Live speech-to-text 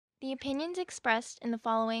The opinions expressed in the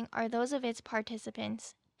following are those of its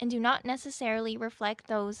participants and do not necessarily reflect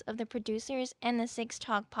those of the producers and the Six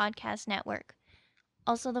Talk Podcast Network.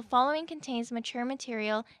 Also, the following contains mature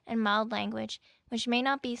material and mild language, which may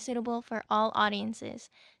not be suitable for all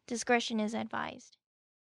audiences. Discretion is advised.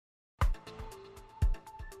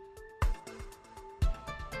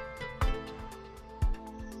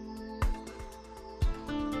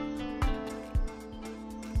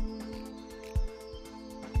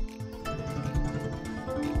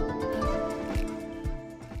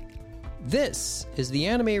 This is the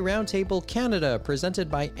Anime Roundtable Canada, presented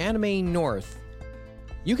by Anime North.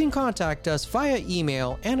 You can contact us via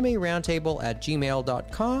email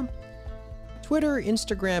animeroundtable@gmail.com, Twitter,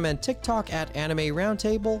 Instagram, and TikTok at Anime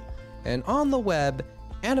Roundtable, and on the web,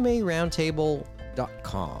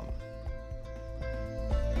 animeroundtable.com.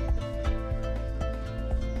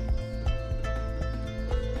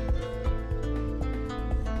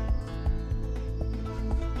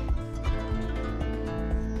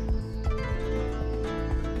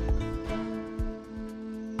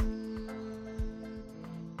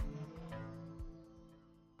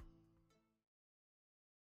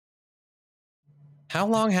 How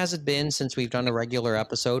long has it been since we've done a regular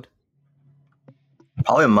episode?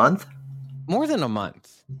 Probably a month. More than a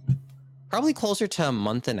month. Probably closer to a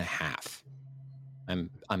month and a half. I'm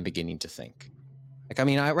beginning to think. Like, I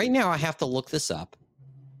mean, right now I have to look this up,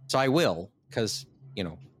 so I will, because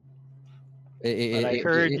But I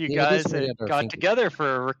heard you guys had got together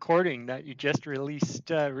for a recording that you just released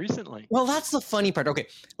recently. Well, that's the funny part. Okay,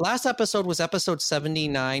 last episode was episode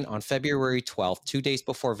 79 on February 12th, 2 days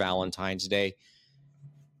before Valentine's Day.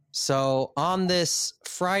 So on this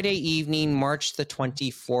Friday evening, March the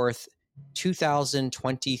 24th,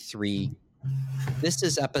 2023, this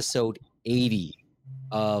is episode 80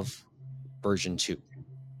 of version 2.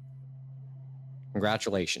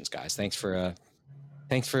 Congratulations, guys. Thanks for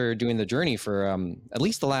doing the journey for at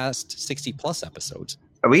least the last 60 plus episodes.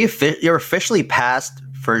 You're officially past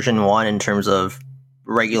version 1 in terms of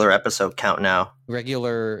regular episode count now?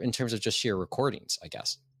 Regular in terms of just sheer recordings, I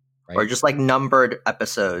guess. Right? Or just like numbered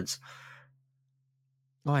episodes?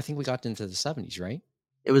 Oh, I think we got into the 70s, right?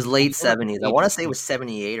 It was late 70s. I want to say it was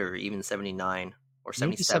 78 or even 79 or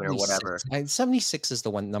 77 or whatever. 76 is the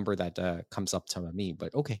one number that comes up to me,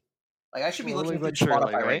 but okay. Like, I should be looking at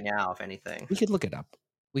Spotify right now, if anything. We could look it up.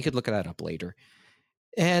 We could look that up later.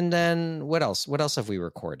 And then what else? What else have we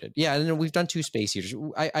recorded? Yeah, and then we've done 2 Space Eaters.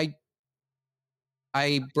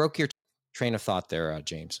 I broke your train of thought there,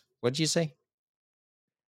 James. What did you say?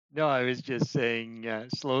 No, I was just saying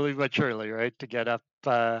slowly but surely, right? To get up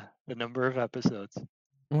the number of episodes.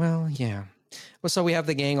 Well, yeah. Well, so we have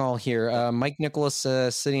the gang all here. Mike Nicholas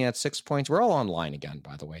sitting at 6 points. We're all online again,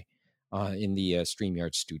 by the way, in the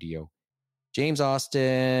StreamYard studio. James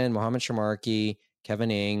Austin, Mohammed Shamarki,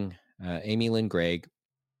 Kevin Ng, Amy Lynn Gregg.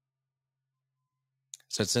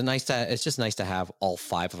 So it's just nice to have all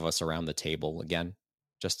 5 of us around the table again,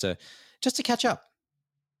 just to catch up.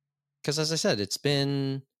 Because as I said, it's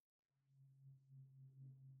been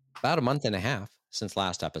about a month and a half since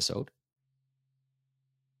last episode.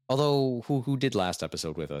 Although who did last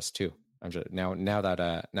episode with us too? I'm just now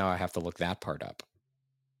I have to look that part up.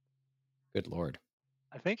 Good Lord.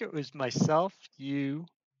 I think it was myself, you,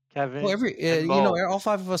 Kevin. Well, all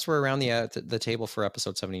 5 of us were around the table for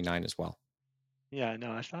episode 79 as well. Yeah,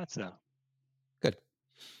 no, I thought so. Good.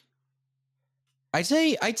 I'd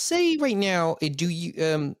say right now,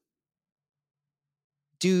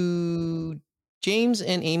 do James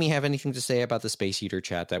and Amy have anything to say about the Space Eater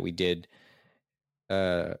chat that we did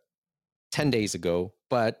 10 days ago?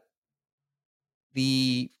 But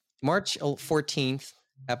the March 14th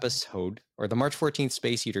episode, or the March 14th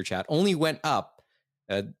Space Eater chat, only went up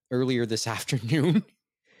earlier this afternoon.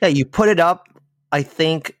 Yeah, you put it up, I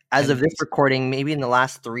think, as of this recording, maybe in the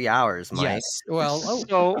last 3 hours, Mike. Yes. Well,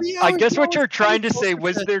 so I guess what you're trying to say,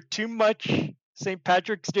 was there too much St.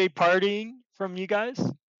 Patrick's Day partying from you guys?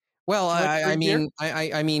 Well, I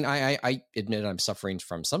admit I'm suffering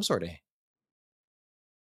from some sort of...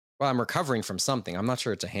 Well, I'm recovering from something. I'm not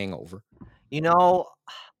sure it's a hangover. You know,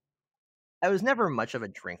 I was never much of a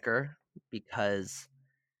drinker because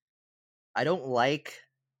I don't like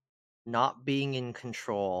not being in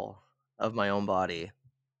control of my own body.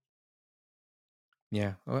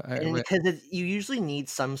 Yeah. Because you usually need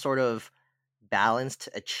some sort of balance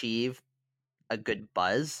to achieve a good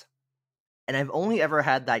buzz. And I've only ever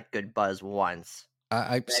had that good buzz once.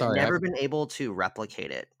 I've never been able to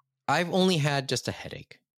replicate it. I've only had just a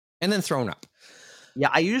headache and then thrown up. Yeah,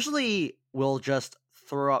 I usually will just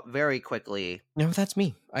throw up very quickly. No, that's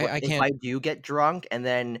me. I can't. If I do get drunk, and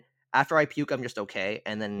then after I puke, I'm just okay,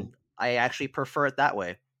 and then I actually prefer it that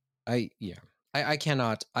way. I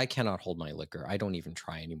cannot hold my liquor. I don't even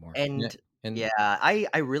try anymore. And I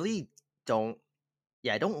really don't.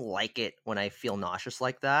 Yeah, I don't like it when I feel nauseous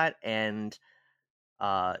like that. And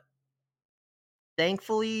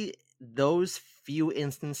thankfully, those few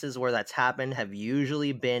instances where that's happened have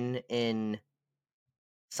usually been in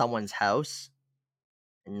someone's house,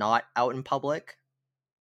 not out in public.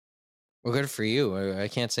 Well, good for you. I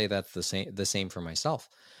can't say that's the same for myself.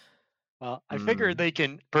 Well, I figure they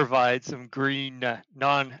can provide some green,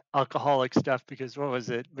 non-alcoholic stuff because what was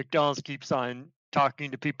it? McDonald's keeps on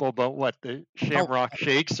talking to people about what the Shamrock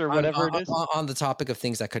Shakes or whatever it is. On the topic of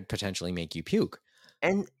things that could potentially make you puke.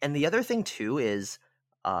 And the other thing too is,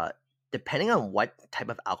 depending on what type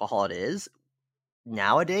of alcohol it is,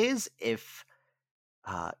 nowadays, if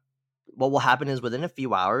what will happen is within a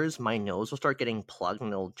few hours, my nose will start getting plugged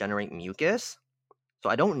and it'll generate mucus. So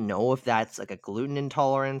I don't know if that's like a gluten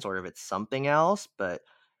intolerance or if it's something else, but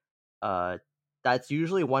that's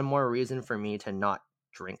usually one more reason for me to not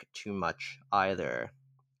drink too much either.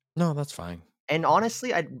 No, that's fine. And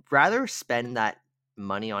honestly, I'd rather spend that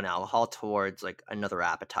money on alcohol towards like another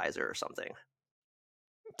appetizer or something.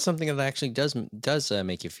 Something that actually does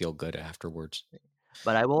make you feel good afterwards.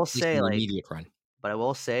 But I will say, immediate run. But I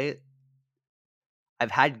will say,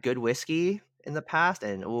 I've had good whiskey in the past,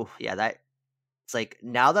 and that it's like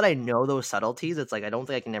now that I know those subtleties, it's like I don't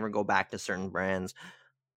think I can ever go back to certain brands.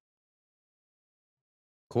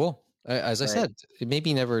 Cool. As I said, it may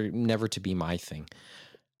be never to be my thing.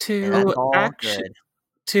 To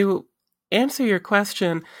answer your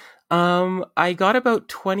question, I got about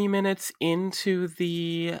 20 minutes into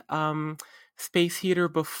the space heater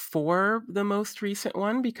before the most recent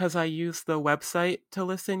one because I use the website to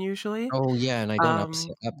listen usually. Oh yeah, and I don't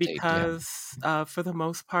update because for the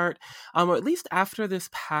most part, or at least after this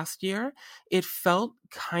past year, it felt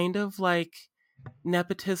kind of like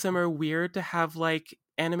nepotism or weird to have like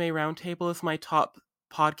Anime Roundtable as my top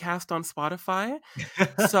podcast on Spotify.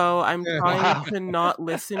 So I'm trying to not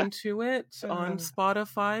listen to it on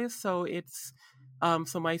Spotify. So it's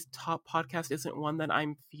so my top podcast isn't one that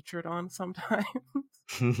I'm featured on sometimes.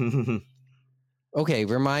 Okay,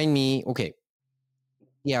 remind me. Okay.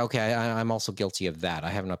 Yeah, okay. I'm also guilty of that. I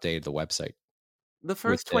haven't updated the website. The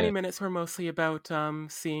first 20 minutes were mostly about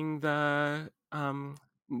seeing the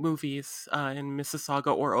movies in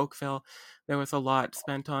Mississauga or Oakville. There was a lot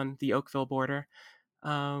spent on the Oakville border.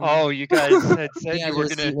 You guys had said you were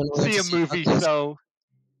going to see a movie, so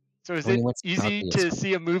is it easy to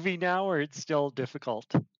see a movie now, or it's still difficult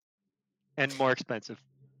and more expensive?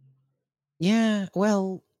 Yeah,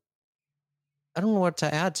 well, I don't know what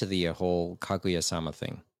to add to the whole Kaguya-sama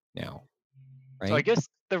thing now. Right? So I guess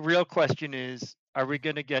the real question is, are we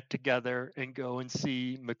going to get together and go and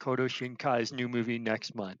see Makoto Shinkai's new movie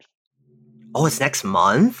next month? Oh, it's next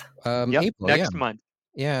month? Yep, April, next month.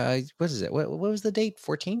 Yeah, what is it? What was the date?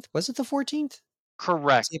 14th? Was it the 14th?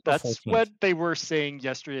 Correct. That's 14th. What they were saying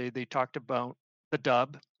yesterday. They talked about the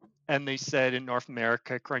dub, and they said in North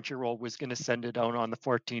America, Crunchyroll was going to send it out on the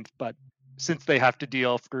 14th, but since they have to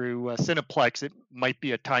deal through Cineplex, it might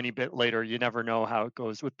be a tiny bit later. You never know how it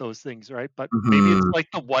goes with those things, right? But maybe it's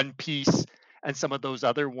like the One Piece and some of those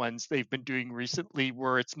other ones they've been doing recently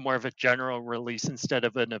where it's more of a general release instead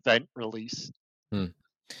of an event release.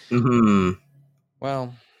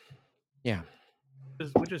 Well, yeah.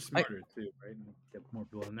 Which is smarter too, right? And get more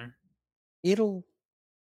people in there.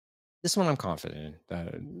 This one I'm confident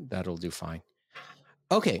in. That'll do fine.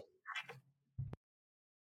 Okay.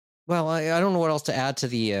 Well, I don't know what else to add to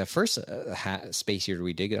the first space heater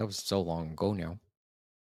we did. That was so long ago now.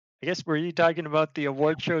 I guess, were you talking about the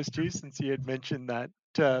award shows too, since you had mentioned that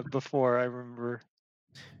before, I remember.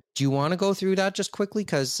 Do you want to go through that just quickly?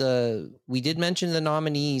 Because we did mention the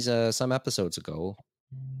nominees some episodes ago,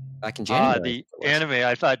 back in January. The anime,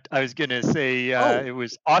 I thought I was going to say it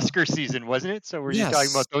was Oscar season, wasn't it? So were you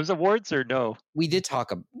talking about those awards or no? We did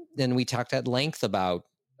talk, then we talked at length about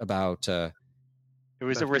it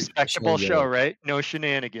was a respectable show, right? No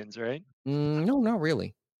shenanigans, right? No, not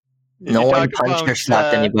really. No one punched or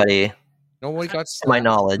slapped anybody. Nobody got slapped. To my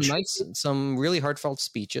knowledge. Some really heartfelt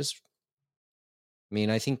speeches. I mean,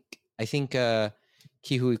 I think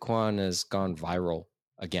Kihui Kwan has gone viral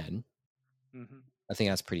again. Mm-hmm. I think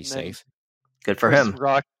that's pretty safe. Good for him.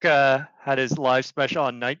 Rock had his live special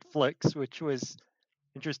on Netflix, which was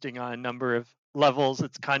interesting on a number of levels.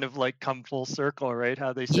 It's kind of like come full circle, right?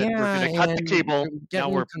 How they said we're going to cut the cable. Now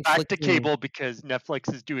we're back to cable because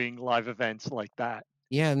Netflix is doing live events like that.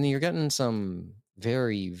 Yeah, and you're getting some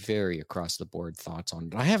very, very across the board thoughts on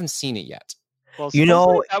it. I haven't seen it yet. Well,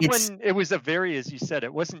 that one, it was a very, as you said,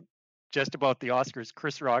 it wasn't just about the Oscars.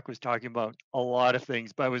 Chris Rock was talking about a lot of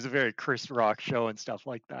things, but it was a very Chris Rock show and stuff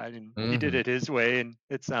like that. And he did it his way, and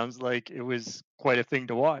it sounds like it was quite a thing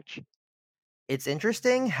to watch. It's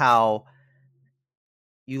interesting how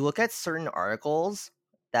you look at certain articles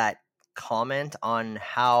that comment on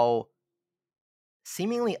how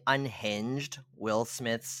seemingly unhinged Will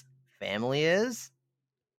Smith's family is.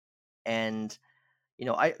 And, you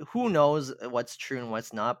know, who knows what's true and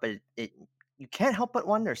what's not, but you can't help but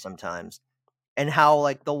wonder sometimes. And how,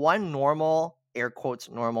 like, the one normal, air quotes,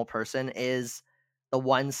 normal person is the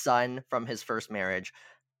one son from his first marriage.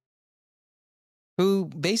 Who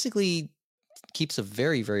basically keeps a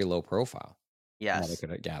very, very low profile. Yes. What I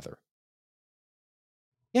could gather.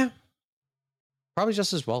 Yeah. Probably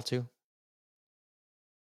just as well, too.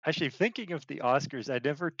 Actually, thinking of the Oscars, I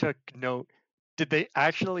never took note. Did they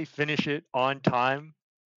actually finish it on time?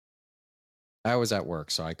 I was at work,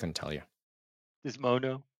 so I couldn't tell you. Does Mo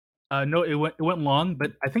know? No, it went long,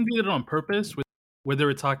 but I think they did it on purpose. Where they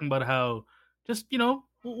were talking about how just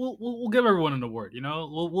we'll give everyone an award.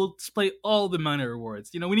 We'll display all the minor awards.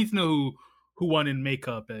 We need to know who won in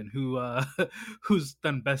makeup and who's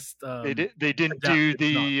done best. They didn't do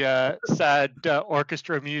the sad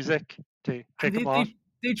orchestra music to kick them off.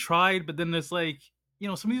 They tried, but then there's like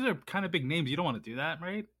some of these are kind of big names. You don't want to do that,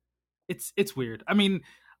 right? It's weird. I mean,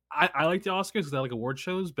 I like the Oscars because I like award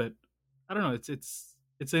shows, but I don't know. It's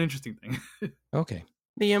an interesting thing. Okay.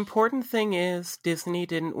 The important thing is Disney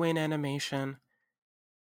didn't win animation.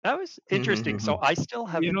 That was interesting. So I still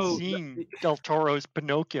haven't seen Del Toro's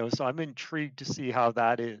Pinocchio, so I'm intrigued to see how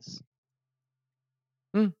that is.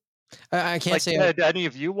 I can't say. Did any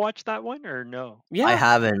of you watch that one or no? Yeah, I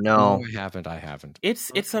haven't. No, I haven't.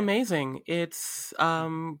 It's amazing. It's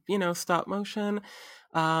stop motion.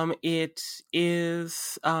 It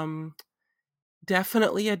is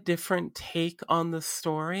definitely a different take on the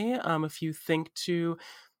story. If you think to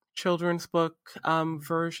children's book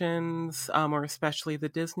versions, or especially the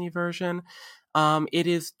Disney version, it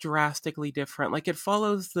is drastically different. Like, it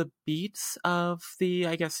follows the beats of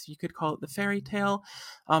I guess you could call it the fairy tale,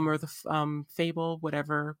 or the fable,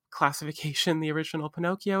 whatever classification the original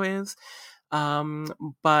Pinocchio is.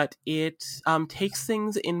 But it takes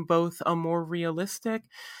things in both a more realistic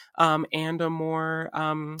and a more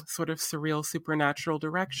sort of surreal supernatural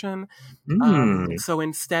direction. So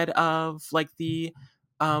instead of like the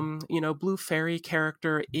Blue Fairy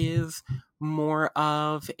character is more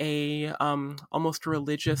of a almost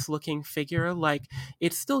religious looking figure. Like,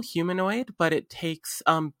 it's still humanoid, but it takes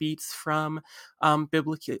beats from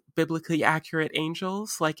biblically accurate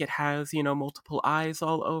angels. Like, it has multiple eyes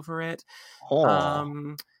all over it.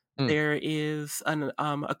 There is an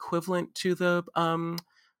equivalent to the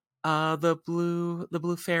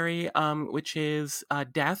blue fairy, which is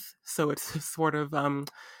death. So it's a sort of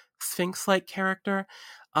Sphinx-like character,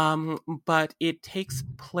 but it takes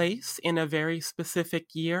place in a very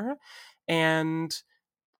specific year, and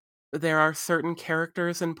there are certain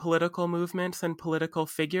characters and political movements and political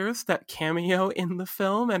figures that cameo in the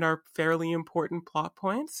film and are fairly important plot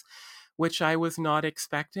points, which I was not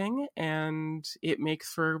expecting, and it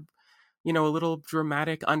makes for a little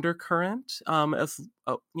dramatic undercurrent, as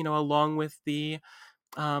along with the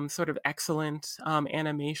sort of excellent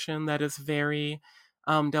animation that is very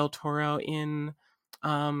Del Toro in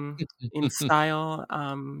style.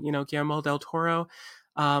 Guillermo del Toro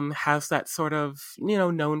has that sort of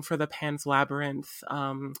known for the Pan's Labyrinth,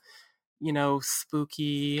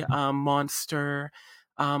 spooky monster,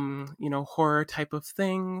 horror type of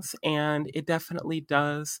things, and it definitely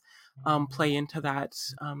does play into that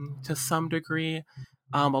to some degree.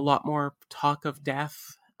 A lot more talk of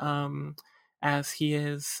death, as he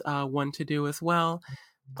is one to do as well.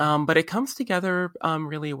 But it comes together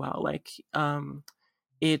really well. Like,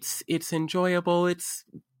 it's enjoyable.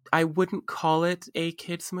 I wouldn't call it a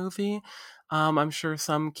kids movie. I'm sure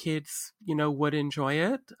some kids, would enjoy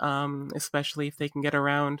it, especially if they can get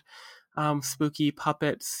around spooky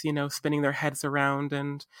puppets, spinning their heads around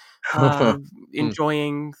and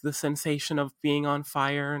enjoying the sensation of being on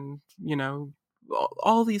fire and,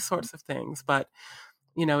 all these sorts of things. But,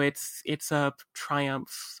 it's a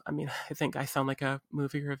triumph. I mean, I think I sound like a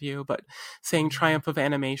movie review, but saying triumph of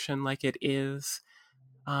animation like it is,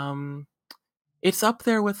 it's up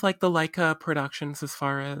there with like the Leica productions as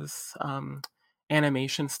far as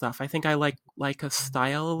animation stuff. I think I like Leica's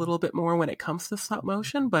style a little bit more when it comes to stop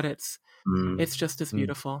motion, but it's just as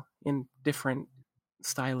beautiful in different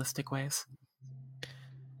stylistic ways.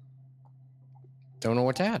 Don't know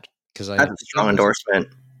what to add because that's a strong endorsement.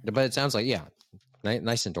 But it sounds like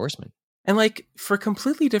nice endorsement. And like for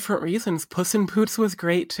completely different reasons, Puss in Boots was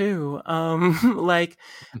great too. Like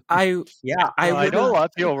I Well, I would know a lot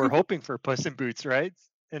of people were hoping for Puss in Boots, right?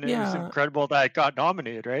 And it was Yeah. incredible that it got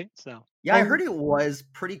nominated, right? So yeah, I heard it was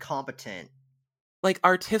pretty competent. Like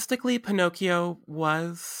artistically, Pinocchio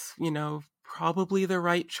was, probably the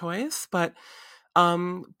right choice, but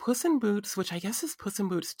Puss in Boots, which I guess is Puss in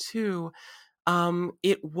Boots 2,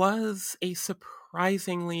 it was a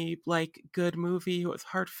surprisingly like good movie. It was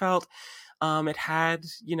heartfelt. It had,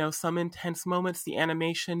 some intense moments. The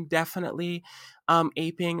animation definitely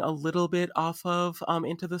aping a little bit off of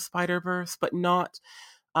Into the Spider-Verse, but not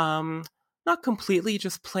completely,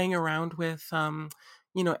 just playing around with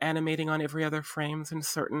animating on every other frames in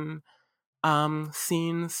certain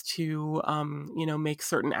scenes to make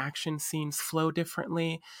certain action scenes flow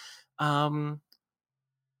differently.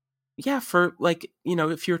 Yeah, for like,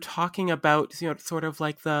 if you're talking about, sort of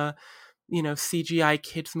like the, CGI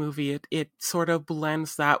kids movie, it sort of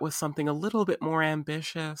blends that with something a little bit more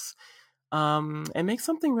ambitious, and makes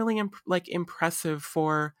something really impressive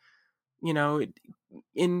for,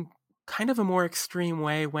 in kind of a more extreme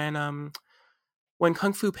way. When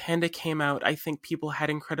Kung Fu Panda came out, I think people had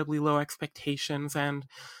incredibly low expectations, and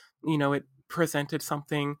it presented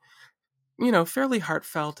something fairly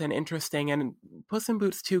heartfelt and interesting. And Puss in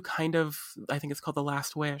Boots 2 kind of, I think it's called The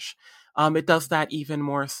Last Wish. It does that even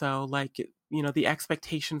more so. Like, the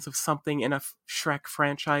expectations of something in a Shrek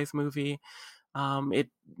franchise movie, it,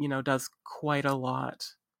 does quite a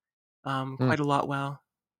lot. Quite a lot well.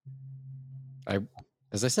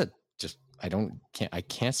 As I said, I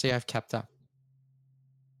can't say I've kept up.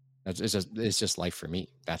 It's just life for me.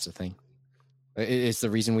 That's the thing. It's the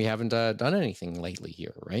reason we haven't done anything lately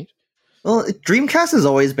here, right? Well, Dreamcast has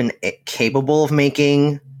always been capable of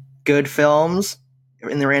making good films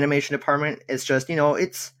in their animation department. It's just,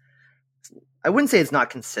 I wouldn't say it's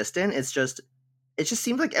not consistent. It just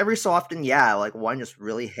seems like every so often, like one just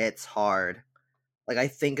really hits hard. Like I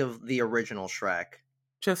think of the original Shrek.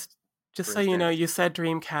 Just so you know, you said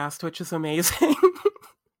Dreamcast, which is amazing.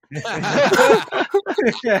 I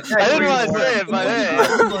didn't want to say it, but hey.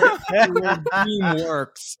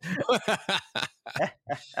 DreamWorks.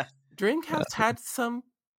 Dreamcast had some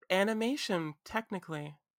animation,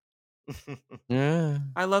 technically. Yeah.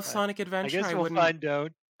 I love Sonic Adventure. I guess we'll find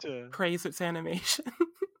out. Praise its animation.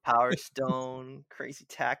 Power Stone, Crazy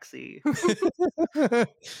Taxi. Well,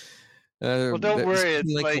 don't worry.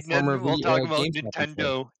 It's like we'll talk about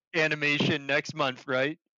Nintendo animation next month,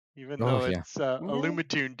 right? Even though it's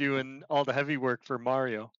Illumitoon doing all the heavy work for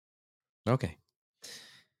Mario. Okay.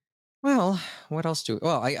 Well, what else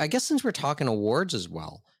well, I guess since we're talking awards as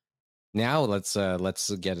well, now let's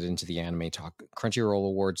get it into the anime talk. Crunchyroll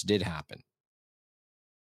Awards did happen.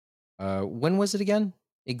 When was it again?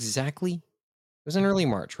 Exactly? It was in early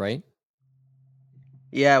March, right?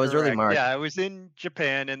 Yeah, it was early March. Yeah, it was in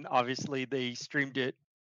Japan, and obviously they streamed it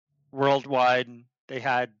worldwide, and they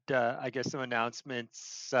had, I guess, some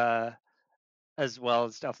announcements as well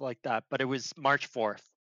and stuff like that. But it was March 4th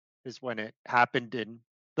is when it happened, and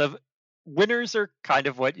the winners are kind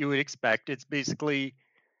of what you would expect. It's basically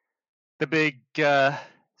the big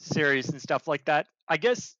series and stuff like that. I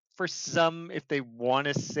guess for some, if they want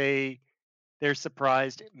to say they're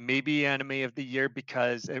surprised, maybe Anime of the Year,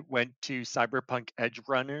 because it went to Cyberpunk Edge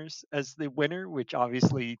Runners as the winner, which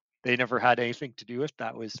obviously they never had anything to do with.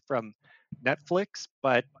 That was from Netflix,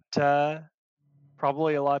 but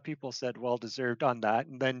probably a lot of people said well deserved on that.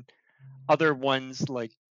 And then other ones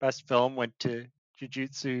like Best Film went to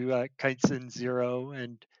Jujutsu Kaisen 0,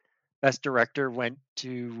 and Best Director went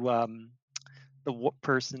to the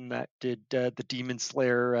person that did the Demon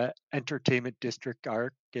Slayer Entertainment District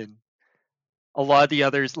arc, and a lot of the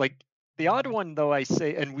others, like the odd one though, I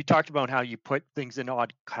say, and we talked about how you put things in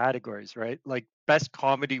odd categories, right? Like Best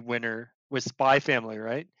Comedy winner was Spy Family,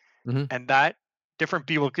 right? Mm-hmm. And that different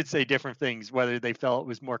people could say different things, whether they felt it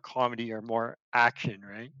was more comedy or more action,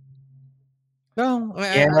 right? No,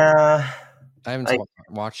 I haven't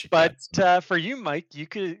watched it yet. So. But for you, Mike, you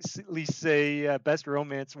could at least say Best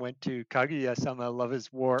Romance went to Kaguya-sama Love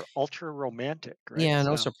is War, ultra romantic, right? Yeah,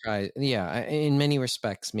 no surprise. Yeah, in many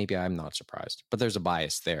respects, maybe I'm not surprised, but there's a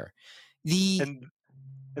bias there. And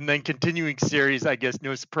then continuing series, I guess,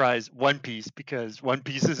 no surprise, One Piece, because One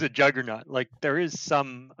Piece is a juggernaut. Like there is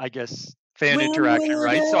some, I guess, fan interaction,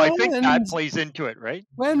 right? So I think that plays into it, right?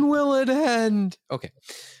 When will it end? Okay.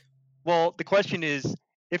 Well, the question is,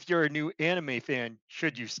 if you're a new anime fan,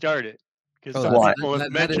 should you start it? Because some people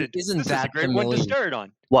have mentioned this is a great one to start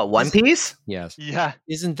on. What, One Piece? Yes. Yeah.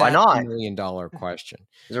 Isn't that a $1 million question?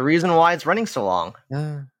 There's a reason why it's running so long.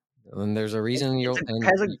 And there's a reason it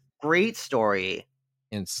has a great story.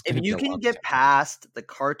 And it's If gonna be you a can lot get of past the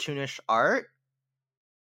cartoonish art,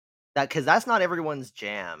 because that's not everyone's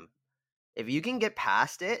jam. If you can get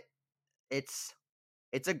past it, it's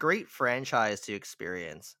a great franchise to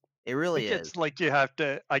experience. It really Like is. it's like you have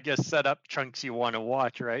to, I guess, set up chunks you want to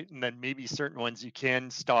watch, right? And then maybe certain ones you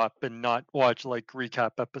can stop and not watch, like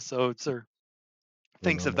recap episodes or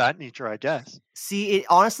things of that nature, I guess. See, it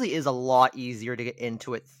honestly is a lot easier to get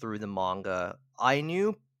into it through the manga. I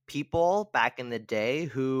knew people back in the day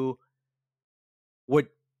who would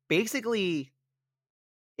basically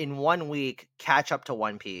in 1 week catch up to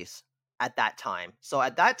One Piece at that time. So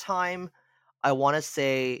at that time, I want to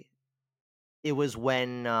say it was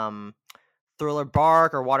when Thriller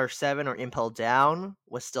Bark or Water 7 or Impel Down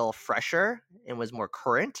was still fresher and was more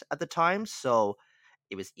current at the time. So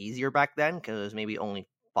it was easier back then because it was maybe only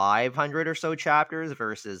 500 or so chapters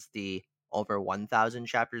versus the over 1,000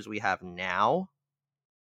 chapters we have now.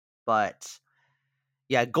 But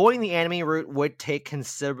yeah, going the anime route would take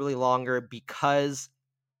considerably longer because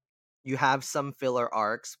you have some filler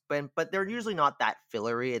arcs, but they're usually not that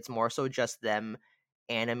fillery. It's more so just them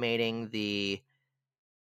animating the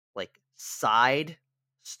like side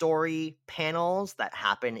story panels that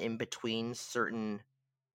happen in between certain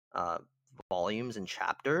volumes and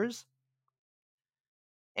chapters.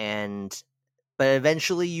 But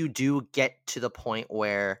eventually you do get to the point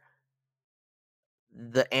where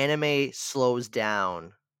the anime slows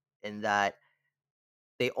down in that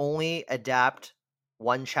they only adapt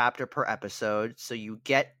one chapter per episode, so you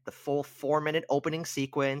get the full 4-minute opening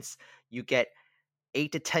sequence, you get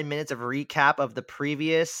 8 to 10 minutes of recap of the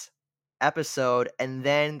previous episode, and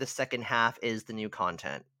then the second half is the new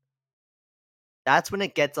content. That's when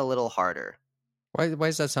it gets a little harder. Why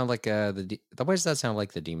does that sound like why does that sound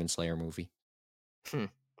like the Demon Slayer movie?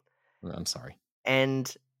 I'm sorry.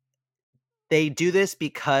 And they do this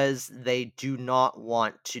because they do not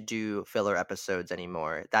want to do filler episodes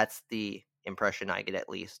anymore. That's the impression I get, at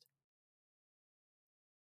least.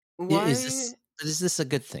 Why Is this a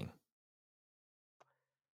good thing?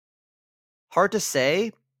 Hard to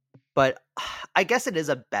say, but I guess it is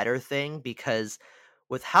a better thing because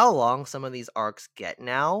with how long some of these arcs get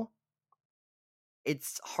now,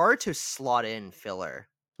 it's hard to slot in filler.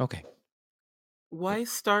 Okay. Why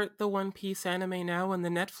start the One Piece anime now when the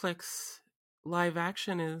Netflix live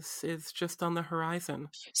action is just on the horizon?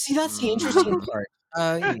 See, that's the interesting part.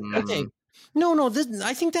 Okay. No,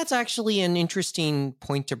 I think that's actually an interesting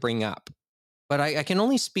point to bring up. But I can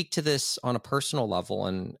only speak to this on a personal level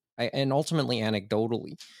and ultimately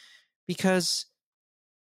anecdotally, because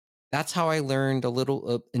that's how I learned a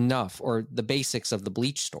little enough or the basics of the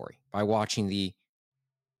Bleach story by watching the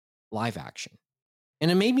live action. And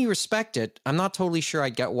it made me respect it. I'm not totally sure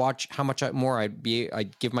I'd watch how much more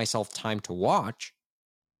I'd give myself time to watch.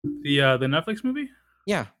 The Netflix movie?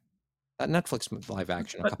 Yeah. That Netflix live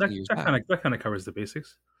action a couple of years back. That kind of covers the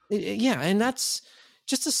basics. Yeah, and that's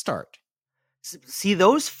just a start. See,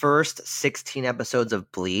 those first 16 episodes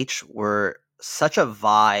of Bleach were such a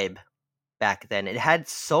vibe back then. It had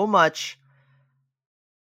so much.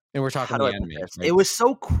 And we're talking the anime. Right? It was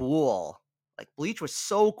so cool. Like Bleach was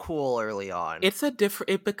so cool early on.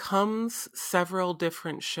 It becomes several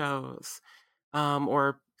different shows,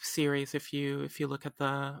 or series if you look at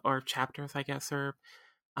or chapters, I guess, or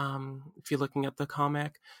if you're looking at the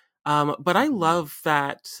comic. But I love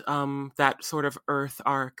that sort of Earth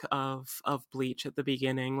arc of Bleach at the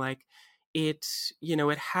beginning. Like it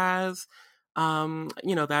has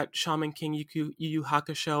that Shaman King Yu Yu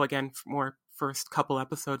Hakusho, again, more first couple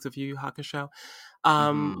episodes of Yu Yu Hakusho,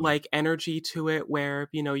 like energy to it, where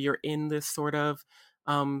you're in this sort of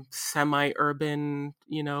semi-urban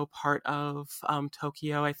part of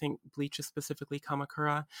Tokyo. I think Bleach is specifically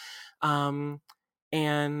Kamakura.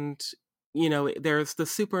 And there's the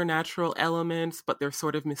supernatural elements, but they're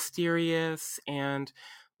sort of mysterious and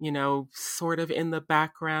sort of in the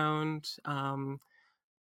background.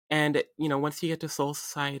 And once you get to Soul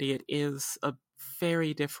Society, it is a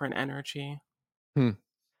very different energy.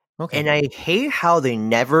 Okay. And I hate how they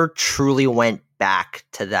never truly went back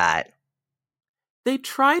to that. They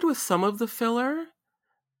tried with some of the filler,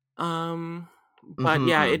 but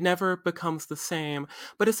yeah, it never becomes the same.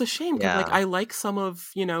 But it's a shame because like I like some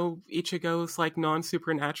of Ichigo's like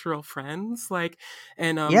non-supernatural friends, like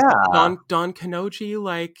and Don Kanoji,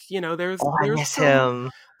 like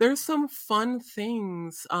there's some fun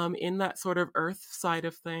things in that sort of Earth side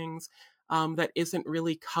of things that isn't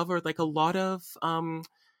really covered. Like a lot of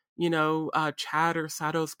Chad or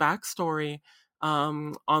Sato's backstory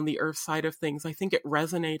on the Earth side of things, I think it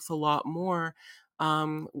resonates a lot more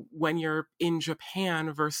when you're in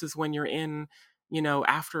Japan versus when you're in,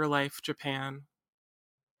 afterlife Japan.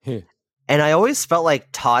 And I always felt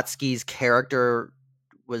like Totsuki's character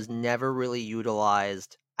was never really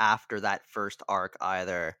utilized after that first arc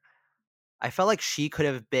either. I felt like she could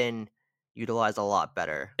have been utilized a lot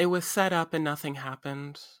better. It was set up and nothing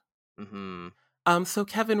happened. Mm-hmm. So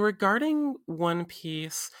Kevin, regarding One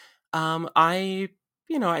Piece, I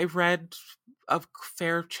read of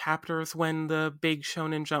fair chapters when the big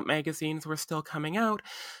Shonen Jump magazines were still coming out.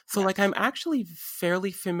 So like Yes. I'm actually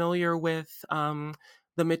fairly familiar with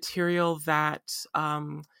the material that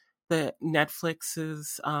the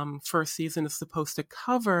Netflix's first season is supposed to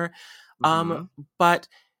cover. Mm-hmm. But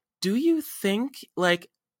do you think like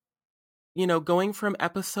going from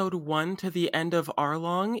episode 1 to the end of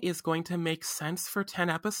Arlong is going to make sense for 10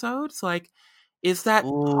 episodes? Like, is that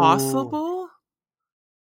possible?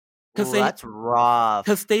 Ooh, that's rough.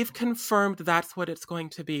 Because they've confirmed that's what it's going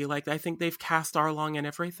to be. Like, I think they've cast Arlong and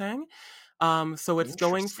everything. So it's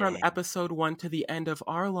going from Interesting. episode 1 to the end of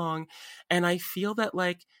Arlong. And I feel that,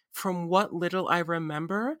 like, from what little I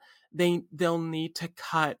remember, they'll need to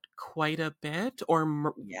cut quite a bit or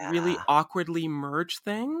really Yeah. awkwardly merge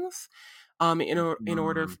things in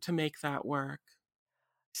order Mhm. to make that work.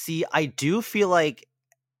 See, I do feel like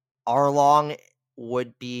Arlong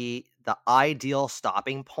would be the ideal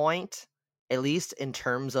stopping point, at least in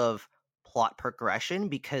terms of plot progression,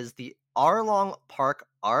 because the Arlong Park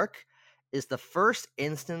arc is the first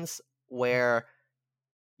instance where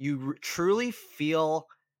you truly feel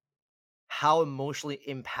how emotionally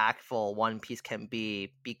impactful One Piece can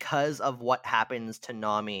be because of what happens to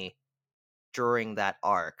Nami during that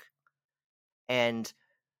arc. And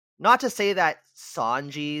not to say that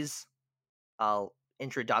Sanji's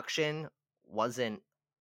introduction wasn't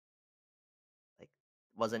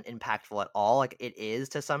wasn't impactful at all. Like it is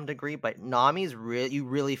to some degree, but Nami's you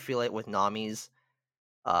really feel it with Nami's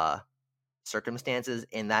uh circumstances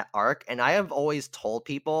in that arc. And I have always told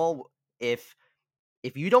people if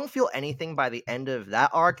you don't feel anything by the end of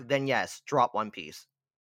that arc, then yes, drop One Piece.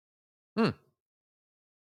 As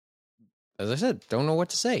I said, don't know what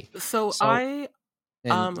to say. So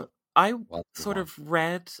and I well, sort of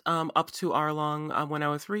read up to Arlong when I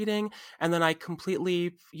was reading, and then I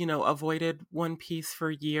completely, avoided One Piece for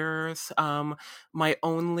years. My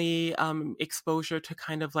only exposure to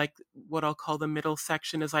kind of like what I'll call the middle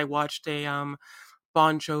section is I watched a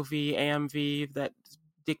Bon Jovi AMV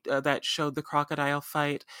that showed the crocodile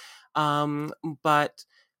fight, but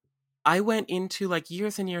I went into like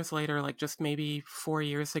years and years later, like just maybe 4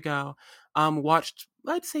 years ago, watched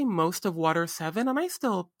I'd say most of Water 7, and I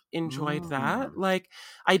still enjoyed that. Like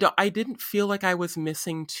I didn't feel like I was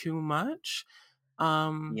missing too much.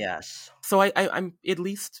 Yes. So I'm at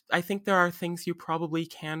least I think there are things you probably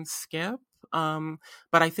can skip. But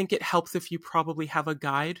I think it helps if you probably have a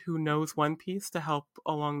guide who knows One Piece to help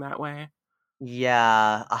along that way.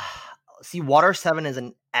 Yeah. See, Water 7 is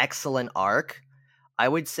an excellent arc. I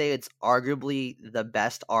would say it's arguably the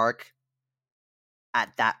best arc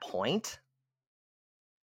at that point.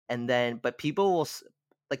 And then, but people will,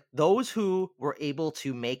 like, those who were able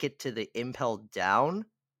to make it to the Impel Down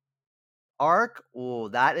arc, oh,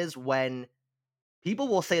 that is when people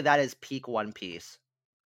will say that is peak One Piece.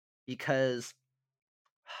 Because,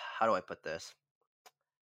 how do I put this?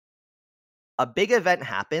 A big event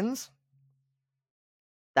happens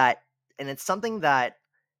and it's something that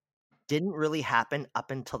didn't really happen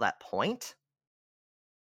up until that point.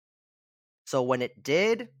 So when it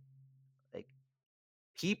did, like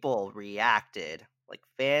people reacted, like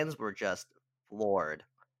fans were just floored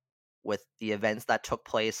with the events that took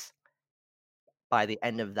place by the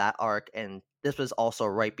end of that arc, and this was also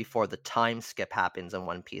right before the time skip happens in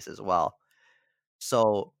One Piece as well.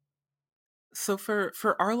 So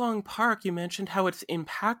for Arlong Park, you mentioned how it's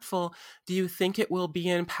impactful. Do you think it will be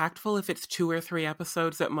impactful if it's 2 or 3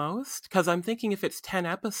 episodes at most? Because I'm thinking if it's 10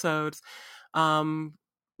 episodes,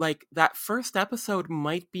 like that first episode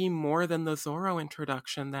might be more than the Zoro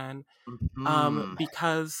introduction then.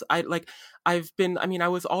 Because I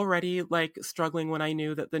was already like struggling when I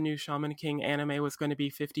knew that the new Shaman King anime was going to be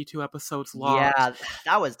 52 episodes long. Yeah,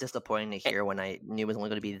 that was disappointing to hear when I knew it was only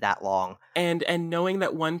going to be that long. And knowing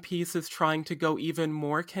that One Piece is trying to go even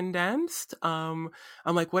more condensed, I'm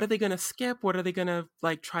like, what are they going to skip? What are they going to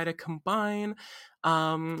like try to combine?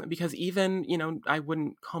 Because even, I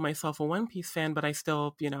wouldn't call myself a One Piece fan, but I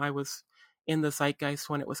still, I was in the zeitgeist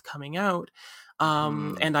when it was coming out.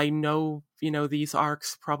 And I know, these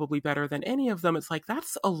arcs probably better than any of them. It's like,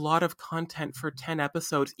 that's a lot of content for 10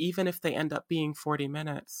 episodes, even if they end up being 40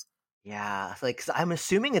 minutes. Yeah, like 'cause I'm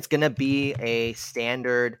assuming it's going to be a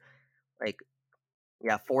standard, like,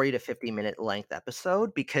 40 to 50 minute length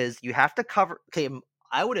episode because you have to cover, okay,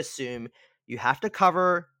 I would assume you have to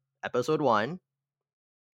cover episode 1.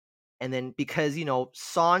 And then because,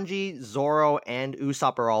 Sanji, Zoro, and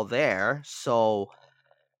Usopp are all there, so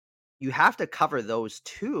you have to cover those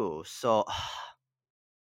too. So,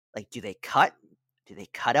 like, do they cut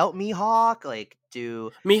out Mihawk? Like,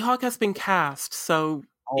 Mihawk has been cast, so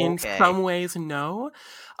in some ways, no.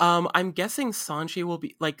 I'm guessing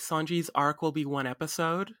Sanji's arc will be 1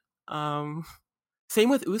 episode. Same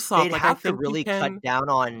with Usopp. They'd have to really cut down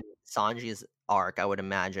on Sanji's arc, I would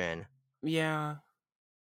imagine. Yeah.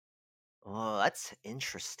 Oh, that's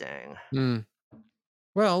interesting.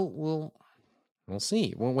 Well, we'll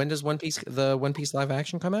see. Well, when does the One Piece live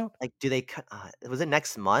action come out? Like, do they cut? Was it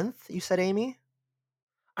next month? You said, Amy?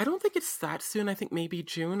 I don't think it's that soon. I think maybe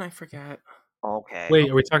June. I forget. Okay.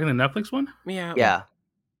 Wait, are we talking the Netflix one? Yeah. Yeah.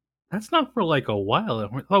 That's not for like a while. I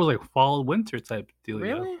thought it was like fall, winter type deal.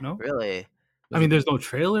 Really? No? Really? I mean, there's no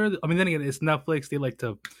trailer. I mean, then again, it's Netflix. They like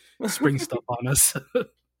to spring stuff on us.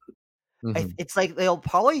 It's like they'll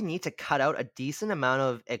probably need to cut out a decent amount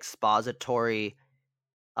of expository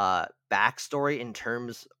backstory in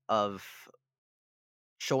terms of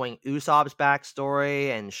showing Usopp's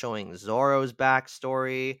backstory and showing Zoro's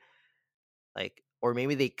backstory. Like, or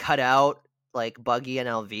maybe they cut out like Buggy and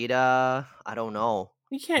Alvida. I don't know.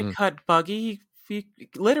 You can't cut Buggy.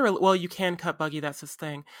 Literally, well, you can cut Buggy. That's his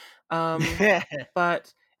thing.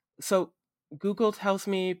 But so Google tells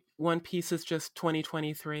me One Piece is just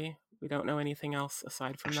 2023. We don't know anything else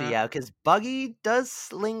aside from that. Yeah, because Buggy does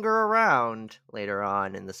linger around later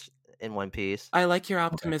on in One Piece. I like your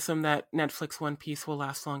optimism that Netflix One Piece will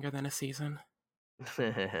last longer than a season.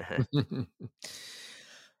 Okay.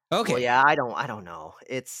 Well, yeah, I don't know.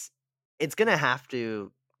 It's gonna have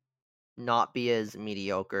to not be as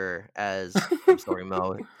mediocre as Story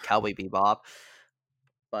Mode, Cowboy Bebop,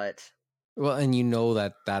 but well, and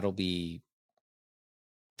that'll be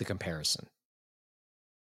the comparison.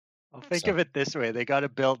 Well, think of it this way: they got to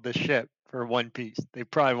build the ship for One Piece. They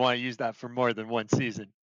probably want to use that for more than one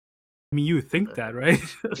season. I mean, you would think that, right?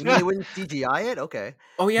 They wouldn't CGI it? Okay.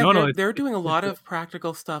 Oh yeah, they're doing a lot of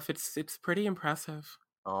practical stuff. It's pretty impressive.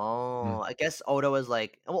 Oh, I guess Oda was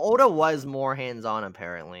Oda was more hands-on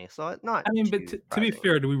apparently, so it's not. I mean, but to be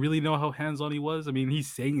fair, do we really know how hands-on he was? I mean, he's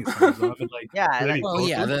saying he's hands-on, but like, yeah, well,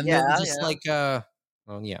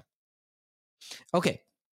 yeah. Okay.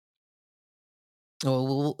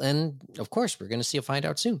 Well, and of course, we're going to find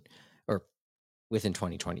out soon, or within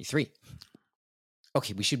 2023.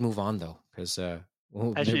 Okay, we should move on though, because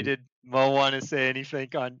actually, did Mo want to say anything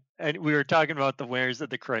on? And we were talking about the winners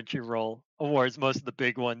of the Crunchyroll Awards. Most of the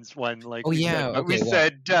big ones won. Like, we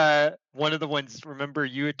said one of the ones. Remember,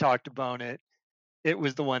 you had talked about it. It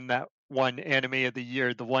was the one that won Anime of the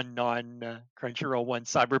Year. The one non Crunchyroll one,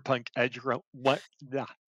 Cyberpunk Edge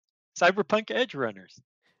Cyberpunk Edge Runners.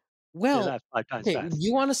 Well, okay,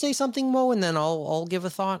 you want to say something, Mo, and then I'll give a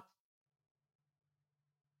thought,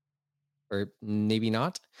 or maybe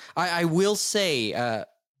not. I will say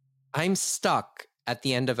I'm stuck at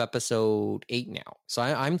the end of episode 8 now, so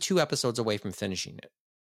I'm 2 episodes away from finishing it.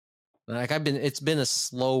 Like it's been a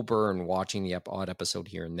slow burn watching the odd episode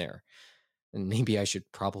here and there, and maybe I should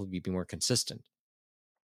probably be more consistent,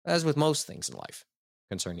 as with most things in life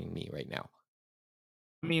concerning me right now.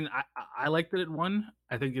 I mean, I like that it won.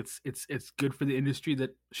 I think it's good for the industry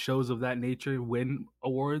that shows of that nature win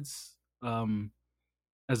awards,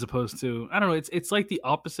 as opposed to, I don't know. It's like the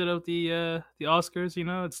opposite of the Oscars. You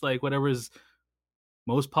know, it's like whatever's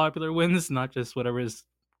most popular wins, not just whatever is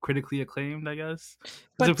critically acclaimed. I guess.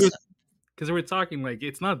 Because we're talking like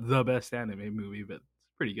it's not the best anime movie, but it's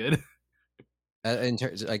pretty good. In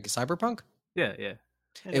terms like Cyberpunk. Yeah.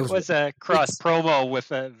 And it was a cross promo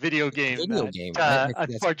with a video game.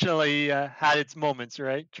 Unfortunately, had its moments,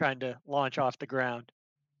 right? Trying to launch off the ground.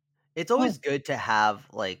 It's always good to have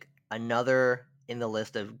like another in the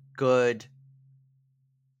list of good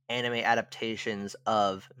anime adaptations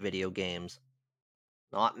of video games.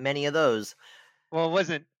 Not many of those. Well, it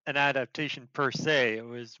wasn't an adaptation per se. It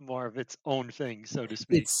was more of its own thing, so to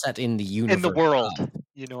speak. It's set in the universe, in the world.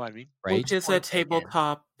 You know what I mean? Right. Which is a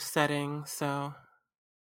tabletop setting, so.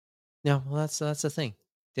 Yeah, well, that's the thing.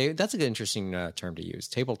 That's a good, interesting term to use.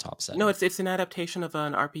 Tabletop setting. No, it's an adaptation of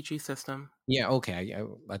an RPG system. Yeah, okay.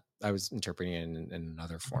 I was interpreting it in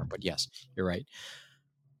another form, but yes, you're right.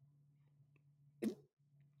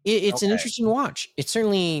 It's an interesting watch. It's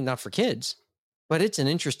certainly not for kids, but it's an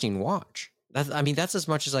interesting watch. That's as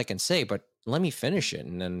much as I can say. But let me finish it,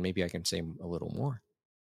 and then maybe I can say a little more.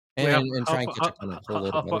 And try and catch up on a whole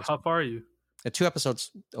little bit. How far are you? 2 episodes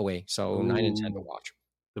away, so 9 and 10 to watch.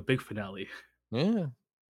 The big finale. Yeah.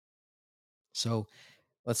 So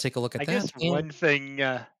let's take a look at that. I guess one thing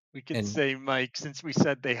We could say, Mike, since we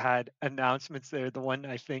said they had announcements there, the one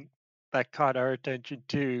I think that caught our attention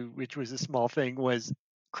too, which was a small thing, was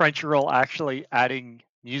Crunchyroll actually adding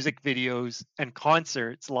music videos and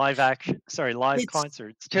concerts, live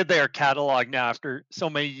concerts to their catalog now after so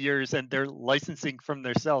many years, and they're licensing from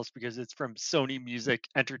themselves because it's from Sony Music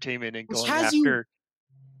Entertainment and going after.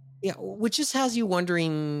 Which just has you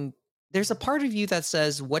wondering. There's a part of you that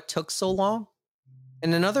says, "What took so long?"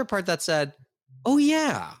 and another part that said, "Oh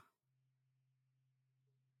yeah,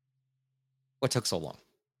 what took so long?"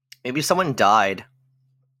 Maybe someone died.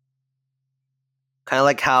 Kind of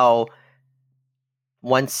like how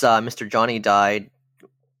once Mr. Johnny died,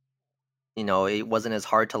 it wasn't as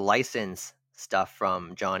hard to license stuff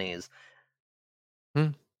from Johnny's.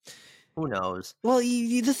 Who knows? Well,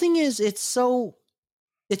 the thing is, it's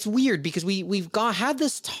weird because we've had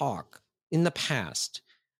this talk in the past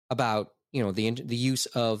about the use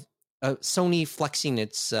of Sony flexing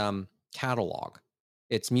its catalog,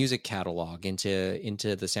 its music catalog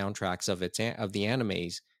into the soundtracks of the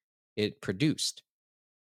animes it produced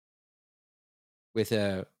with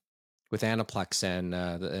Aniplex and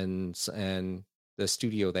the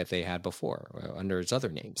studio that they had before under its other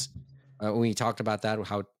names. We talked about that,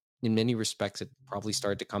 how in many respects it probably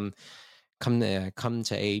started to come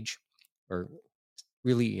to age, or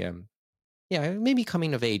really maybe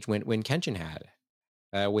coming of age when Kenshin had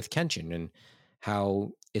with Kenshin, and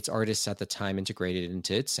how its artists at the time integrated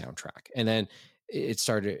into its soundtrack, and then it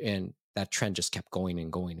started, and that trend just kept going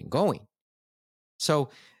and going and going. So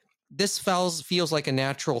this feels like a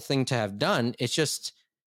natural thing to have done. It's just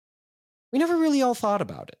we never really all thought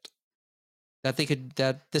about it,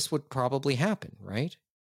 that this would probably happen, right?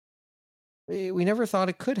 We never thought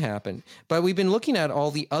it could happen, but we've been looking at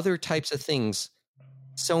all the other types of things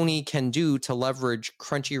Sony can do to leverage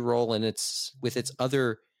Crunchyroll and with its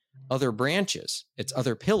other branches, its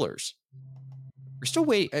other pillars.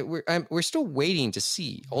 We're still waiting to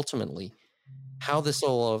see ultimately how this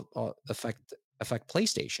will affect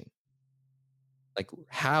PlayStation, like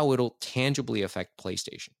how it'll tangibly affect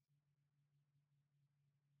PlayStation.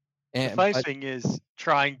 The funny thing is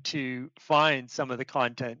trying to find some of the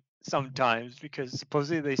content sometimes, because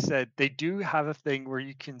supposedly they said they do have a thing where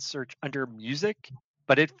you can search under music,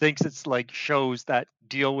 but it thinks it's like shows that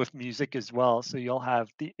deal with music as well. So you'll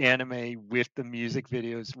have the anime with the music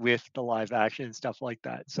videos with the live action and stuff like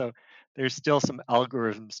that. So there's still some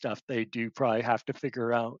algorithm stuff they do probably have to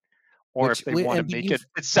figure out, or if they want to make it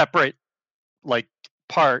a separate like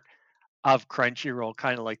part of Crunchyroll,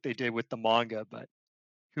 kind of like they did with the manga. But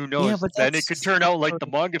who knows? Yeah, but then it could turn out like the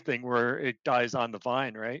manga thing where it dies on the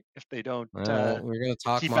vine, right? If they don't we're going to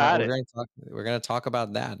talk keep at it. We're going to talk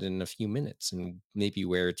about that in a few minutes, and maybe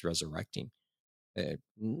where it's resurrecting,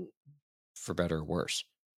 for better or worse.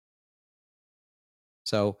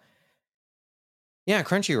 So, yeah,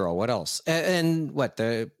 Crunchyroll. What else? And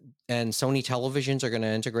Sony televisions are going to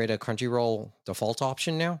integrate a Crunchyroll default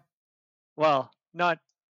option now? Well, not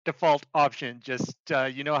default option. Just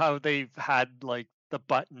you know how they've had like the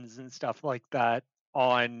buttons and stuff like that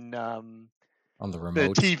on the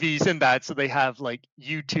remote, the TVs and that. So they have like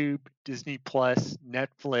YouTube, Disney Plus,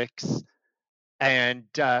 Netflix, and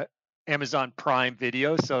Amazon Prime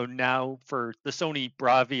Video. So now for the Sony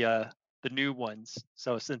Bravia, the new ones.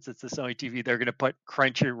 So since it's the Sony TV, they're going to put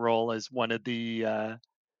Crunchyroll as one of the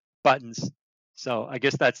buttons. So I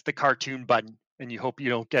guess that's the cartoon button, and you hope you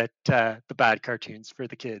don't get the bad cartoons for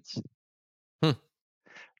the kids.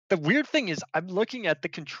 The weird thing is, I'm looking at the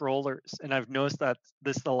controllers, and I've noticed that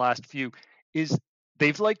the last few is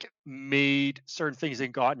they've like made certain things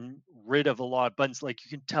and gotten rid of a lot of buttons. Like you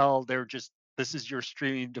can tell they're just, this is your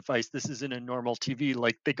streaming device, this isn't a normal TV.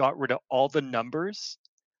 Like they got rid of all the numbers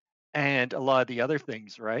and a lot of the other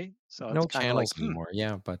things, right? So no it's kind channels of like anymore.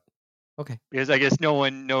 Yeah, but okay. Because I guess no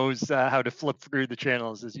one knows how to flip through the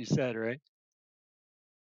channels, as you said, right?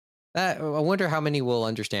 I wonder how many will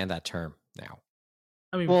understand that term now.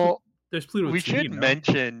 I mean, well, there's Pluto we TV, should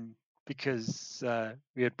mention, because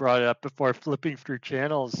we had brought it up before, flipping through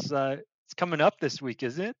channels. It's coming up this week,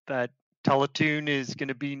 isn't it? That Teletoon is going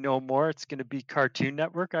to be no more. It's going to be Cartoon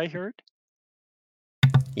Network, I heard.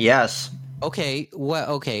 Yes. Okay.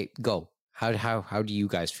 Well, okay. Go. How do you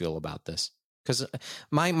guys feel about this? Because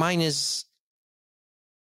mine is,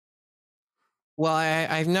 well,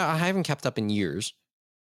 I haven't kept up in years.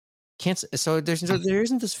 So there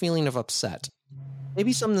isn't this feeling of upset.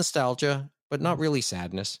 Maybe some nostalgia, but not really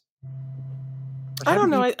sadness. I don't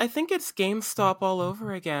know. I think it's GameStop all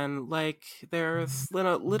over again. Like there's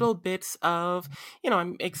little bits of,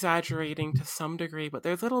 I'm exaggerating to some degree, but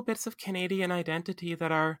there's little bits of Canadian identity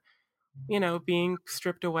that are, being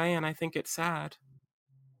stripped away, and I think it's sad.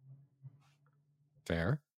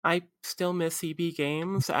 Fair. I still miss EB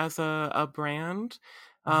Games as a brand.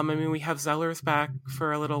 I mean, we have Zellers back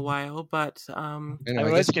for a little while, but I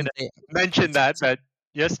was going to mention that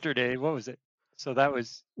yesterday. What was it? So that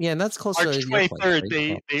was and that's close March to your 23rd.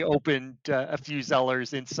 Place, right? They opened a few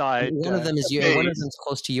Zellers inside. One of them is you. One of them's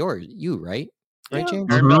close to you, right? Right, James?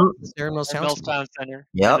 Mhm. Mills Town Center.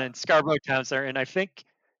 Yep. And then Scarborough Town Center. And I think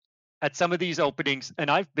at some of these openings, and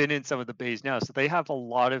I've been in some of the bays now, so they have a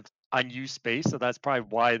lot of unused space. So that's probably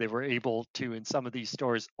why they were able to, in some of these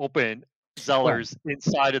stores, open Zellers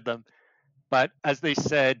inside of them. But as they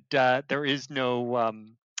said, there is no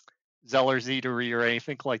Zeller's Eatery or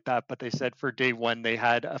anything like that. But they said for day one, they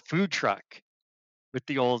had a food truck with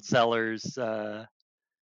the old Zeller's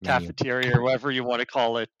cafeteria or whatever you want to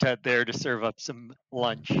call it there to serve up some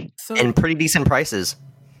lunch. And pretty decent prices.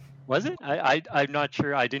 Was it? I'm not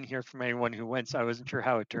sure. I didn't hear from anyone who went, so I wasn't sure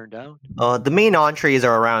how it turned out. The main entrees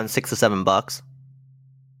are around $6 to $7.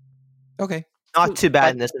 Okay. Not too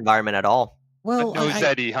bad in this environment at all. Well, no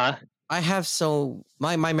Zeddy, huh? I have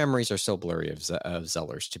my memories are so blurry of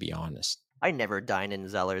Zellers, to be honest. I never dined in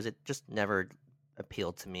Zellers. It just never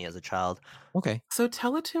appealed to me as a child. Okay. So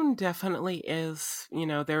Teletoon definitely is,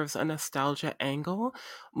 there's a nostalgia angle,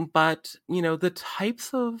 but, the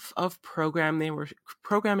types of programming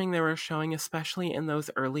they were showing, especially in those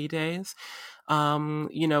early days,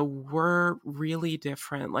 were really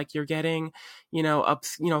different. Like you're getting,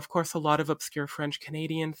 of course, a lot of obscure French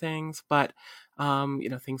Canadian things, but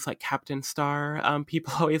things like Captain Star,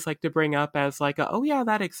 people always like to bring up as like, oh yeah,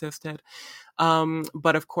 that existed.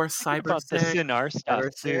 But of course, Cyber the Sinar stuff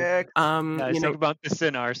too. Think about the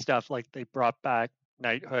Sinar stuff. Like they brought back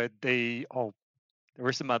Knighthood. There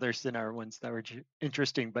were some other Sinar ones that were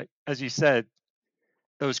interesting. But as you said,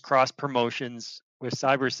 those cross promotions with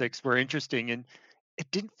Cyber 6 were interesting, and it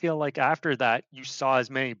didn't feel like after that you saw as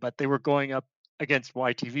many. But they were going up against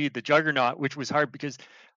YTV, the juggernaut, which was hard because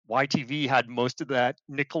YTV had most of that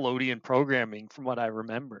Nickelodeon programming, from what I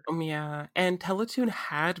remember. Yeah, and Teletoon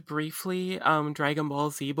had briefly Dragon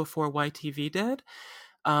Ball Z before YTV did.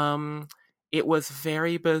 It was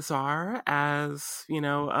very bizarre as,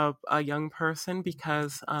 a young person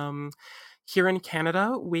because here in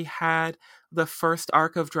Canada, we had the first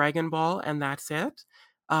arc of Dragon Ball and that's it.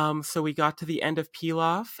 So we got to the end of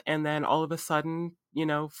Pilaf, and then all of a sudden,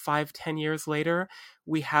 5-10 years later,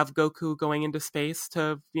 we have Goku going into space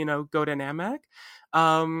to, go to Namek.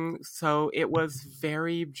 So it was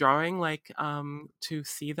very jarring, to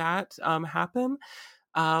see that happen.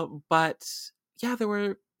 But yeah, there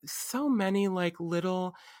were so many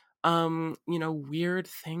little, weird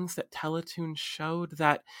things that Teletoon showed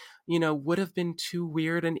that, would have been too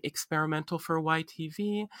weird and experimental for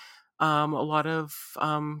YTV. A lot of,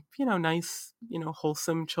 nice,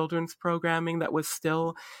 wholesome children's programming that was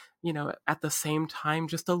still, at the same time,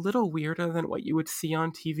 just a little weirder than what you would see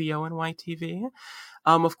on TVO and YTV.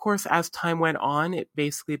 Of course, as time went on, it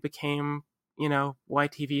basically became,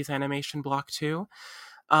 YTV's animation block too.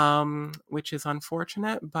 Which is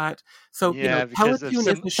unfortunate, but so because Teletoon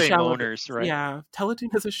of is a shell owners, right? Yeah,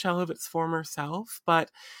 Teletoon is a shell of its former self, but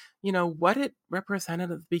what it represented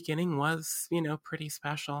at the beginning was pretty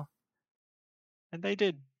special. And they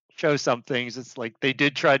did show some things. It's like they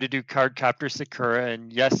did try to do Cardcaptor Sakura,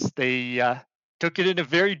 and yes, they took it in a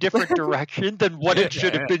very different direction than what it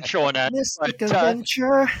should have been shown at. Mystic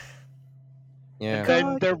Adventure. Yeah. And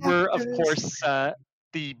then there were, of course,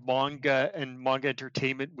 the manga and manga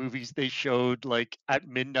entertainment movies they showed at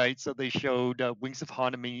midnight. So they showed Wings of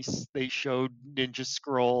Hanamis, they showed Ninja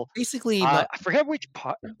Scroll. Basically, I forget which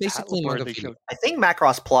basically part they showed. I think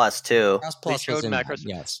Macross Plus too. They showed Macross.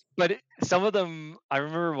 Yes, but some of them I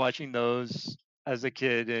remember watching those as a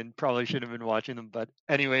kid and probably should have been watching them. But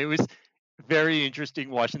anyway, it was very interesting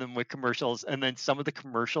watching them with commercials, and then some of the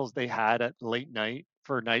commercials they had at late night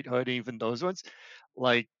for Knighthood, even those ones,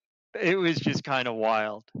 it was just kind of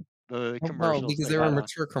wild. The commercials because they were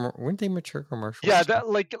mature. Weren't they mature commercials? Yeah,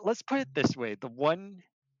 let's put it this way: the one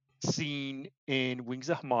scene in Wings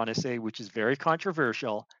of Hamonase, which is very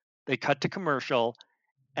controversial, they cut to commercial,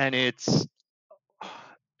 and it's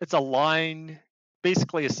a line,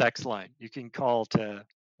 basically a sex line. You can call to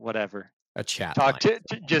whatever, a chat, talk line.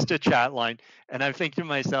 to just a chat line, and I'm thinking to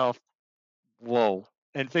myself, "Whoa!"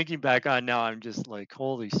 And thinking back on now, I'm just like,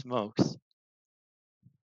 "Holy smokes!"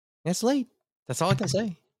 It's late. That's all I can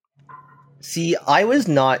say. See, I was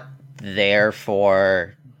not there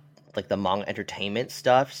for the manga entertainment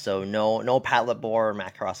stuff, so no Patlabor or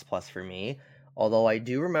Macross Plus for me. Although I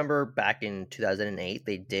do remember back in 2008,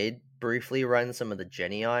 they did briefly run some of the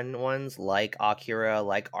Genion ones, like Akira,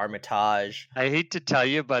 like Armitage. I hate to tell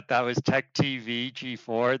you, but that was Tech TV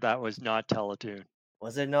G4. That was not Teletoon.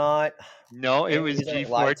 Was it not? No, it Maybe was these aren't G4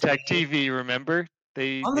 live to Tech me. TV. Remember,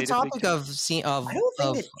 they On the made a big topic change. I don't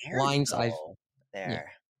think it aired lines I've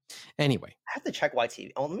there. Anyway, I have to check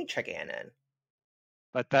YTV. Oh, let me check ANN.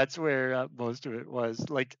 But that's where most of it was.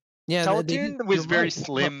 Like, yeah, Teletoon was you're very right.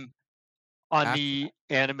 slim on After the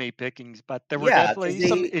anime pickings, but there were Yeah, 'cause definitely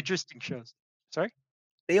some interesting shows. Sorry?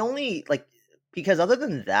 they only because other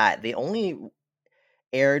than that, they only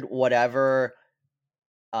aired whatever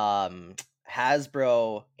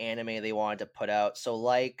Hasbro anime they wanted to put out. So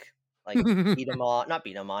like beat 'em on, not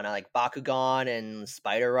beat 'em on, like Bakugan and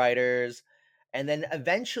Spider Riders, and then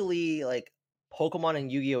eventually like Pokemon and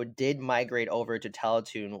Yu-Gi-Oh did migrate over to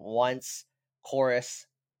Teletoon once Chorus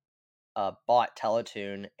bought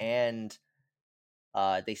Teletoon, and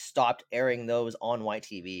they stopped airing those on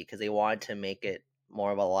YTV because they wanted to make it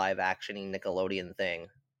more of a live actiony Nickelodeon thing.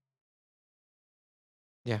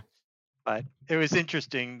 Yeah. But it was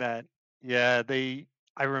interesting that, yeah,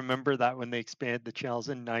 I remember that when they expanded the channels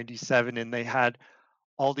in 97 and they had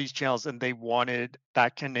all these channels and they wanted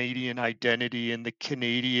that Canadian identity and the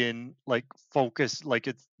Canadian like focus, like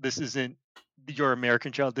this isn't your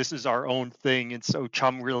American channel, this is our own thing. And so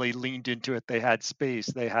Chum really leaned into it. They had Space,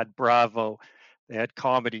 they had Bravo, they had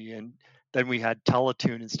comedy, and then we had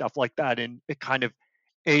Teletoon and stuff like that. And it kind of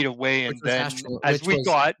ate away. Which And was then as we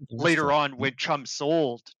got later on, when Chum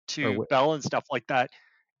sold to Bell and stuff like that,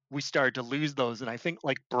 we started to lose those. And I think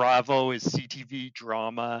like Bravo is CTV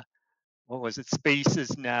drama. What was it? Space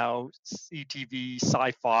is now CTV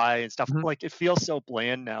sci-fi and stuff. Like it feels so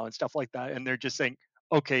bland now and stuff like that. And they're just saying,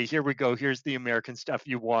 okay, here we go. Here's the American stuff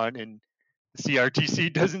you want. And the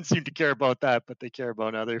CRTC doesn't seem to care about that, but they care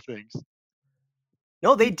about other things.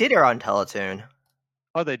 No, they did air on Teletoon.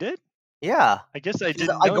 Oh, they did? Yeah. I guess I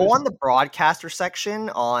didn't I notice. go on the broadcaster section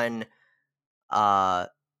on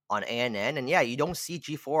ANN, and yeah, you don't see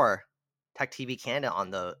G4 Tech TV Canada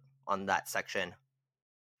on that section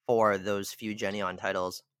for those few Geneon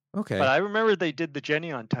titles. Okay. But I remember they did the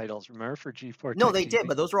Geneon titles, remember, for G4 No, Tech they TV? did,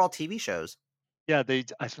 but those were all TV shows. Yeah,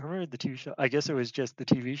 I remember the TV show. I guess it was just the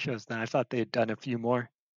TV shows then. I thought they had done a few more.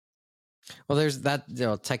 Well, there's that.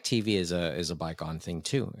 Tech TV is a bygone thing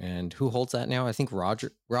too. And who holds that now? I think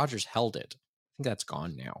Rogers held it. I think that's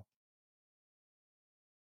gone now.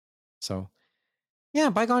 So, yeah,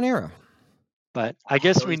 bygone era. But I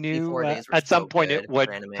guess we knew at some point it would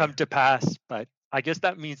come to pass. But I guess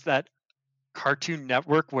that means that Cartoon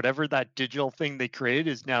Network, whatever that digital thing they created,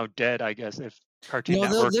 is now dead. I guess if Cartoon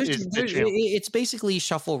Network is the channel, it's basically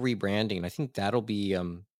shuffle rebranding. I think that'll be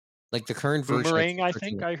like the current version. Boomerang, I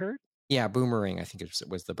think I heard. Yeah, Boomerang. I think it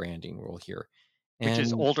was the branding rule here, which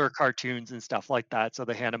is older cartoons and stuff like that. So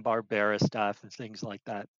the Hanna-Barbera stuff and things like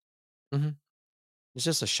that. Mm-hmm. It's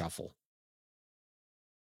just a shuffle.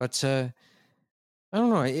 But I don't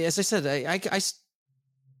know. As I said,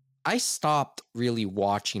 I stopped really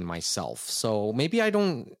watching myself, so maybe I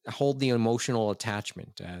don't hold the emotional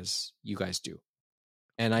attachment as you guys do,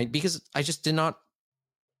 and because I just did not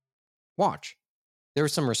watch. There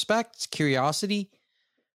was some respect, curiosity.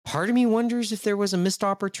 Part of me wonders if there was a missed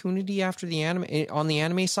opportunity after the anime on the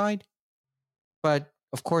anime side, but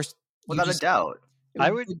of course, without a doubt, I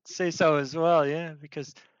would say so as well. Yeah,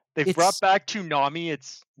 because they've brought back Toonami.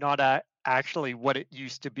 It's not actually what it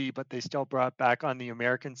used to be, but they still brought back on the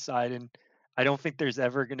American side. And I don't think there's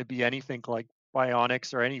ever going to be anything like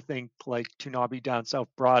Bionics or anything like Toonami down south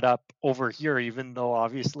brought up over here, even though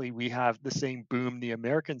obviously we have the same boom the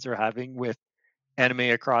Americans are having with anime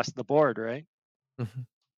across the board, right? Mm-hmm.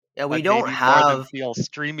 Yeah, we but don't maybe have more than feel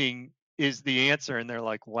streaming is the answer, and they're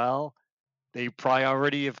like, well, they probably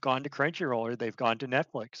already have gone to Crunchyroll or they've gone to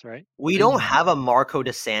Netflix, right? We don't have a Marco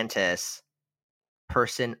DeSantis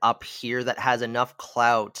person up here that has enough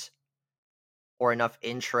clout or enough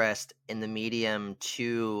interest in the medium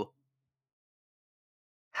to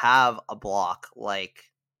have a block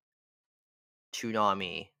like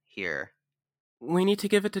Toonami here. We need to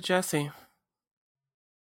give it to Jesse.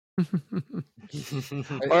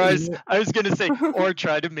 Or I was going to say, or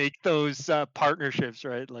try to make those partnerships,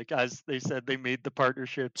 right? Like as they said, they made the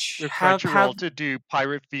partnerships with Crunchyroll to do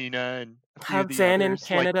Pirate Fina and a few have of the Zan in others,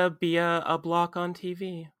 Canada be a block on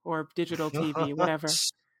TV or digital TV, whatever.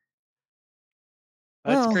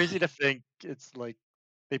 That's crazy to think. It's like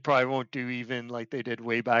they probably won't do even like they did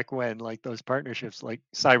way back when, like those partnerships, like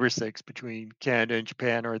Cyber 6 between Canada and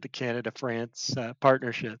Japan, or the Canada-France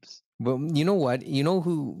partnerships. Well, you know what? You know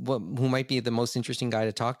who might be the most interesting guy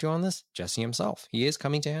to talk to on this? Jesse himself. He is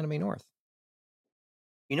coming to Anime North.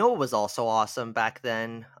 You know what was also awesome back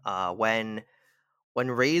then? When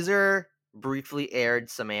Razor briefly aired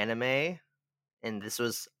some anime, and this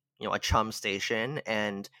was a Chum station,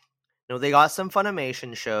 and they got some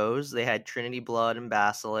Funimation shows. They had Trinity Blood and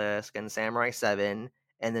Basilisk and Samurai 7,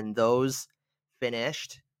 and then those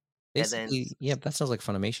finished. Basically, yeah, that sounds like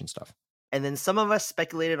Funimation stuff. And then some of us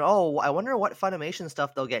speculated, oh, I wonder what Funimation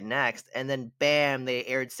stuff they'll get next. And then, bam, they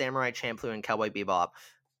aired Samurai Champloo and Cowboy Bebop.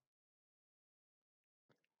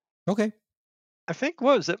 Okay. I think,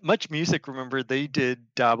 what was it? Much Music, remember, they did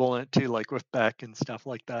dabble in it too, like with Beck and stuff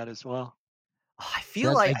like that as well. I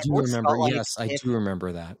feel like I do remember. Yes, I do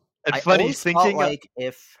remember that. And I funny, always thinking felt like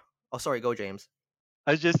if... Oh, sorry, go, James.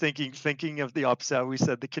 I was just thinking of the opposite. We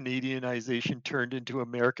said the Canadianization turned into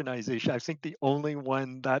Americanization. I think the only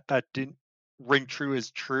one that didn't ring true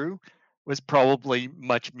as true was probably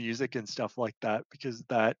Much Music and stuff like that, because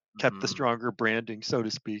that kept the stronger branding, so to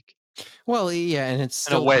speak. Well, yeah, and it's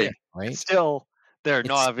in a still way, there, right? It's still there. It's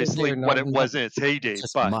not still obviously there, what it was in its heyday,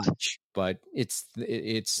 just but much, but it's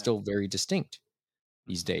still very distinct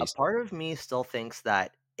these days. A part of me still thinks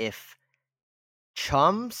that if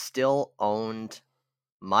Chum still owned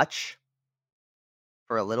Much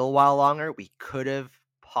for a little while longer, we could have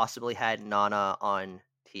possibly had Nana on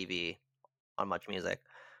TV on Much Music.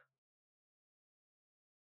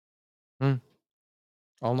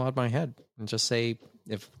 I'll nod my head and just say,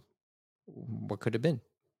 if what could have been,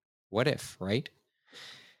 what if, right?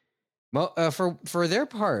 Well, for their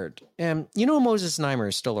part, Moses Neimer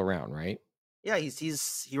is still around, right? Yeah,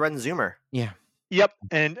 he runs Zoomer. Yeah. Yep,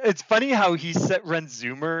 and it's funny how he runs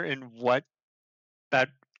Zoomer and what that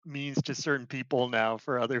means to certain people now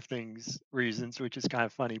for other reasons, which is kind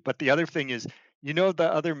of funny. But the other thing is,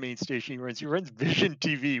 the other main station he runs Vision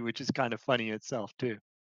TV, which is kind of funny itself too.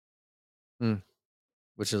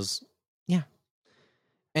 Which is, yeah.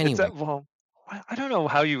 Anyway, I don't know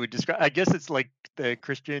how you would describe. I guess it's like the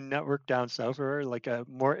Christian network down south, or like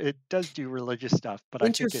it does do religious stuff, but I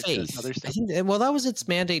think it does other stuff. I think, well, that was its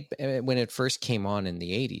mandate when it first came on in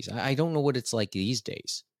the 80s. I don't know what it's like these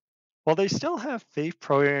days. Well, they still have faith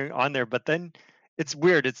programming on there, but then it's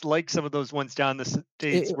weird. It's like some of those ones down the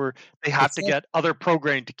States where they have to get other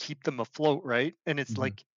programming to keep them afloat, right? And it's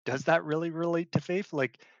like, does that really relate to faith?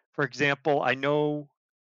 Like, for example, I know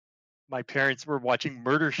my parents were watching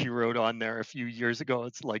Murder, She Wrote on there a few years ago.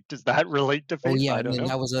 It's like, does that relate to faith? Oh yeah, I don't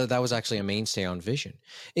know. That was actually a mainstay on Vision.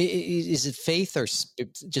 Is it faith or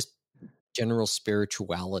just general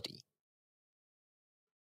spirituality?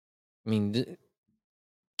 I mean,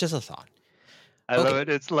 just a thought. I love it.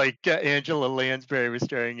 It's like Angela Lansbury was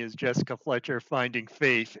starring as Jessica Fletcher finding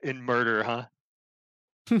faith in murder, huh?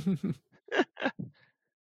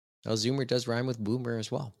 Zoomer does rhyme with boomer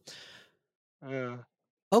as well.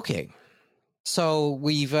 Okay. So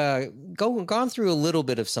we've gone through a little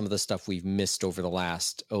bit of some of the stuff we've missed over the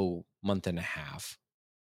last month and a half.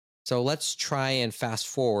 So let's try and fast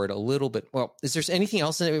forward a little bit. Well, is there anything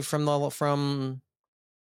else from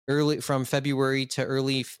February to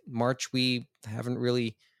early March we haven't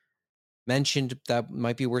really mentioned that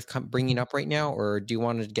might be worth bringing up right now, or do you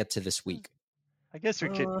want to get to this week? I guess we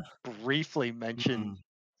could briefly mention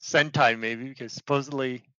Sentai, maybe, because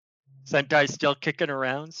supposedly Sentai's still kicking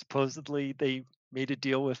around. Supposedly they made a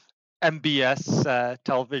deal with MBS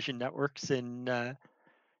television networks in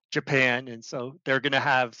Japan, and so they're going to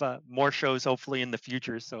have more shows hopefully in the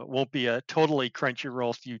future, so it won't be a totally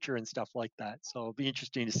Crunchyroll future and stuff like that. So it'll be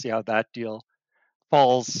interesting to see how that deal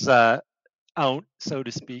falls out, so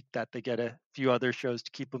to speak, that they get a few other shows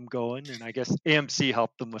to keep them going, and I guess AMC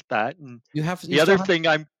helped them with that. And the other thing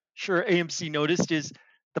I'm sure AMC noticed is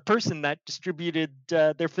the person that distributed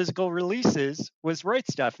their physical releases was Right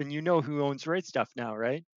Stuff, and you know who owns Right Stuff now,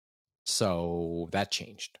 right? So that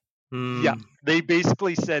changed. Yeah, they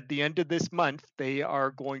basically said the end of this month they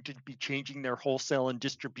are going to be changing their wholesale and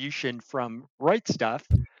distribution from Right Stuff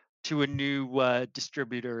to a new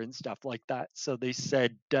distributor and stuff like that. So they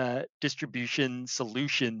said Distribution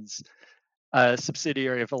Solutions, a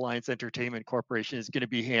subsidiary of Alliance Entertainment Corporation, is going to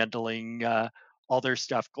be handling all their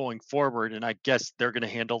stuff going forward. And I guess they're going to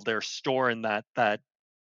handle their store and that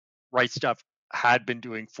Right Stuff had been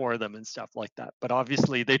doing for them and stuff like that. But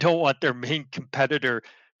obviously they don't want their main competitor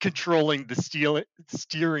controlling the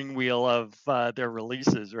steering wheel of their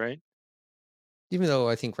releases, right? Even though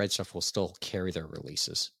I think Right Stuff will still carry their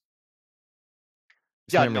releases.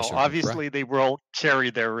 Yeah, no, obviously they will carry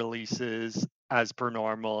their releases as per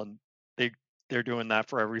normal, and they're doing that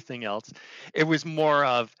for everything else. It was more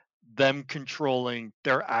of them controlling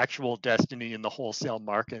their actual destiny in the wholesale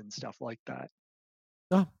market and stuff like that.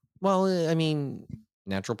 Oh, well, I mean,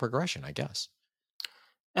 natural progression, I guess.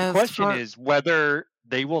 The question is whether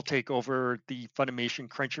they will take over the Funimation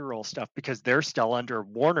Crunchyroll stuff, because they're still under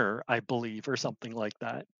Warner, I believe, or something like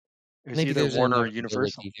that. It's Maybe either there's Warner or another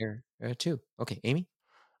Universal there too. Okay, Amy?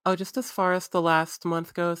 Oh, just as far as the last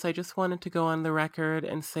month goes, I just wanted to go on the record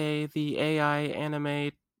and say the AI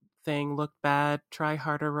anime thing looked bad. Try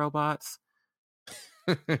harder, robots.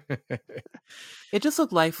 It just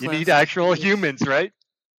looked lifeless. You need actual humans, right?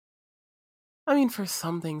 I mean, for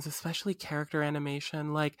some things, especially character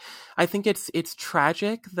animation, like I think it's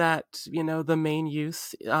tragic that the main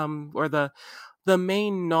use, or the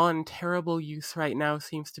main non-terrible use right now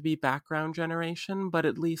seems to be background generation, but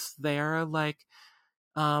at least there, like,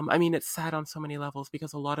 I mean, it's sad on so many levels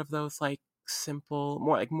because a lot of those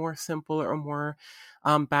more simple or more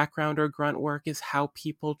background or grunt work is how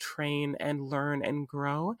people train and learn and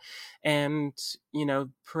grow, and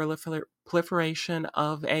proliferation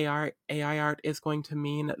of AI art is going to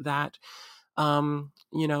mean that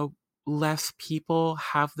less people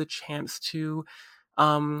have the chance to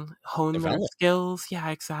hone their Develop. skills. Yeah,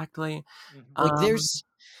 exactly. Like there's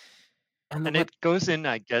And it goes in,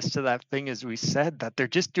 I guess, to that thing, as we said, that they're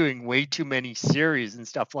just doing way too many series and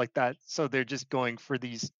stuff like that. So they're just going for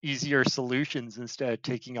these easier solutions instead of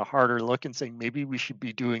taking a harder look and saying, maybe we should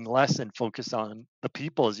be doing less and focus on the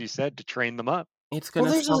people, as you said, to train them up. It's going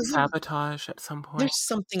to self-sabotage at some point. There's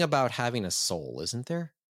something about having a soul, isn't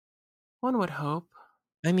there? One would hope.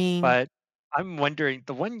 I mean, but I'm wondering,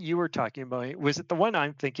 the one you were talking about, was it the one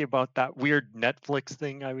I'm thinking about, that weird Netflix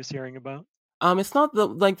thing I was hearing about? It's not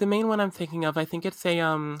the main one I'm thinking of. I think it's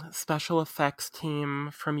a special effects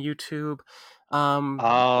team from YouTube.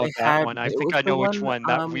 Oh, that one. I think I know which one.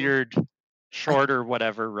 That weird short or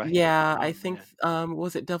whatever, right? Yeah, Oh, I think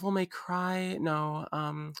was it Devil May Cry? No.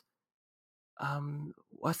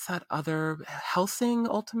 What's that other Hellsing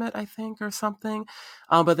Ultimate, I think, or something?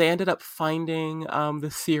 But they ended up finding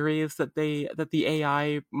the series that the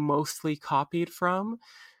AI mostly copied from.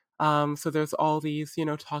 So there's all these,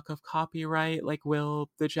 talk of copyright, like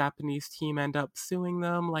will the Japanese team end up suing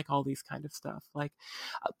them, like all these kind of stuff. Like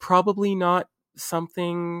probably not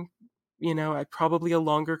something, probably a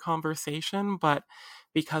longer conversation, but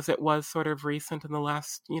because it was sort of recent in the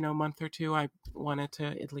last, month or two, I wanted to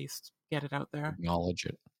at least get it out there. Acknowledge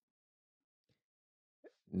it.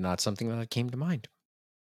 Not something that came to mind.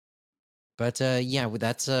 But yeah,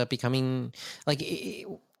 that's becoming like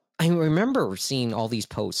I remember seeing all these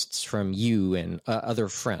posts from you and other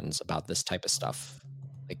friends about this type of stuff,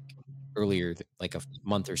 like earlier, like a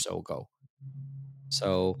month or so ago.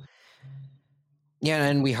 So yeah,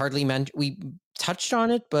 and we touched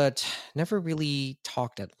on it, but never really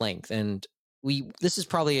talked at length. And this is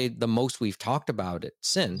probably the most we've talked about it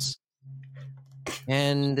since.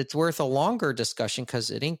 And it's worth a longer discussion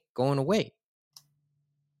because it ain't going away.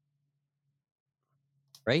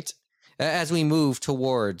 Right? As we move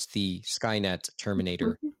towards the Skynet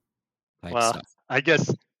Terminator type stuff. I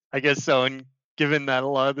guess so. And given that a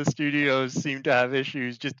lot of the studios seem to have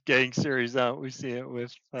issues just getting series out, we see it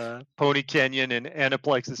with Pony Canyon and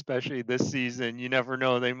Aniplex, especially this season. You never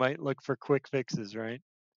know; they might look for quick fixes, right?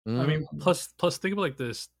 I mean, plus think of it like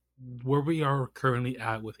this: where we are currently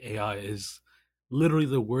at with AI is literally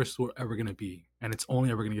the worst we're ever going to be, and it's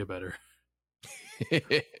only ever going to get better.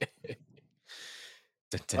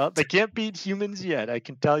 Well, they can't beat humans yet. I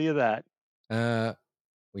can tell you that.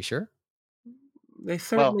 We sure? They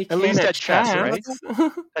certainly at least at chess, right?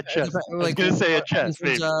 At chess. I was going to say at chess.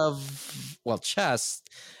 In terms of chess,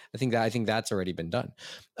 I think that's already been done.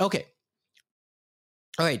 Okay.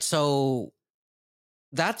 All right. So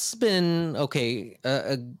that's been okay.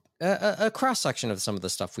 A cross section of some of the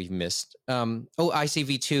stuff we've missed.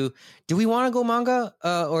 ICV2. Do we want to go manga,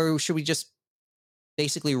 or should we just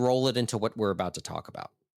basically roll it into what we're about to talk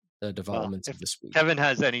about? The developments of this week. Kevin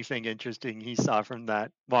has anything interesting he saw from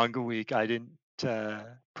that manga week, I didn't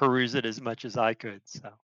peruse it as much as I could. So,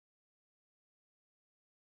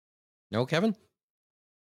 no, Kevin.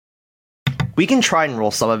 We can try and roll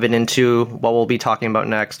some of it into what we'll be talking about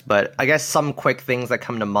next, but I guess some quick things that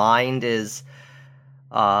come to mind is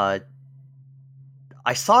I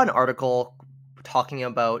saw an article talking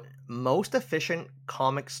about most efficient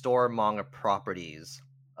comic store manga properties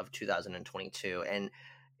of 2022, and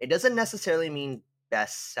it doesn't necessarily mean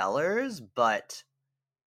bestsellers, but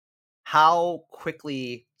how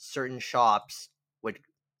quickly certain shops would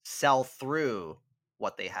sell through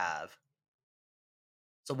what they have.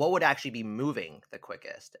 So what would actually be moving the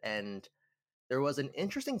quickest? And there was an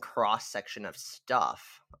interesting cross-section of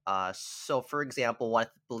stuff. So, for example, I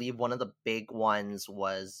believe one of the big ones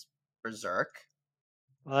was Berserk.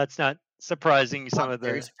 Well, that's not surprising.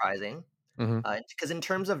 Very surprising. Because in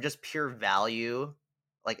terms of just pure value,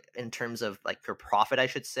 like in terms of like pure profit, I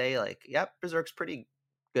should say, like, yep, Berserk's pretty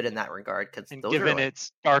good in that regard. Because given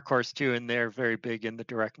it's Dark Horse too, and they're very big in the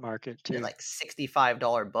direct market too, like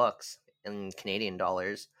 $65 books. in Canadian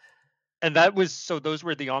dollars. And that was so those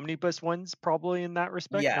were the omnibus ones, probably in that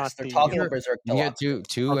respect. Yes, not they're the talking about Berserk You get Deluxe.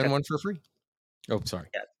 two Okay. and one for free. Oh, sorry.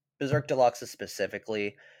 Yeah, Berserk Deluxe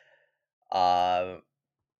specifically.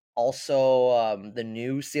 Also, the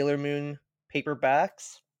new Sailor Moon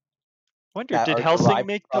paperbacks. Wonder that did are Helsing derived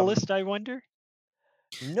make the from- list? I wonder.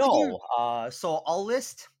 No. So I'll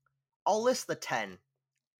list the 10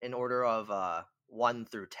 in order of 1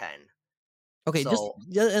 through 10. Okay, So-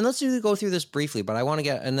 and let's go through this briefly, but I want to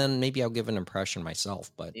get, and then maybe I'll give an impression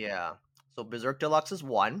myself. But Yeah. So Berserk Deluxe is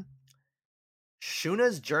 1.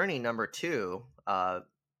 Shuna's Journey number 2.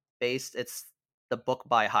 It's the book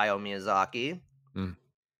by Hayao Miyazaki. Mm.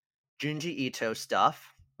 Junji Ito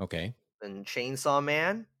stuff. Okay. Then Chainsaw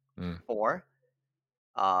Man 4.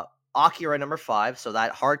 Mm. Akira number 5. So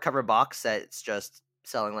that hardcover box set, it's just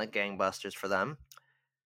selling like gangbusters for them.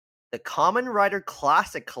 The Kamen Rider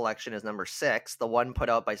Classic Collection is number 6, the one put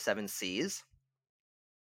out by 7 Seas.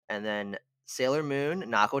 And then Sailor Moon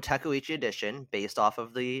Nako Takeuchi Edition, based off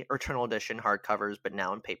of the Eternal Edition hardcovers, but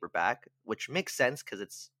now in paperback, which makes sense because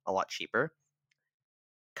it's a lot cheaper.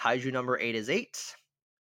 Kaiju number 8 is 8.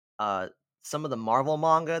 Some of the Marvel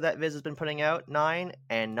manga that Viz has been putting out, 9.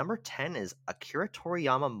 And number 10 is Akira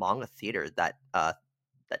Toriyama Manga Theater, that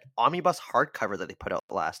omnibus hardcover that they put out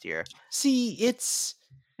last year. See, it's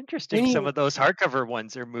interesting. Some of those hardcover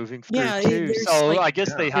ones are moving through too. there's So like- I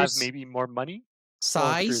guess they have there's maybe more money.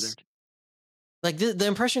 size. Like the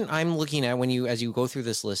impression I'm looking at as you go through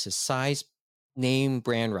this list is size, name,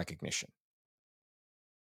 brand recognition.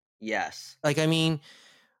 Yes. Like, I mean,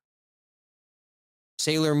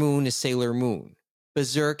 Sailor Moon is Sailor Moon.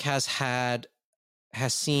 Berserk has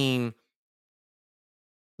seen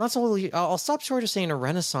not solely, I'll stop short of saying a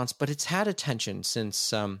renaissance, but it's had attention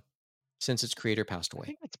since its creator passed I away.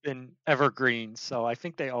 think it's been evergreen, so I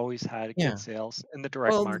think they always had good sales in the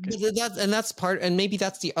direct market. That's part, and maybe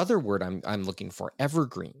that's the other word I'm looking for,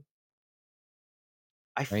 evergreen.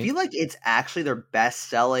 I feel like it's actually their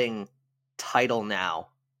best-selling title now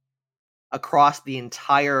across the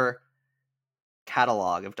entire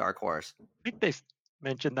catalog of Dark Horse. I think they've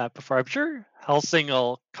mentioned that before. I'm sure Helsing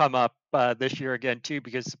will come up this year again too,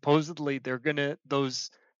 because supposedly they're gonna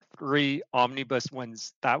those 3 omnibus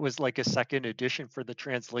ones, that was like a second edition for the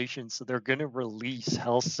translation, so they're gonna release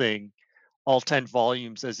Helsing all 10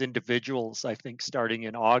 volumes as individuals, I think, starting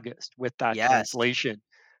in August with that translation.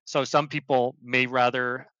 So some people may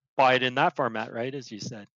rather buy it in that format, right? As you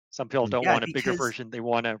said, some people don't want a bigger version; they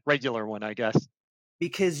want a regular one, I guess.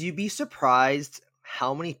 Because you'd be surprised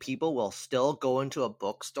how many people will still go into a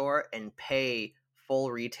bookstore and pay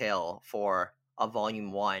full retail for a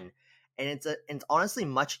volume 1, and it's honestly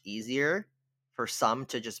much easier for some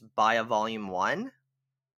to just buy a volume 1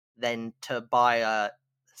 than to buy a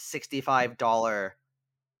 $65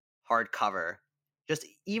 hardcover. Just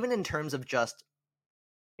even in terms of just,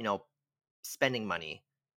 spending money.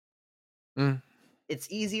 It's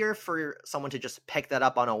easier for someone to just pick that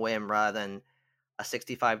up on a whim rather than a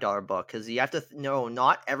 $65 book, because you have to know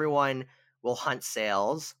not everyone will hunt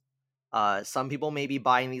sales. Some people may be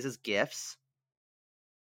buying these as gifts,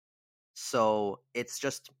 so it's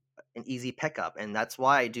just an easy pickup, and that's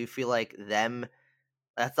why I do feel like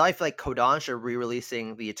I feel like Kodansha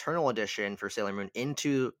re-releasing the Eternal Edition for Sailor Moon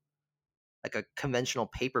into like a conventional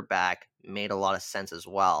paperback made a lot of sense as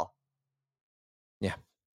well. Yeah.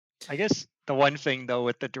 I guess the one thing though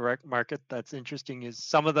with the direct market that's interesting is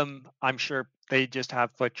some of them, I'm sure they just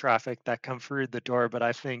have foot traffic that come through the door, but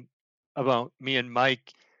I think about me and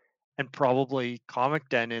Mike and probably Comic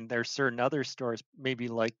Den, and there's certain other stores, maybe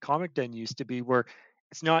like Comic Den used to be, where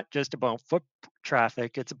it's not just about foot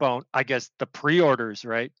traffic, it's about, I guess, the pre-orders,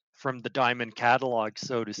 right, from the Diamond catalog,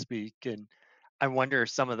 so to speak. And I wonder if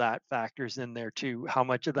some of that factors in there too. How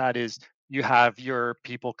much of that is you have your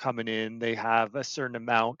people coming in, they have a certain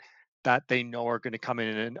amount that they know are going to come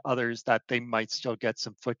in, and others that they might still get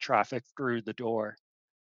some foot traffic through the door.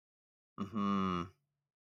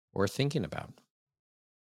 Worth thinking about.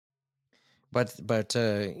 But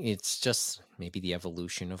it's just maybe the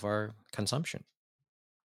evolution of our consumption,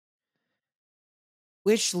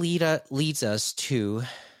 which leads us to.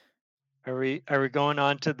 Are we going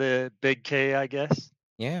on to the big K? I guess.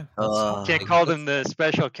 Yeah. Can't call them the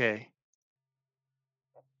special K.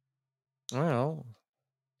 Well,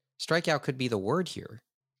 strikeout could be the word here.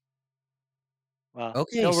 Well,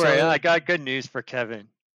 okay. Don't worry, I got good news for Kevin.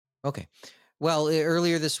 Okay. Well,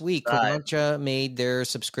 earlier this week, Kodansha made their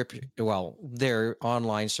their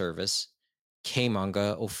online service,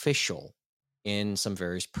 K-Manga, official in some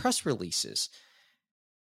various press releases.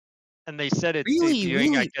 And they said it's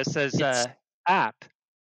debuting, I guess, as an app.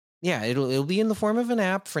 Yeah, it'll be in the form of an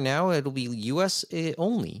app. For now, it'll be US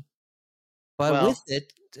only. But with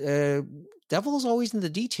it, Devil's always in the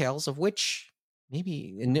details, of which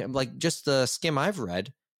maybe, like just the skim I've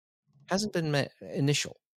read, hasn't been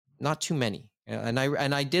initial. Not too many. And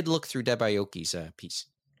I did look through Deb Aoki's piece.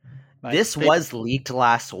 This was leaked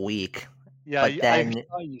last week. Yeah, but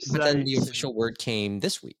then the official word came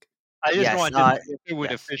this week. I just wanted to know if it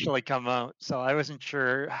would officially come out, so I wasn't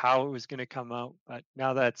sure how it was going to come out. But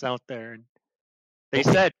now that it's out there, and they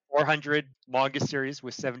said 400 manga series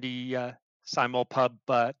with 70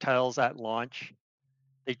 simulpub titles at launch.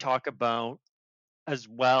 They talk about as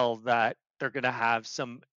well that they're going to have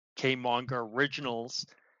some K-Manga originals.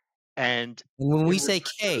 And when we say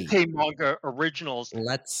K-Manga originals,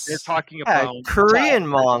 they're talking Yeah, about Korean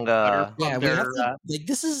manga. Yeah, we have to, like,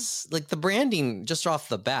 this is like the branding just off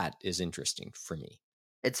the bat is interesting for me.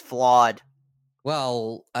 It's flawed.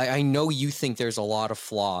 Well, I know you think there's a lot of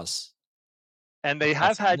flaws. And they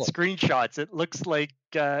have had screenshots. It looks like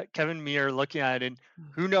Kevin and me are looking at it, and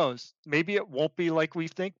who knows? Maybe it won't be like we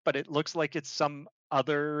think, but it looks like it's some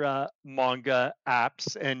other manga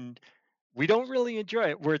apps, and we don't really enjoy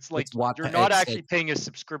it. Where it's like you're not actually paying a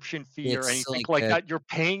subscription fee or anything like that. You're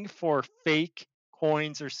paying for fake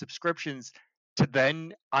coins or subscriptions to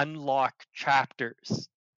then unlock chapters.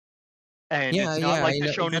 And it's not like the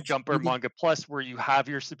Shonen Jump or Manga Plus where you have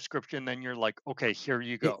your subscription, then you're like, okay, here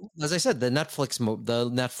you go. As I said, the Netflix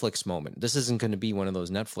moment. This isn't going to be one of those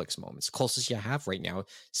Netflix moments. Closest you have right now,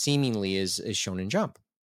 seemingly, is Shonen Jump.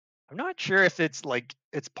 I'm not sure if it's like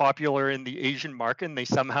it's popular in the Asian market and they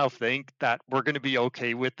somehow think that we're going to be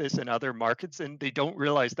okay with this in other markets, and they don't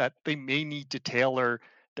realize that they may need to tailor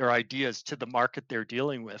their ideas to the market they're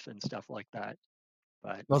dealing with and stuff like that.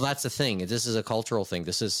 But well, that's the thing. This is a cultural thing.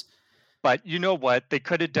 But you know what? They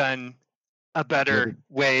could have done a better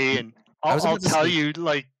way, and I'll tell you,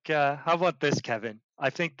 like, how about this, Kevin?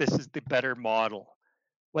 I think this is the better model.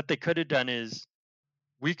 What they could have done is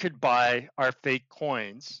we could buy our fake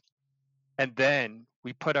coins, and then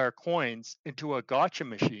we put our coins into a gacha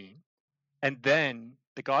machine, and then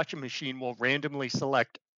the gacha machine will randomly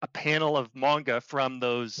select a panel of manga from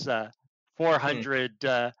those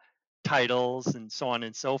 400 titles and so on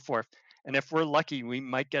and so forth. And if we're lucky, we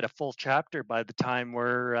might get a full chapter by the time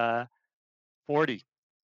we're 40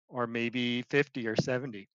 or maybe 50 or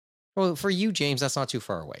 70. Well, for you, James, that's not too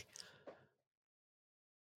far away.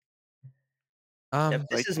 I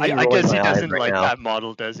guess he doesn't like that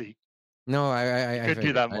model, does he? No, I could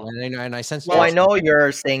do that model. And I sense. Well, I know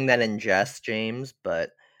you're saying that in jest, James,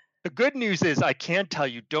 but the good news is I can tell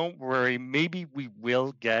you, don't worry. Maybe we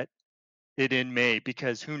will get it in May,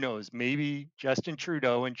 because who knows? Maybe Justin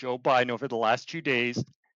Trudeau and Joe Biden over the last 2 days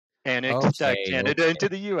annexed Canada into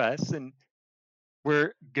the U.S. and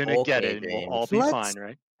we're gonna get it, and we'll all be fine,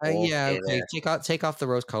 right? Okay. Take off the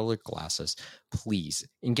rose-colored glasses, please,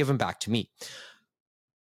 and give them back to me.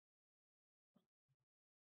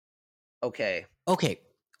 Okay.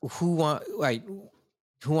 Who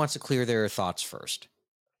wants to clear their thoughts first?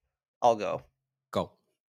 I'll go. Go.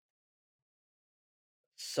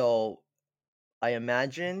 So, I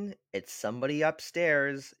imagine it's somebody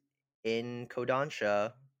upstairs in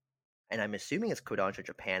Kodansha, and I'm assuming it's Kodansha,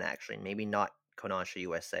 Japan, actually. Maybe not Kodansha,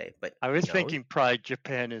 USA, but I was thinking probably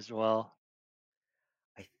Japan as well.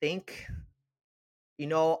 I think,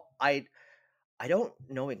 I don't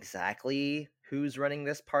know exactly who's running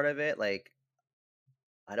this part of it. Like,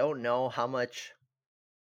 I don't know how much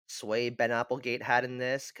sway Ben Applegate had in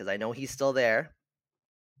this, because I know he's still there.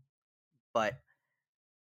 But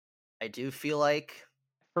I do feel like...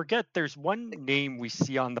 Forget, there's one name we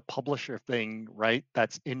see on the publisher thing, right?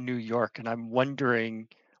 That's in New York, and I'm wondering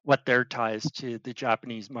what their ties to the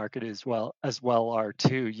Japanese market as well are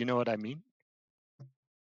too. You know what I mean?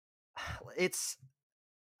 It's...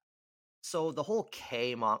 So the whole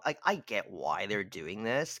K-Manga, like, I get why they're doing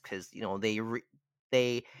this, because,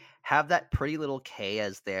 they have that pretty little K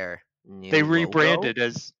as their new They rebranded, logo.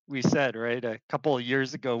 as we said, right? A couple of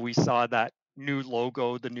years ago, we saw that new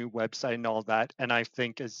logo, the new website and all that. And I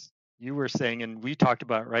think, as you were saying, and we talked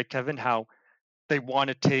about, right, Kevin, how they want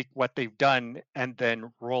to take what they've done and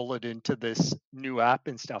then roll it into this new app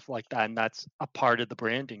and stuff like that. And that's a part of the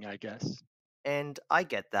branding, I guess. And I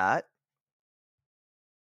get that.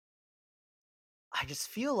 I just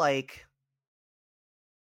feel like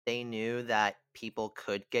they knew that people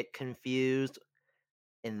could get confused,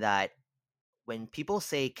 in that when people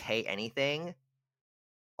say K anything,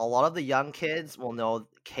 a lot of the young kids will know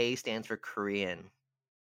K stands for Korean,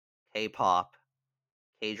 K-pop,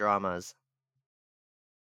 K-dramas.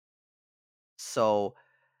 So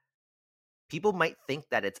people might think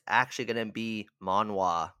that it's actually going to be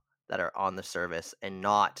manhwa, that are on the service and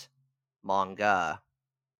not manga.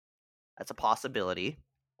 That's a possibility.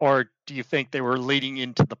 Or do you think they were leading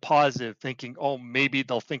into the positive, thinking, oh, maybe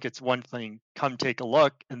they'll think it's one thing, come take a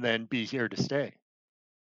look, and then be here to stay?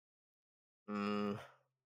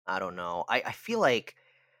 I don't know. I feel like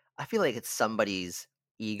it's somebody's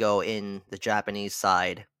ego in the Japanese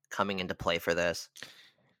side coming into play for this.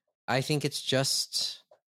 I think it's just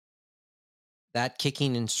that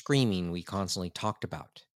kicking and screaming we constantly talked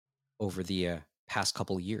about over the past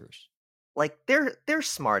couple years. Like, they're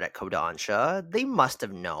smart at Kodansha. They must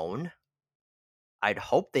have known. I'd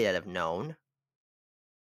hope they'd have known.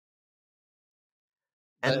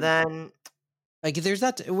 And then, like, there's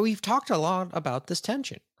that. We've talked a lot about this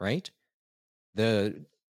tension, right? The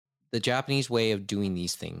Japanese way of doing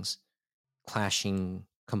these things clashing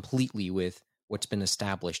completely with what's been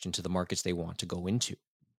established into the markets they want to go into.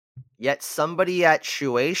 Yet somebody at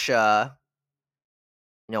Shueisha,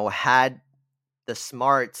 had the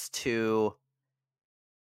smarts to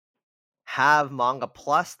have Manga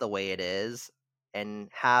Plus the way it is and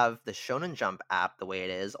have the Shonen Jump app the way it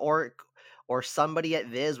is, or somebody at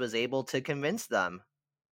Viz was able to convince them.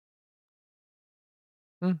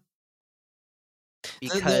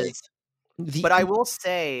 Because but I will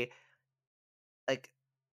say, like,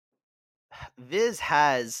 Viz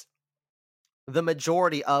has the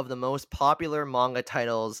majority of the most popular manga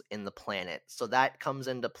titles in the planet, so that comes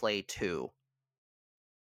into play too.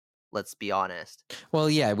 Let's be honest. Well,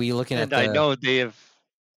 yeah, we looking at. I know they have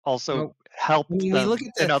also helped them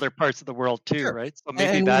in other parts of the world too, right? So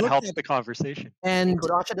maybe that helps the conversation. And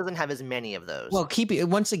Kodansha doesn't have as many of those. Well, keep it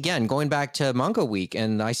once again going back to Manga Week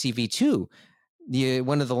and ICV2.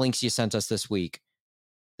 One of the links you sent us this week,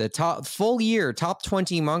 the top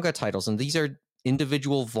 20 manga titles, and these are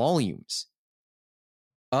individual volumes.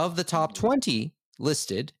 Of the top 20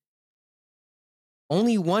 listed,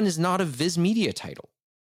 only one is not a Viz Media title,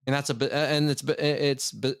 and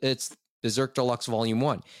it's Berserk Deluxe Volume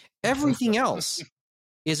 1. Everything else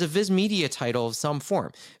is a Viz Media title of some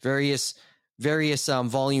form. Various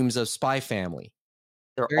volumes of Spy Family.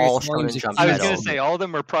 They're all Shonen Jump titles. I was going to say all of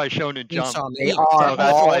them are probably Shonen Jump. They are. So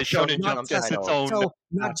that's why Shonen Jump gets its own. So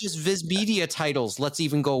not just Viz Media titles. Let's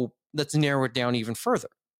narrow it down even further.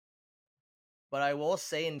 But I will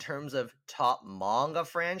say, in terms of top manga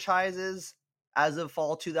franchises as of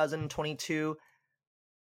fall 2022,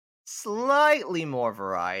 slightly more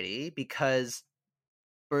variety, because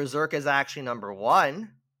Berserk is actually number 1,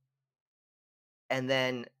 and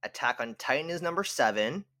then Attack on Titan is number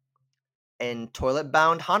 7, and Toilet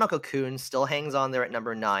Bound Hanako-kun still hangs on there at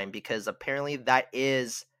number 9, because apparently that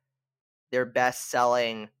is their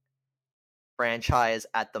best-selling franchise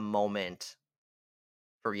at the moment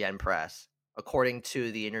for Yen Press, according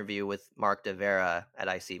to the interview with Mark De Vera at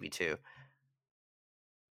ICV2.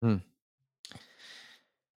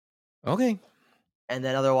 Okay. And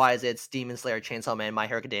then otherwise, it's Demon Slayer, Chainsaw Man, My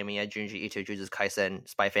Hero Academia, Junji Ito, Jujutsu Kaisen,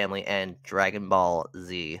 Spy Family, and Dragon Ball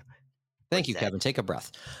Z. Thank you, Kevin. Take a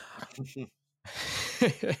breath.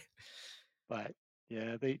 But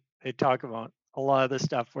yeah, they talk about a lot of the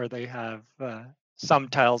stuff where they have some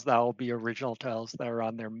titles that will be original titles that are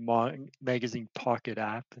on their magazine Pocket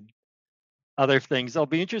app and other things. It'll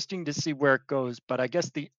be interesting to see where it goes. But I guess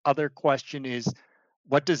the other question is,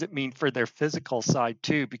 what does it mean for their physical side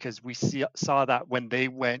too? Because we saw that when they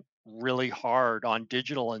went really hard on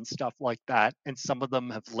digital and stuff like that, and some of them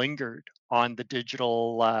have lingered on the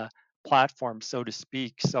digital platform, so to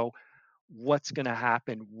speak. So what's going to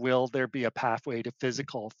happen? Will there be a pathway to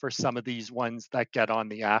physical for some of these ones that get on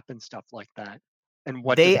the app and stuff like that? And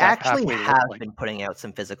what they does that actually pathway have look like? been putting out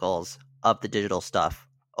some physicals of the digital stuff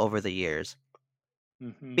over the years.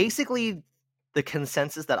 Basically, the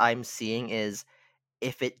consensus that I'm seeing is,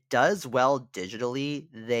 if it does well digitally,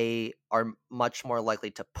 they are much more likely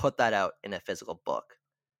to put that out in a physical book.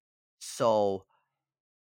 So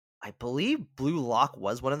I believe Blue Lock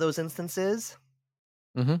was one of those instances.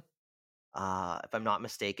 Mm-hmm. If I'm not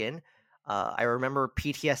mistaken. I remember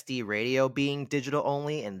PTSD Radio being digital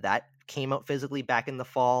only, and that came out physically back in the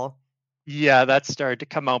fall. Yeah, that started to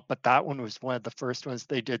come out, but that one was one of the first ones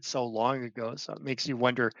they did so long ago. So it makes you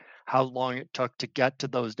wonder how long it took to get to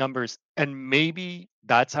those numbers. And maybe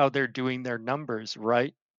that's how they're doing their numbers,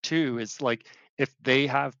 right? Too, is like if they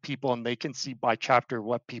have people and they can see by chapter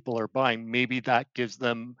what people are buying, maybe that gives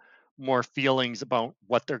them more feelings about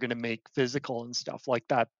what they're going to make physical and stuff like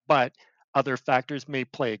that. But other factors may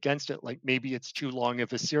play against it. Like maybe it's too long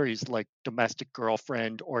of a series, like Domestic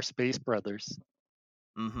Girlfriend or Space Brothers.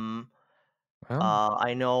 Mm-hmm. Wow.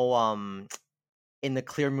 I know in the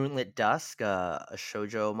Clear Moonlit Dusk, a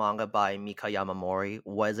shoujo manga by Mika Yamamori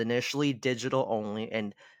was initially digital only,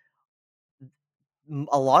 and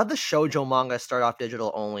a lot of the shoujo manga start off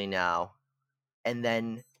digital only now, and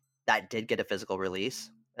then that did get a physical release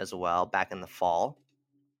as well back in the fall.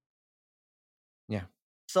 Yeah.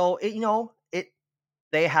 So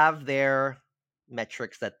they have their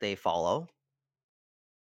metrics that they follow.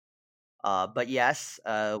 But yes,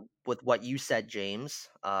 with what you said, James,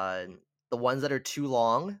 the ones that are too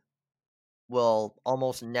long will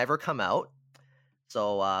almost never come out.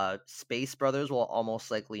 So Space Brothers will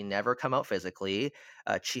almost likely never come out physically.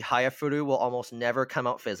 Chihaya Furu will almost never come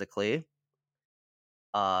out physically.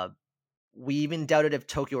 We even doubted if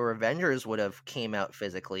Tokyo Revengers would have came out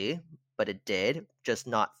physically, but it did, just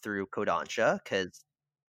not through Kodansha, because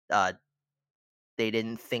they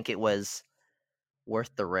didn't think it was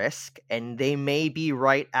worth the risk. And they may be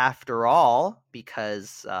right after all,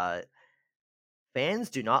 because fans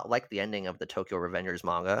do not like the ending of the Tokyo Revengers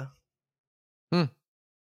manga.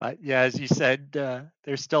 But yeah, as you said,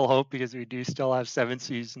 there's still hope because we do still have 7th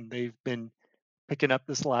season. They've been picking up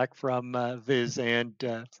the slack from Viz and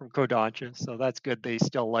from Kodansha, so that's good. They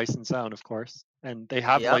still license out, of course, and they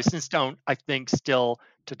have licensed out, I think, still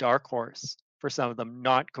to Dark Horse for some of them,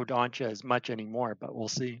 not Kodansha as much anymore, but we'll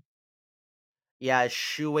see. Yeah,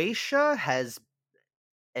 Shueisha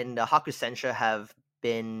and Hakusensha have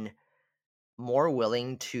been more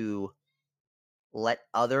willing to let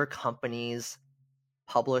other companies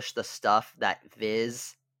publish the stuff that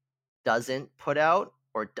Viz doesn't put out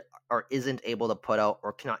or isn't able to put out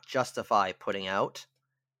or cannot justify putting out.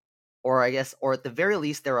 Or I guess, or at the very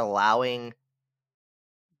least, they're allowing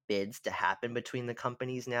bids to happen between the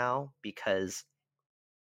companies now, because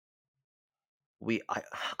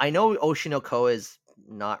I know Oshinoko is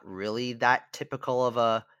not really that typical of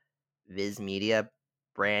a Viz Media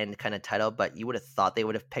brand kind of title, but you would have thought they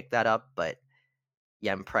would have picked that up, but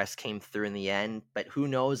Yen Press came through in the end. But who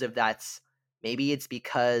knows if maybe it's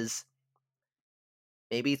because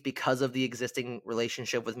of the existing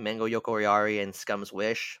relationship with Mango Yokoyari and Scum's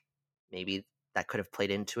Wish. Maybe that could have played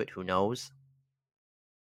into it, who knows.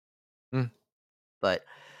 But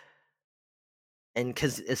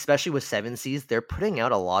because especially with 7 Seas, they're putting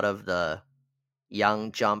out a lot of the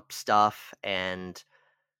Young Jump stuff and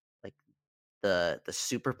like the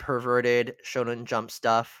super perverted Shonen Jump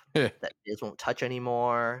stuff that Viz won't touch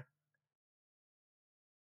anymore,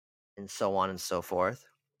 and so on and so forth.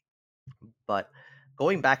 But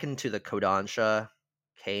going back into the Kodansha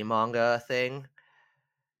K-Manga thing,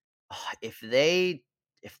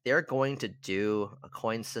 if they're going to do a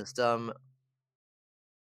coin system,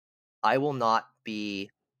 I will not be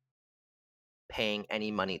paying any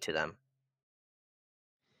money to them.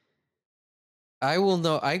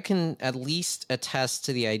 I can at least attest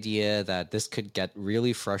to the idea that this could get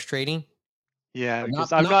really frustrating. Yeah,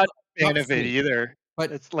 because I'm not a fan of it either.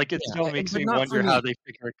 But it's like it still makes me wonder how they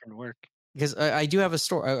figure it can work. Because I do have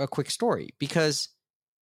a quick story. Because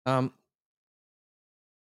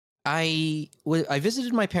I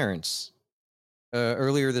visited my parents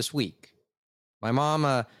earlier this week. My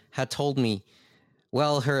mom had told me,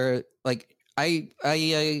 well, I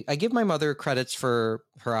give my mother credits for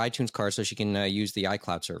her iTunes card so she can use the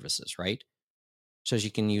iCloud services, right? So she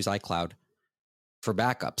can use iCloud for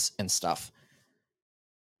backups and stuff.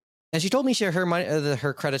 And she told me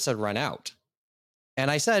her credits had run out. And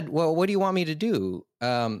I said, well, what do you want me to do?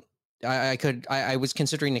 I was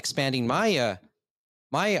considering expanding my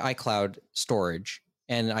iCloud storage,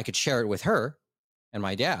 and I could share it with her and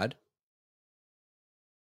my dad.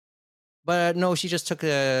 But no, she just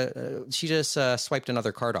swiped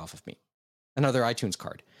another card off of me, another iTunes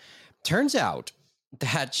card. Turns out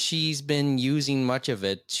that she's been using much of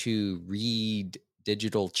it to read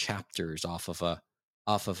digital chapters off of a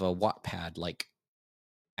Wattpad like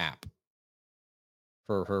app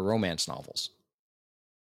for her romance novels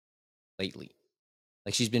lately.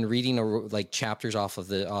 Like she's been reading chapters off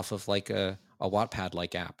of like a Wattpad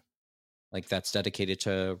like app, like that's dedicated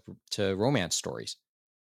to romance stories.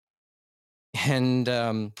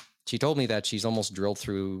 And she told me that she's almost drilled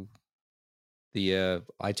through the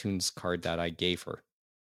iTunes card that I gave her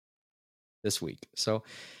this week. So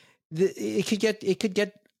it could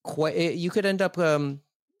get quite. You could end up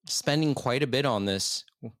spending quite a bit on this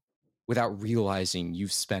without realizing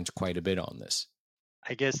you've spent quite a bit on this.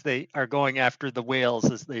 I guess they are going after the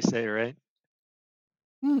whales, as they say, right?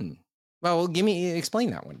 Well, explain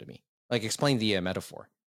that one to me. Like, explain the metaphor.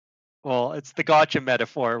 Well, it's the gotcha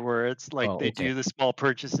metaphor where it's like they do the small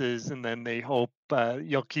purchases and then they hope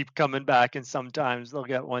you'll keep coming back, and sometimes they'll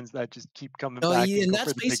get ones that just keep coming back. And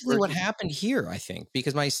that's basically what happened here, I think,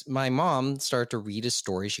 because my mom started to read a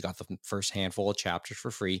story. She got the first handful of chapters for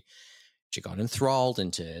free. She got enthralled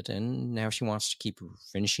into it, and now she wants to keep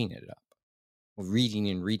finishing it up. reading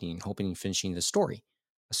and hoping and finishing the story,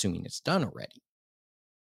 assuming it's done already.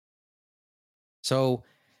 So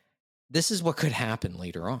this is what could happen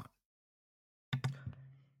later on.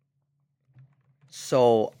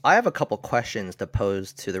 So I have a couple questions to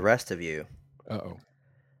pose to the rest of you. Uh-oh.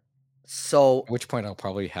 So at which point I'll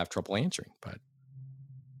probably have trouble answering, but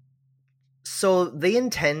so they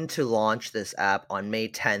intend to launch this app on May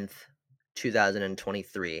 10th,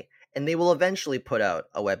 2023, and they will eventually put out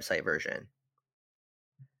a website version.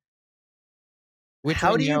 which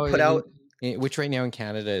right now in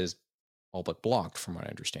Canada is all but blocked, from what I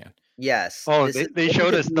understand. Yes. Oh, they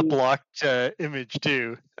showed us the blocked image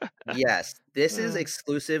too. Yes, this is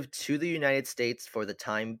exclusive to the United States for the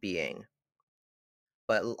time being.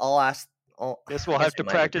 But I'll ask. Guess we'll have to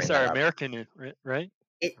practice our American, right?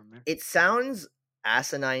 It sounds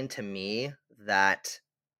asinine to me that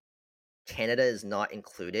Canada is not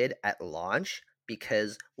included at launch,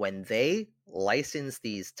 because when they license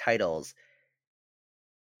these titles,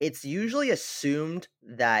 it's usually assumed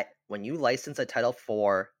that when you license a title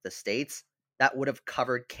for the States, that would have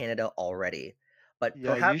covered Canada already. But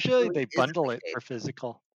yeah, usually they bundle it for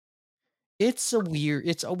physical. It's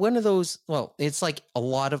one of those, well, it's like a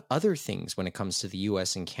lot of other things when it comes to the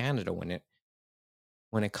US and Canada when it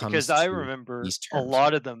comes because to I remember these a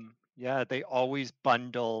lot of them, they always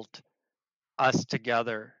bundled us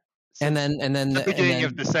together. And then the beginning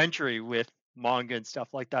of the century with manga and stuff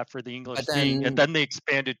like that for the English speaking, and then they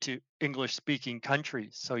expanded to English speaking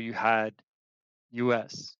countries. So you had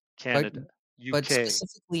US, Canada, UK, but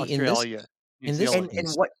specifically Australia, New Zealand. And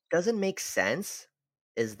what doesn't make sense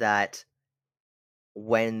is that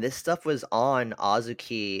when this stuff was on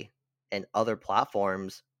Azuki and other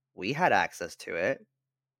platforms, we had access to it.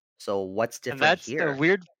 So what's different and that's here? The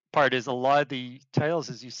weird part is a lot of the titles,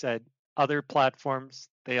 as you said, other platforms,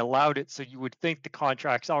 they allowed it, so you would think the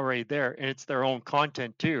contract's already there, and it's their own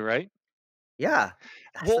content too, right? Yeah.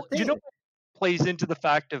 Well, you know what plays into the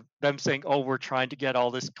fact of them saying, oh, we're trying to get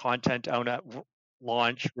all this content out at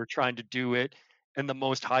launch, we're trying to do it in the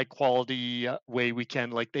most high quality way we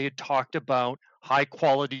can. Like they had talked about high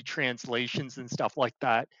quality translations and stuff like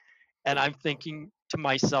that, and I'm thinking to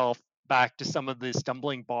myself back to some of the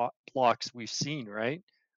stumbling blocks we've seen, right,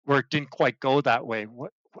 where it didn't quite go that way.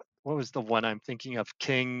 What was the one I'm thinking of?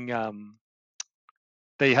 King.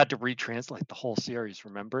 They had to retranslate the whole series.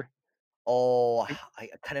 Remember? Oh, I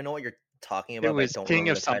kind of know what you're talking about. It was but I don't King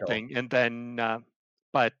remember of the title. something, and then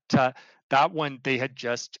that one they had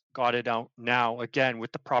just got it out now again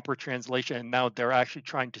with the proper translation, and now they're actually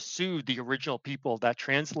trying to sue the original people that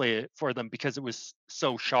translated it for them because it was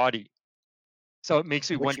so shoddy. So it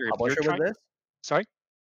makes me wonder if you're trying. This? Sorry?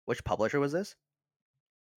 Which publisher was this?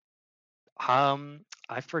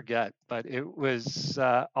 I forget, but it was.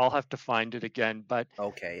 I'll have to find it again. But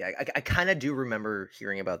okay, I kind of do remember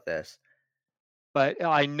hearing about this. But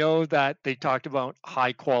I know that they talked about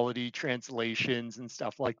high quality translations and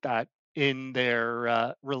stuff like that in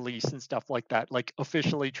their release and stuff like that, like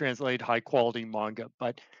officially translated high quality manga.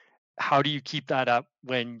 But how do you keep that up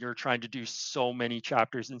when you're trying to do so many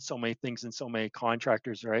chapters and so many things and so many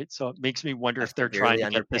contractors, right? So it makes me wonder if they're trying to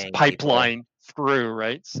get this pipeline through,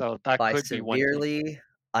 right? So that could be one thing. Severely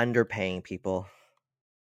underpaying people.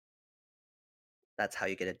 That's how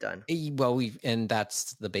you get it done. Well, and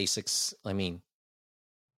that's the basics. I mean,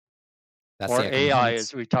 that's or AI,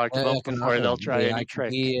 as we talked about before. They'll try any trick.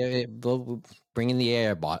 Bring in the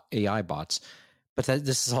AI bots, but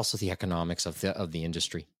this is also the economics of the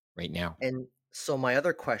industry right now. And so my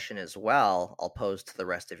other question as well, I'll pose to the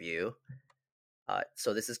rest of you.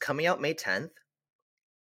 So this is coming out May 10th.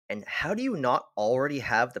 And how do you not already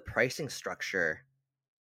have the pricing structure?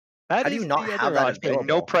 How do you not have that available?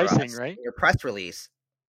 No pricing, right? Your press release.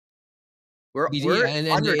 We're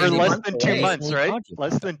less than 2 months, right?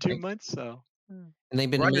 Less than 2 months, so. And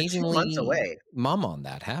they've been amazingly 2 months away. Mum on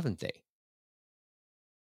that, haven't they?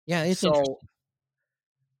 Yeah, it's interesting.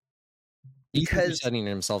 Because they're setting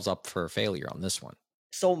themselves up for failure on this one.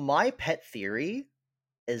 So my pet theory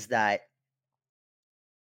is that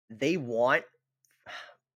they want.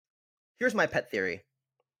 Here's my pet theory.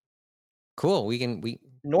 Cool.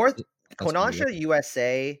 Kodansha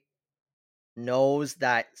USA knows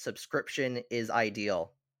that subscription is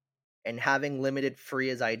ideal, and having limited free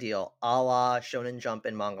is ideal, a la Shonen Jump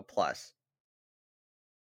and Manga Plus.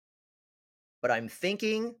 But I'm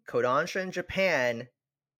thinking Kodansha in Japan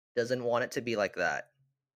doesn't want it to be like that.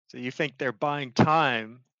 So you think they're buying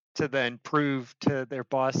time to then prove to their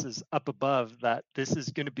bosses up above that this is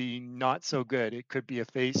going to be not so good. It could be a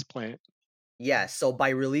face plant. Yeah, so by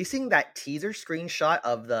releasing that teaser screenshot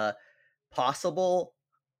of the possible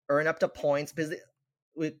earn up to points, because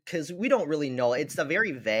because we don't really know. It's a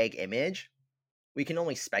very vague image. We can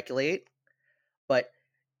only speculate, but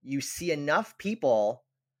you see enough people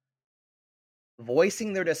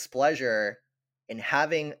voicing their displeasure in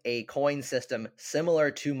having a coin system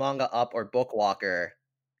similar to Manga Up or Bookwalker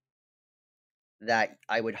that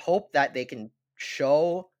I would hope that they can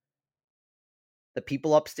show the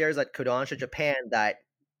people upstairs at Kodansha Japan that,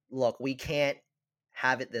 look, we can't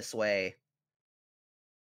have it this way.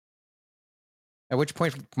 At which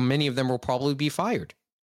point, many of them will probably be fired.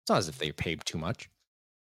 It's not as if they paid too much.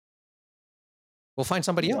 We'll find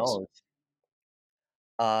somebody else.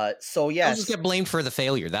 So yes, they'll just get blamed for the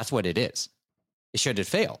failure. That's what it is. Should it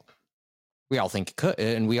fail? We all think it could,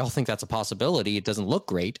 and we all think that's a possibility. It doesn't look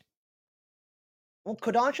great. Well,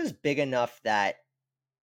 Kodansha's big enough that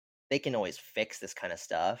they can always fix this kind of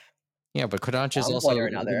stuff. Yeah, but Kodansha's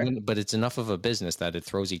also, but it's enough of a business that it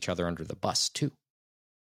throws each other under the bus too.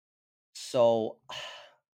 So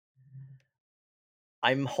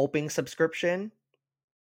I'm hoping subscription.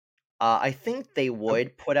 I think they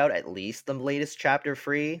would put out at least the latest chapter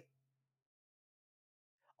free.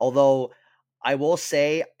 Although I will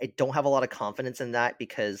say I don't have a lot of confidence in that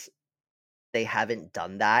because they haven't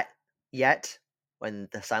done that yet when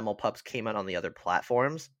the simulpubs came out on the other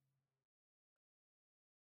platforms.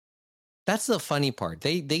 That's the funny part.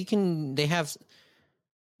 They have,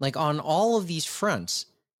 like, on all of these fronts,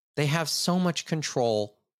 they have so much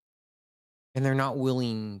control, and they're not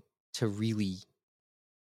willing to really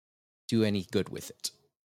do any good with it.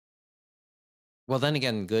 Well, then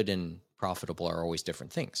again, good and profitable are always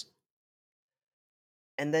different things.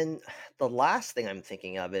 And then the last thing I'm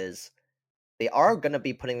thinking of is they are going to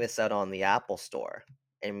be putting this out on the Apple Store.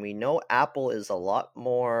 And we know Apple is a lot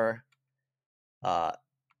more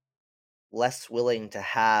less willing to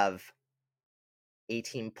have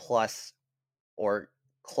 18 plus or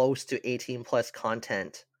close to 18 plus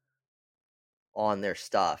content on their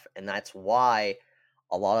stuff. And that's why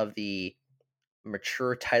a lot of the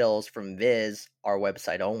mature titles from Viz are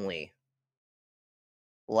website only,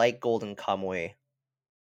 like Golden Kamuy,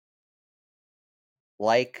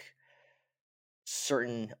 like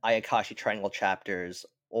certain Ayakashi Triangle chapters,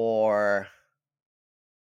 or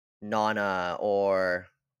Nana, or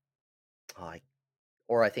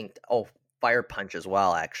I think Fire Punch as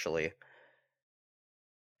well, actually,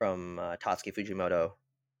 from Tatsuki Fujimoto.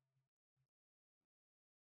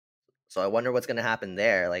 So I wonder what's going to happen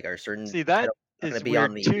there. Like, are certain that is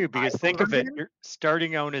weird too, because think of it, you're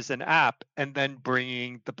starting out as an app and then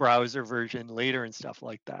bringing the browser version later and stuff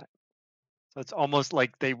like that. So it's almost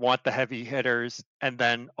like they want the heavy hitters and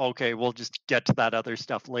then, okay, we'll just get to that other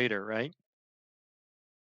stuff later, right?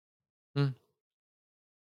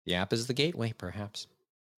 The app is the gateway, perhaps.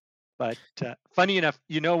 But funny enough,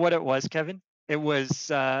 you know what it was, Kevin? It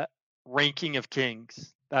was Ranking of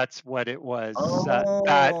Kings. That's what it was that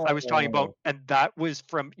I was talking about. And that was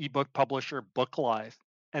from ebook publisher Book Live.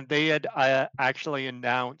 And they had actually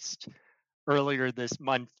announced earlier this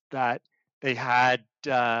month that they had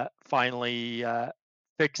finally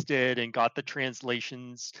fixed it and got the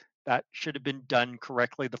translations that should have been done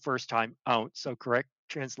correctly the first time out. So correct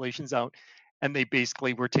translations out. And they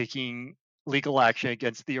basically were taking legal action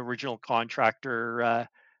against the original contractor,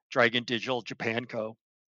 Dragon Digital Japan Co.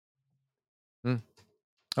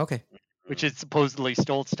 Okay. Which is supposedly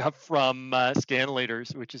stole stuff from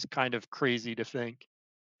Scanlators, which is kind of crazy to think.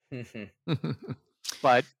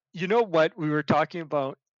 But you know what? We were talking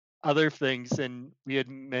about other things, and we had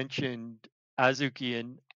mentioned Azuki,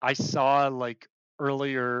 and I saw like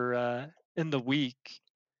earlier in the week,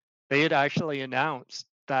 they had actually announced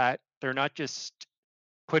that they're not just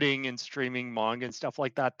putting and streaming manga and stuff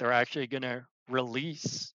like that. They're actually going to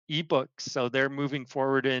release ebooks. So they're moving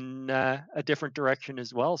forward in a different direction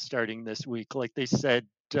as well, starting this week. Like they said,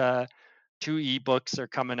 2 ebooks are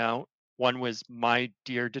coming out. One was My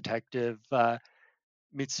Dear Detective,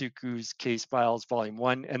 Mitsuku's Case Files Volume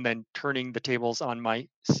 1, and then Turning the Tables on My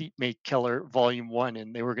Seatmate Killer Volume 1.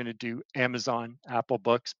 And they were going to do Amazon, Apple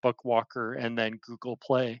Books, Bookwalker, and then Google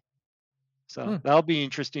Play. So that'll be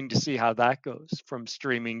interesting to see how that goes from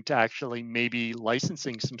streaming to actually maybe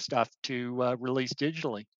licensing some stuff to release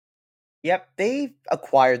digitally. Yep, they've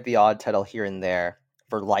acquired the odd title here and there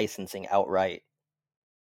for licensing outright.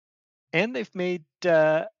 And they've made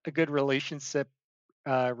a good relationship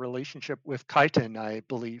with Kaiten, I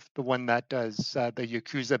believe, the one that does the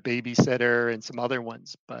Yakuza Babysitter and some other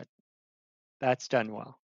ones, but that's done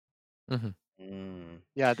well.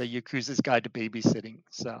 Yeah, the Yakuza's Guide to Babysitting.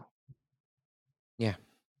 So, yeah,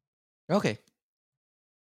 okay.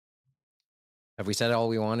 Have we said all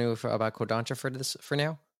we want to about Kodansha for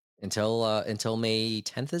now? Until May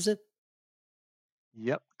 10th, is it?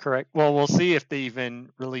 Yep, correct. Well, we'll see if they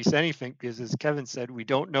even release anything, because as Kevin said, we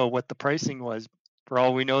don't know what the pricing was. For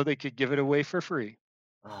all we know, they could give it away for free.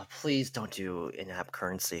 Oh, please don't do in-app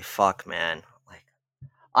currency. Fuck, man. Like,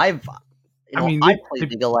 I've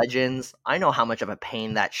played League of Legends. I know how much of a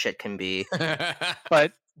pain that shit can be.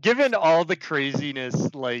 But given all the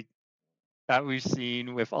craziness like that we've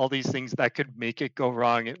seen with all these things that could make it go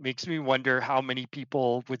wrong, it makes me wonder how many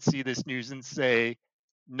people would see this news and say,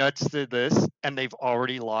 nuts to this, and they've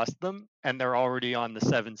already lost them, and they're already on the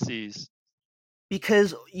 7 seas.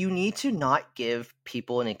 Because you need to not give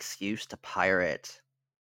people an excuse to pirate.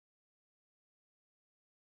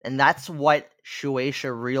 And that's what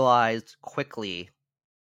Shueisha realized quickly.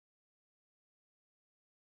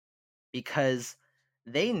 Because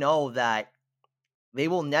they know that they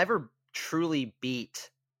will never truly beat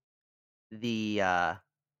the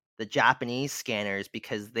Japanese scanners,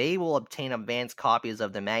 because they will obtain advanced copies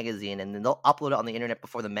of the magazine and then they'll upload it on the internet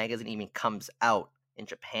before the magazine even comes out in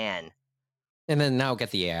Japan. And then now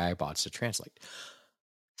get the AI bots to translate.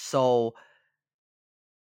 So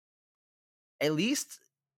at least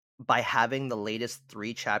by having the latest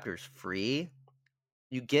 3 chapters free,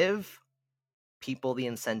 you give people the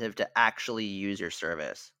incentive to actually use your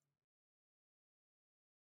service.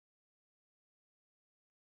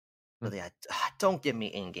 But yeah, don't give me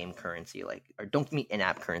in-game currency, or don't give me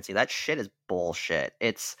in-app currency. That shit is bullshit.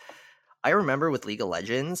 I remember with League of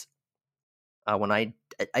Legends, when I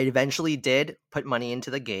eventually did put money into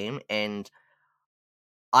the game, and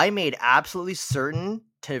I made absolutely certain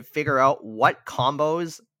to figure out what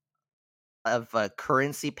combos of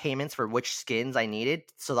currency payments for which skins I needed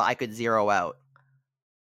so that I could zero out.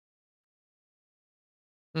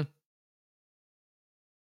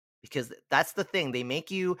 Because that's the thing. They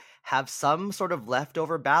make you have some sort of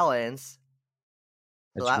leftover balance.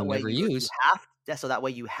 So that way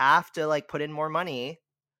you have to put in more money.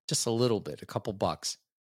 Just a little bit, a couple bucks,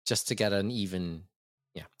 just to get an even,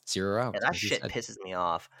 zero out. Yeah, that shit pisses me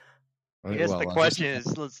off. I guess the question is,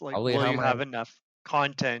 will you have enough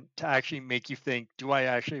content to actually make you think, do I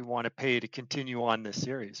actually want to pay to continue on this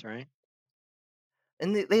series, right?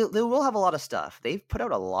 And they will have a lot of stuff. They've put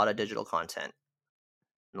out a lot of digital content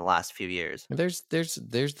in the last few years. There's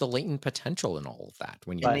the latent potential in all of that.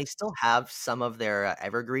 And they still have some of their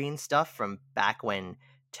evergreen stuff from back when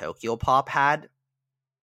Tokyo Pop had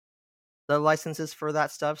the licenses for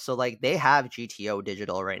that stuff. So they have GTO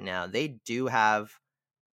digital right now. They do have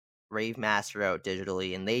Rave Master out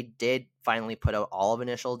digitally, and they did finally put out all of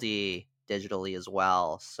Initial D digitally as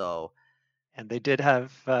well. So, and they did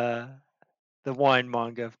have the wine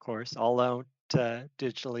manga, of course, all out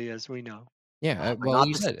digitally, as we know. Yeah, well,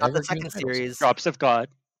 you said not the second series, Drops of God.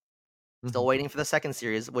 Still waiting for the second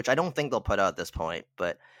series, which I don't think they'll put out at this point.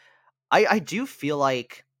 But I do feel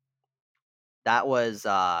like that was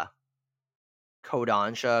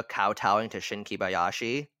Kodansha kowtowing to Shin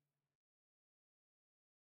Kibayashi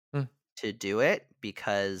to do it,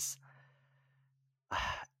 because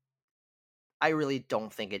I really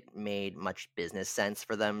don't think it made much business sense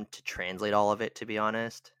for them to translate all of it, to be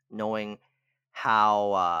honest, knowing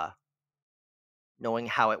how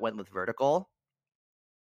it went with Vertical.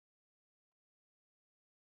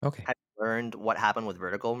 Okay. I learned what happened with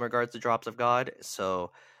Vertical in regards to Drops of God,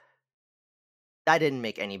 so that didn't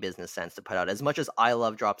make any business sense to put out. As much as I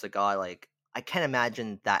love Drops of God, I can't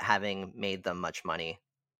imagine that having made them much money.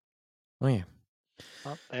 Oh yeah.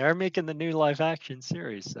 Well, they are making the new live action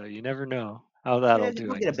series, so you never know how that'll do.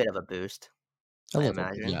 We'll get a bit of a boost, I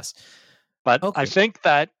imagine. Yes. But okay. I think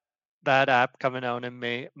that app coming out in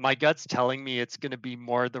May, my gut's telling me it's going to be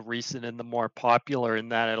more the recent and the more popular,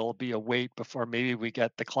 and that it'll be a wait before maybe we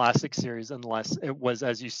get the classic series, unless it was,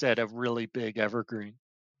 as you said, a really big evergreen.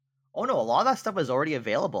 Oh no, a lot of that stuff is already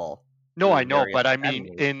available. No, I know, but I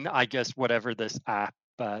mean, in, I guess, whatever this app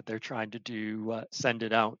they're trying to do, send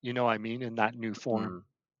it out, you know what I mean, in that new form.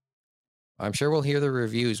 I'm sure we'll hear the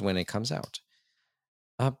reviews when it comes out.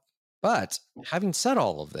 But having said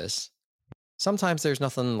all of this, sometimes there's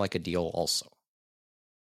nothing like a deal also.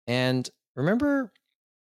 And remember,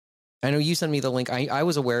 I know you sent me the link. I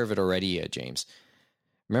was aware of it already, James.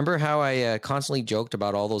 Remember how I constantly joked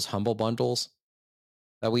about all those humble bundles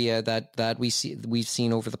that we've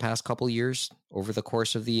seen over the past couple years over the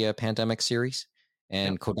course of the pandemic series?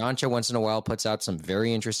 And Kodansha once in a while puts out some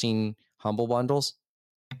very interesting humble bundles.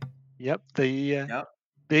 Yep, the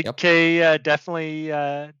Big K definitely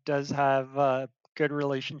does have a good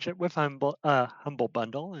relationship with Humble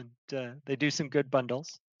Bundle, and they do some good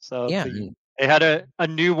bundles. So they had a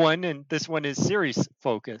new one, and this one is series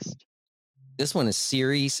focused. This one is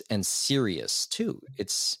series and serious too.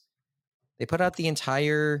 They put out the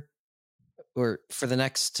entire or for the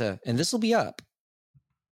next, and this will be up.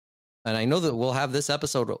 And I know that we'll have this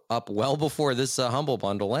episode up well before this Humble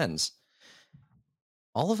Bundle ends.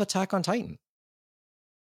 All of Attack on Titan.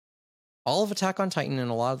 All of Attack on Titan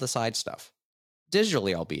and a lot of the side stuff.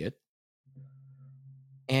 Digitally, albeit.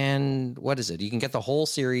 And what is it? You can get the whole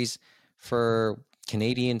series for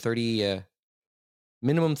Canadian 30,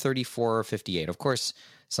 minimum 34.58. Of course,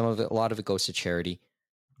 a lot of it goes to charity.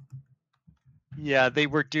 Yeah, they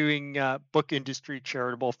were doing Book Industry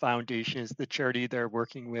Charitable Foundation is the charity they're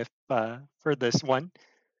working with for this one.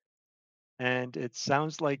 And it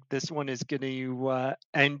sounds like this one is going to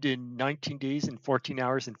end in 19 days and 14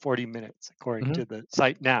 hours and 40 minutes, according to the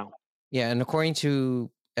site now. Yeah, and according to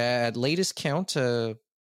at latest count,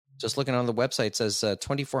 just looking on the website, it says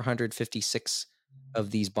 2,456 of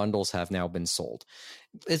these bundles have now been sold.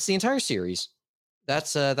 It's the entire series.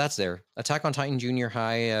 That's there. Attack on Titan Junior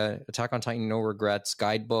High, Attack on Titan No Regrets,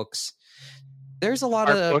 guidebooks. There's a lot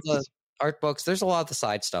of art books. There's a lot of the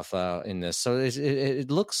side stuff in this. So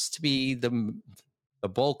it looks to be the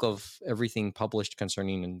bulk of everything published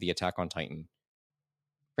concerning the Attack on Titan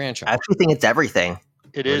franchise. I actually think it's everything.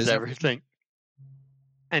 It is everything.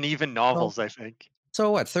 And even novels, I think.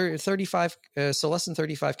 So what? 35. So less than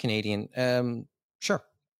 35 Canadian. Sure.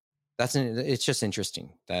 It's just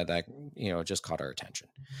interesting that just caught our attention.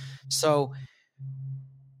 So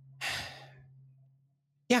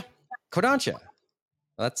yeah, Kodansha.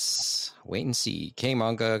 Let's wait and see.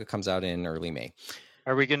 K-Manga comes out in early May.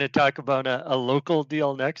 Are we going to talk about a local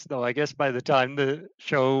deal next? Though I guess by the time the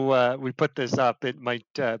show we put this up, it might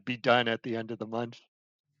be done at the end of the month.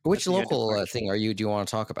 Which local thing do you want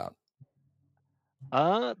to talk about?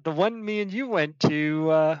 The one me and you went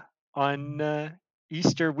to on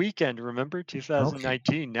Easter weekend. Remember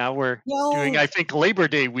 2019? Okay. Now we're doing, I think, Labor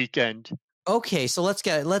Day weekend. Okay, so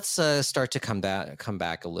let's start to come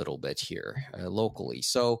back a little bit here locally.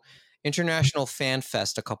 So, International Fan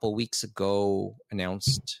Fest a couple weeks ago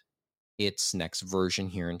announced its next version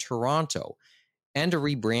here in Toronto and a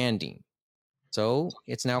rebranding. So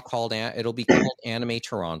it's now it'll be called Anime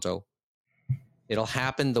Toronto. It'll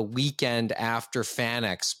happen the weekend after Fan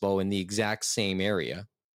Expo in the exact same area.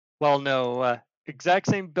 Well, no, exact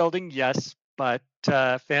same building, yes, but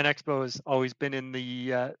Fan Expo has always been in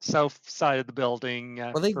the south side of the building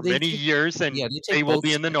for many years, and they will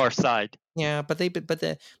be in the north side. Yeah, but Fan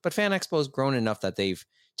Expo has grown enough that they've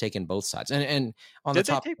taken both sides. And on Did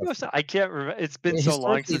the top, they take both sides? I can't remember. It's been so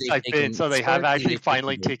long since I've been, so they have actually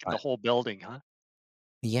finally taken the whole building, huh?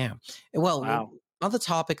 Yeah. Well, on the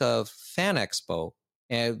topic of Fan Expo,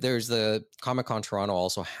 there's the Comic-Con Toronto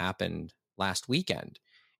also happened last weekend,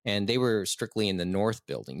 and they were strictly in the north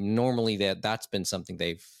building. Normally that's been something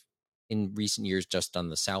they've in recent years just done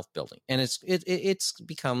the south building, and it's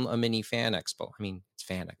become a mini Fan Expo. I mean,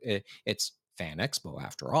 it's Fan Expo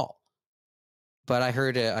after all. But I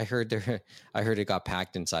heard it got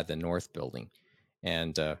packed inside the north building,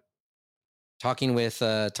 and talking with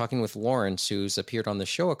Lawrence, who's appeared on the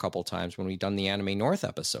show a couple times when we've done the Anime North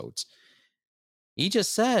episodes. He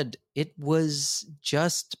just said it was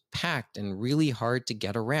just packed and really hard to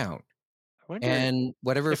get around. And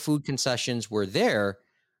whatever food concessions were there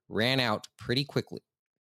ran out pretty quickly.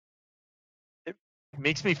 It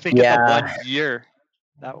makes me think of that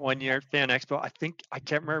 1 year at Fan Expo. I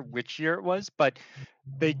can't remember which year it was, but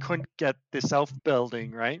they couldn't get the south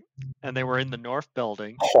building, right? And they were in the north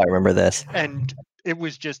building. Oh, I remember this. And it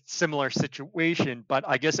was just similar situation, but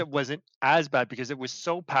I guess it wasn't as bad because it was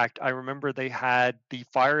so packed. I remember they had the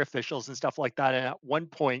fire officials and stuff like that. And at one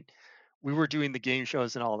point we were doing the game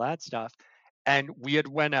shows and all that stuff. And we had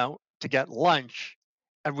went out to get lunch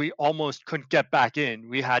and we almost couldn't get back in.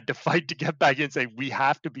 We had to fight to get back in, say we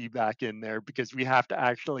have to be back in there because we have to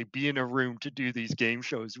actually be in a room to do these game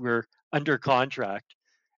shows. We're under contract.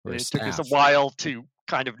 And it took us a while to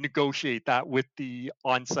kind of negotiate that with the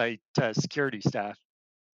on-site security staff.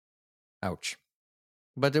 Ouch.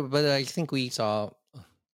 But I think we saw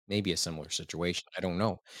maybe a similar situation. I don't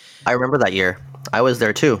know. I remember that year. I was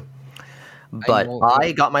there too. But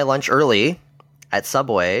I got my lunch early at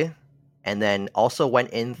Subway and then also went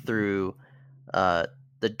in through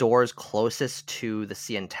the doors closest to the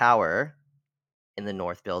CN Tower in the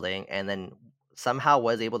north building, and then somehow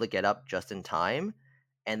was able to get up just in time.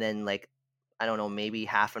 And then, I don't know, maybe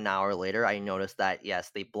half an hour later, I noticed that,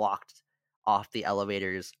 yes, they blocked off the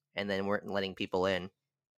elevators and then weren't letting people in.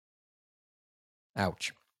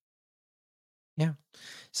 Ouch. Yeah.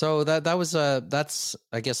 So that was that's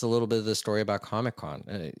I guess a little bit of the story about Comic-Con.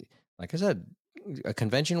 Like I said, a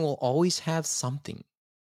convention will always have something.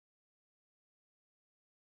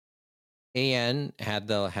 AN had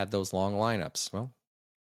those long lineups. Well,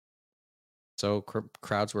 So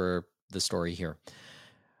crowds were the story here.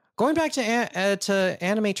 Going back to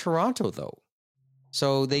Anime Toronto, though.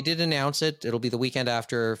 So they did announce it. It'll be the weekend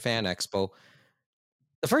after Fan Expo.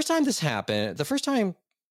 The first time this happened, the first time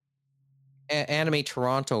Anime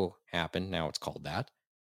Toronto happened, now it's called that,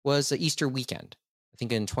 was the Easter weekend. I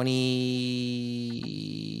think in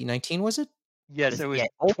 2019, was it? Yes, it was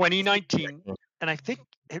 2019. And I think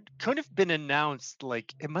it could have been announced,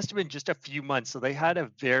 like, it must have been just a few months. So they had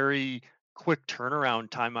a very quick turnaround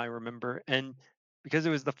time, I remember. And because it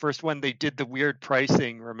was the first one, they did the weird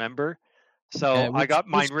pricing, remember? So I got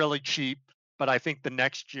mine really cheap. But I think the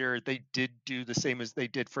next year they did do the same as they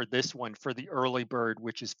did for this one, for the early bird,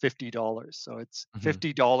 which is $50. So it's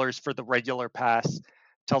 $50 for the regular pass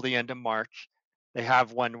till the end of March. They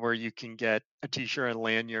have one where you can get a t-shirt and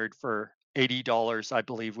lanyard for $80, I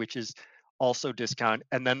believe, which is also discount.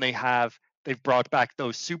 And then they've brought back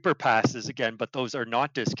those super passes again, but those are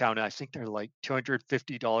not discounted. I think they're like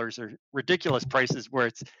 $250 or ridiculous prices where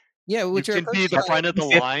it's which you can be the front of the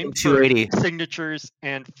line for signatures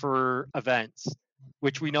and for events,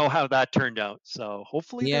 which we know how that turned out. So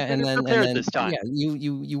hopefully they're better prepared this time. Yeah,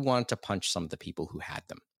 you want to punch some of the people who had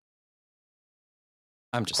them.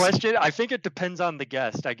 I'm just saying. I think it depends on the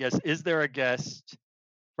guest. I guess, is there a guest,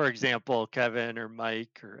 for example, Kevin or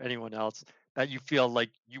Mike or anyone else, that you feel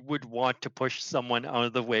like you would want to push someone out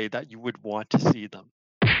of the way, that you would want to see them?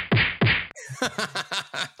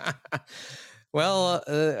 Well,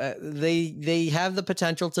 they have the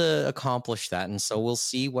potential to accomplish that, and so we'll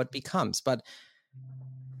see what becomes.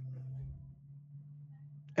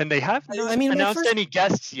 And they have not announced any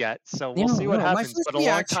guests yet, so we'll see what happens. My first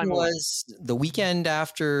reaction was the weekend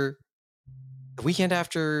after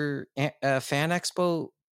Fan Expo.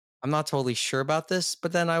 I'm not totally sure about this,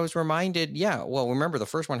 but then I was reminded, remember the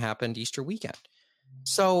first one happened Easter weekend.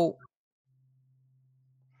 So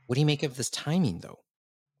what do you make of this timing, though?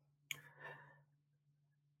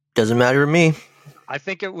 Doesn't matter to me. I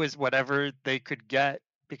think it was whatever they could get,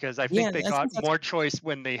 because I think they got more choice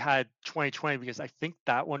when they had 2020, because I think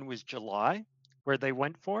that one was July where they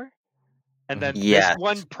went for. And then this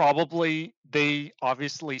one, probably they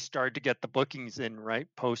obviously started to get the bookings in, right,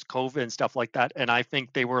 post-COVID and stuff like that. And I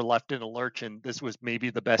think they were left in a lurch, and this was maybe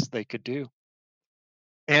the best they could do.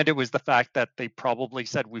 And it was the fact that they probably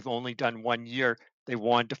said, we've only done 1 year. They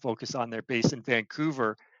wanted to focus on their base in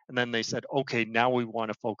Vancouver. And then they said, okay, now we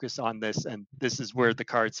want to focus on this. And this is where the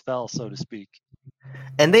cards fell, so to speak.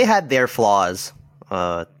 And they had their flaws.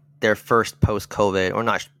 Their first post-COVID, or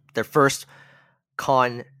not, their first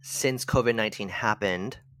con since COVID-19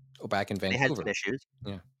 happened. Oh, back in Vancouver. They had some issues.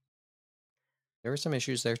 Yeah. There were some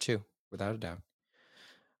issues there too, without a doubt.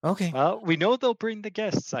 Okay. Well, we know they'll bring the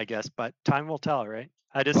guests, I guess, but time will tell, right?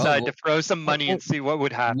 I decided to throw some money and see what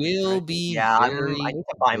would happen. Will be I need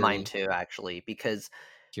to buy mine too, actually, because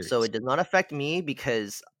so it does not affect me,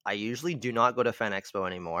 because I usually do not go to Fan Expo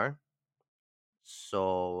anymore.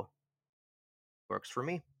 So works for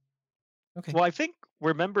me. Okay. Well, I think,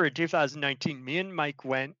 remember in 2019, me and Mike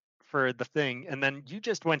went for the thing, and then you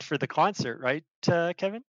just went for the concert, right,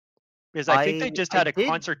 Kevin? Because I think they just had a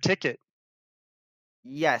concert ticket.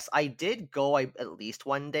 Yes, I did go at least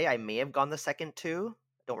one day. I may have gone the second too.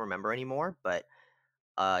 I don't remember anymore, but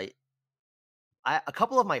a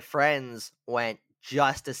couple of my friends went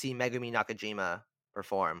just to see Megumi Nakajima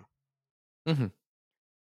perform. Mm-hmm.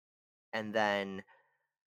 And then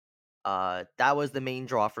that was the main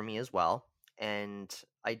draw for me as well. And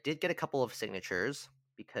I did get a couple of signatures,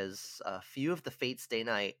 because a few of the Fate Stay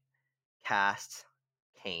Night cast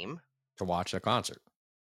came to watch a concert.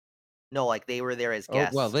 No, like they were there as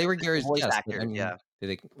guests. Oh, well, they were there as voice guests. actors,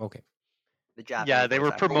 Okay. The Japanese. Yeah, they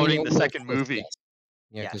were promoting the second movie.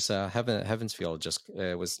 Yeah, because Heavensfield just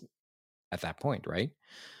was at that point, right?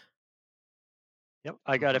 Yep,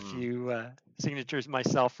 I got a few signatures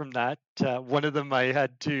myself from that. One of them I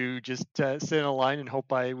had to just sit in a line and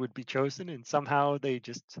hope I would be chosen, and somehow they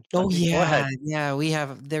just go ahead.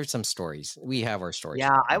 Yeah, there's some stories. We have our stories.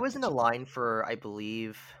 Yeah, I was in a line for, I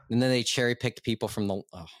believe, and then they cherry picked people from the.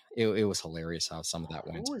 It was hilarious how some of that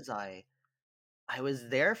went. Who was I? I was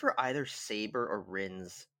there for either Saber or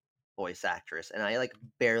Rin's voice actress, and I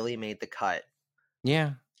barely made the cut.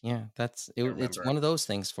 Yeah, that's it. It's one of those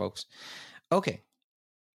things, folks. Okay.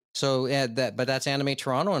 So but that's Anime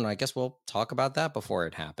Toronto, and I guess we'll talk about that before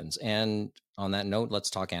it happens. And on that note, let's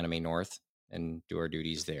talk Anime North and do our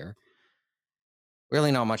duties there.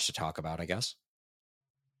 Really not much to talk about, I guess.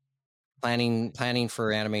 Planning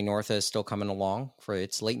for Anime North is still coming along for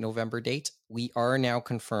its late November date. We are now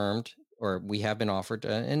confirmed, or we have been offered,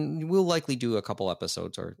 and we'll likely do a couple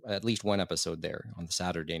episodes, or at least one episode there on the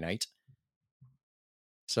Saturday night.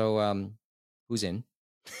 So Who's in?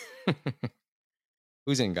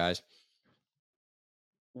 Who's in, guys?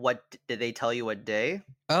 What did they tell you? What day?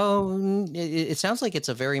 Oh, it sounds like it's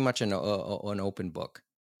a very much an open book.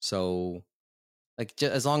 So, like,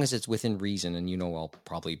 as long as it's within reason, and I'll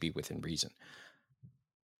probably be within reason.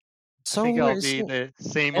 So I think it'll be the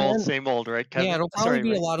same old, right, Kevin? Yeah, it'll probably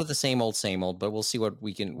be a lot of the same old, but we'll see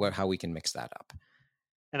how we can mix that up.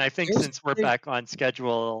 And I think since we're back on schedule,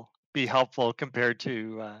 it'll be helpful compared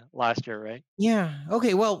to last year, right? Yeah.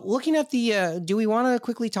 Okay. Well, looking at the, do we want to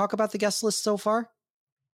quickly talk about the guest list so far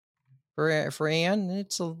for AN?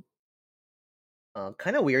 It's a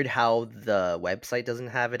kind of weird how the website doesn't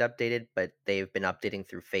have it updated, but they've been updating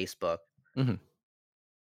through Facebook. Mm-hmm.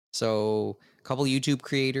 So a couple YouTube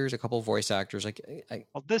creators, a couple voice actors.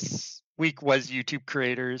 Well, this week was YouTube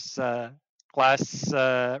creators. Glass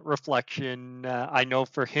Reflection. I know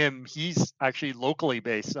for him, he's actually locally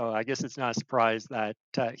based, so I guess it's not a surprise that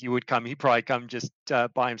he would come. He'd probably come just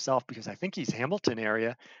by himself because I think he's Hamilton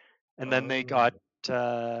area. And then they got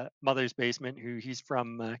Mother's Basement, who he's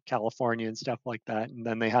from California and stuff like that. And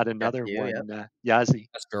then they had another one, Yazzie.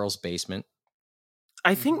 That's Girl's Basement.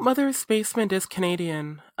 I think Mother's Basement is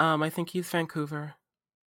Canadian. I think he's Vancouver.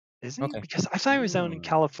 Is he? Okay. Because I thought he was out in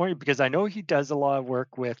California, because I know he does a lot of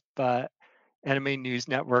work with Anime News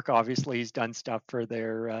Network. Obviously, he's done stuff for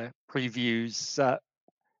their previews.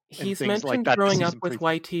 He's mentioned like growing up with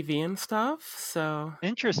YTV and stuff, so...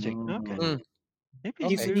 Interesting, okay.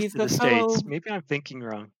 Maybe he's the States. Maybe I'm thinking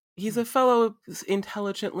wrong. He's a fellow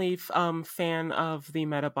intelligently fan of the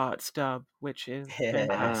Metabots dub, which is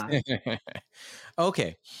fantastic.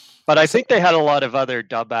 Okay. But I think they had a lot of other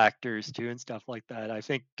dub actors too and stuff like that. I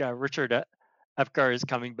think Richard Epcar is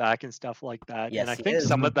coming back and stuff like that. Yes, and I think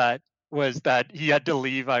some of that was that he had to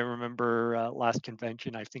leave. I remember last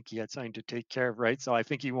convention, I think he had something to take care of, right? So I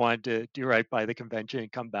think he wanted to do right by the convention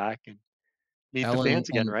and come back and meet the fans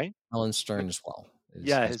again, right? Ellen Stern as well.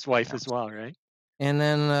 His wife as well, right? And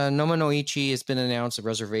then Noma no Ichi has been announced. The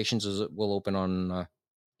reservations will open on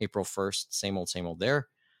April 1st. Same old there.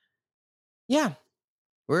 Yeah.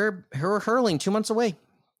 We're hurling 2 months away.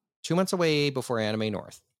 2 months away before Anime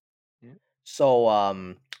North. Yeah.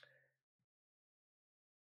 So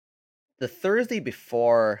the Thursday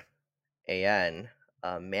before AN,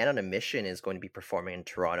 Man on a Mission is going to be performing in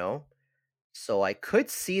Toronto. So I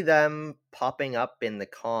could see them popping up in the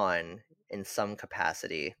con in some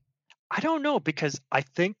capacity. I don't know, because I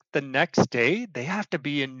think the next day they have to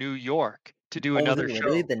be in New York to do another show.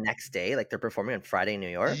 Literally the next day? Like they're performing on Friday in New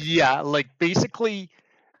York? Yeah, like basically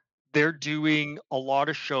they're doing a lot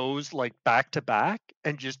of shows like back to back,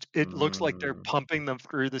 and just it looks like they're pumping them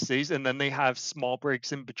through the cities, and then they have small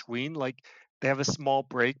breaks in between. Like they have a small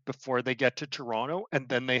break before they get to Toronto, and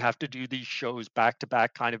then they have to do these shows back to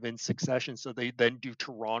back kind of in succession. So they then do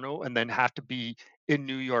Toronto and then have to be in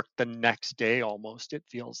New York the next day almost, it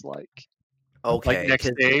feels like. Okay. Like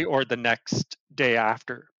next day or the next day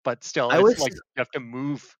after. But still, it's like you have to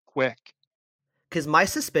move quick. Because my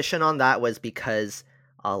suspicion on that was because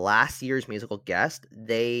last year's musical guest,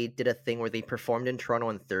 they did a thing where they performed in Toronto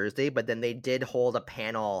on Thursday, but then they did hold a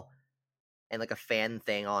panel and like a fan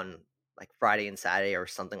thing on like Friday and Saturday or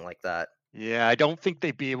something like that. Yeah, I don't think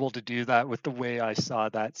they'd be able to do that with the way I saw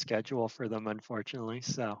that schedule for them, unfortunately.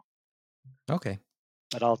 So, okay,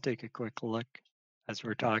 but I'll take a quick look as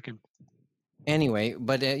we're talking. Anyway,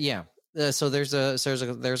 but yeah, so there's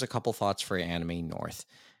a couple thoughts for Anime North.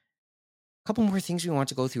 A couple more things we want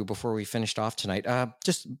to go through before we finished off tonight.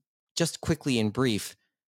 Just quickly in brief.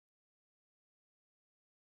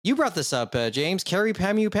 You brought this up, James. Carrie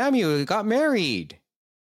Pamu got married.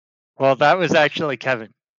 Well, that was actually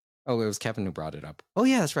Kevin. Oh, it was Kevin who brought it up. Oh,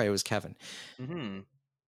 yeah, that's right. It was Kevin. Mm-hmm.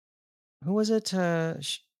 Who was it?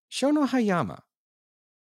 Shono Hayama.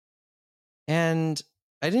 And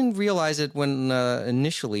I didn't realize it when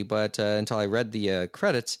initially, but until I read the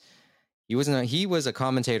credits, he was a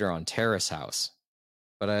commentator on Terrace House.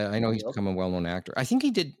 But I know he's become a well-known actor. I think he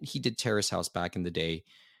did Terrace House back in the day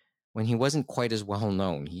when he wasn't quite as well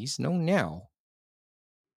known. He's known now.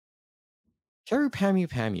 Carrie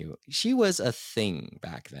Pamu, she was a thing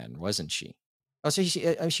back then, wasn't she? Oh, so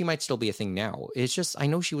she might still be a thing now. It's just, I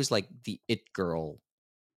know she was like the it girl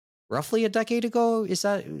roughly a decade ago.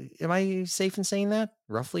 Am I safe in saying that?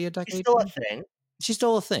 Roughly a decade ago? She's still a thing. She's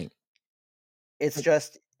still a thing. It's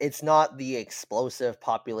just, it's not the explosive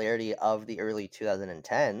popularity of the early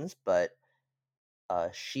 2010s, but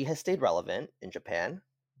she has stayed relevant in Japan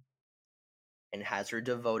and has her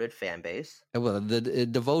devoted fan base. Well, the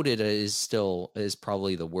devoted is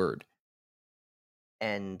probably the word.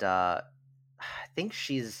 And I think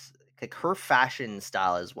she's like, her fashion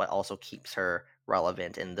style is what also keeps her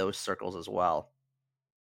relevant in those circles as well.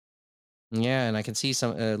 Yeah, and I can see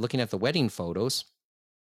some looking at the wedding photos.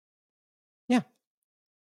 Yeah.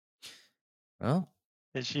 Well,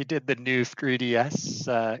 And she did the new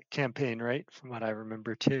 3DS campaign, right? From what I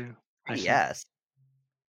remember too. Yes.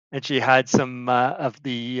 And she had some of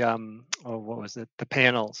the what was it? The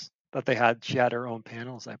panels that they had. She had her own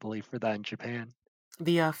panels, I believe, for that in Japan.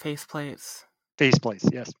 The faceplates.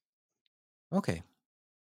 Faceplates, yes. Okay.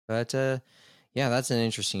 But yeah, that's an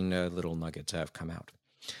interesting little nugget to have come out.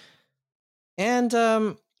 And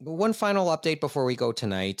one final update before we go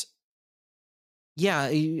tonight.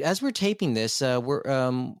 Yeah, as we're taping this,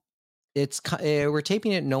 we're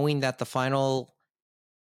taping it knowing that the final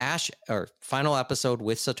final episode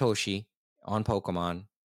with Satoshi on Pokemon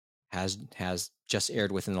has just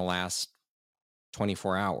aired within the last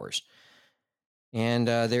 24 hours. And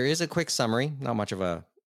there is a quick summary, not too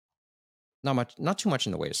much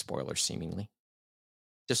in the way of spoilers, seemingly.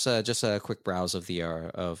 Just a quick browse of the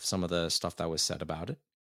of some of the stuff that was said about it.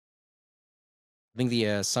 I think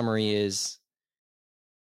the summary is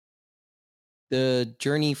the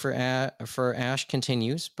journey for Ash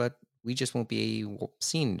continues, but we just won't be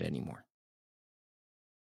seeing it anymore.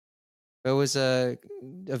 It was it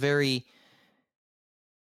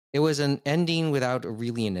was an ending without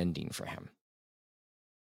really an ending for him.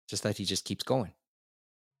 Just that he just keeps going.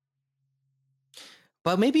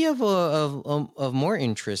 But maybe of more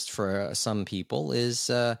interest for some people is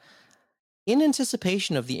in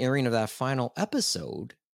anticipation of the airing of that final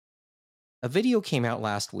episode, a video came out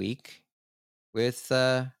last week with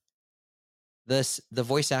the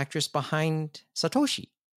voice actress behind Satoshi,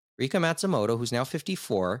 Rika Matsumoto, who's now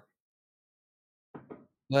 54,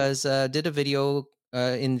 did a video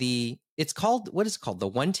in the what is it called, the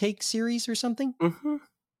One Take series or something? Mm-hmm.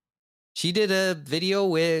 She did a video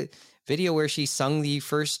where she sung the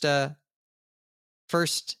first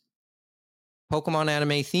Pokemon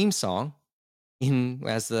anime theme song in,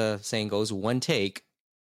 as the saying goes, one take.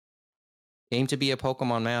 Aim to be a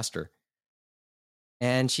Pokemon master.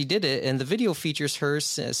 And she did it, and the video features her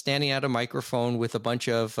standing at a microphone with a bunch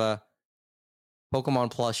of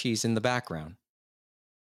Pokemon plushies in the background.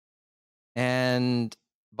 And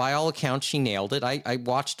by all accounts, she nailed it. I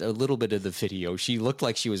watched a little bit of the video. She looked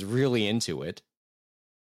like she was really into it.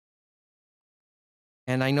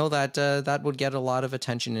 And I know that that would get a lot of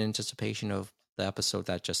attention in anticipation of the episode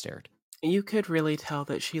that just aired. You could really tell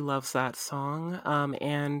that she loves that song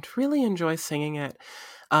and really enjoys singing it.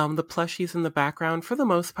 The plushies in the background, for the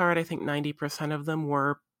most part, I think 90% of them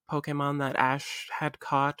were Pokemon that Ash had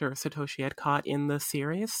caught or Satoshi had caught in the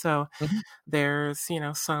series. So there's,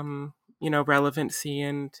 some, relevancy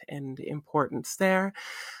and importance there.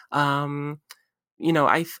 I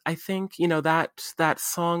think, that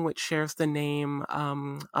song, which shares the name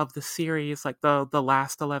of the series, like the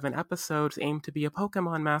last 11 episodes, Aim to be a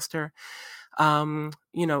Pokemon master.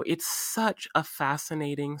 It's such a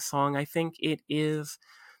fascinating song. I think it is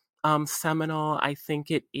seminal. I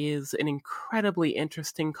think it is an incredibly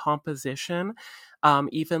interesting composition,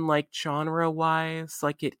 even like genre wise.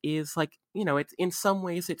 Like it is like, it's in some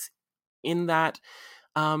ways it's in that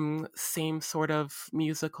same sort of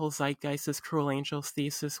musical zeitgeist as Cruel Angel's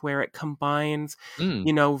Thesis, where it combines,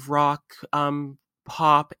 rock,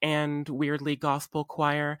 pop, and weirdly gospel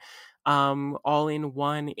choir, all in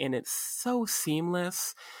one, and it's so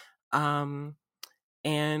seamless. And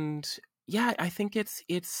yeah, I think it's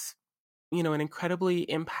an incredibly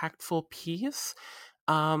impactful piece.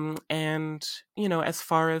 And as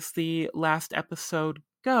far as the last episode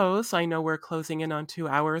goes, I know we're closing in on 2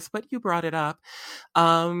 hours, but you brought it up.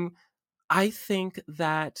 I think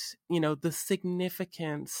that, the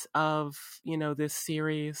significance of, this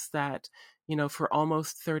series that, for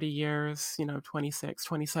almost 30 years, 26,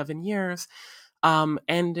 27 years,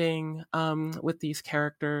 ending with these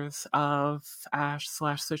characters of Ash /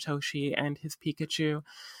 Satoshi and his Pikachu.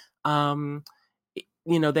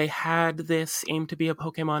 They had this Aim to be a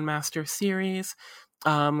Pokemon Master series,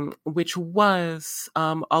 which was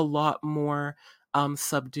a lot more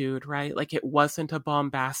subdued, right? Like it wasn't a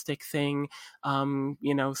bombastic thing.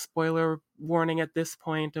 Spoiler warning at this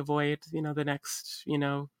point, avoid, the next,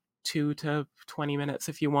 2 to 20 minutes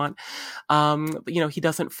if you want. But, he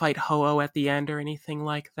doesn't fight Ho-Oh at the end or anything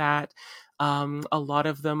like that. A lot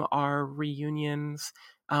of them are reunions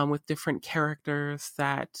with different characters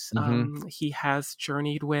that he has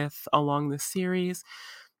journeyed with along the series.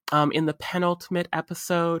 In the penultimate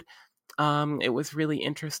episode, it was really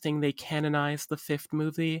interesting. They canonized the 5th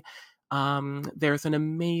movie, There's an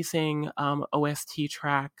amazing OST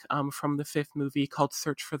track from the fifth movie called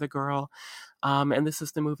Search for the Girl. And this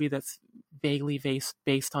is the movie that's vaguely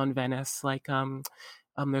based on Venice. Like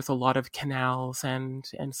there's a lot of canals and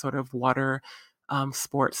sort of water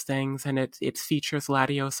sports things, and it features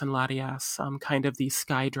Latios and Latias, kind of these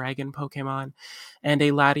sky dragon Pokemon. And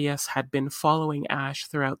a Latias had been following Ash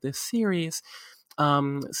throughout this series.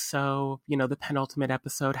 So, the penultimate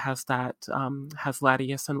episode has that, has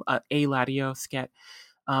Latios and a Latios get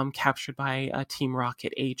captured by a Team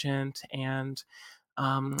Rocket agent, and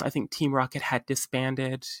I think Team Rocket had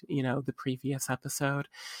disbanded, the previous episode.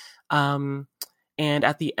 And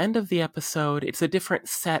at the end of the episode, it's a different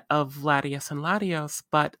set of Latias and Latios,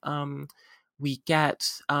 but we get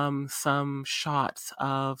some shots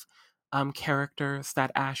of characters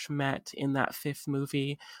that Ash met in that fifth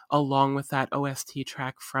movie, along with that OST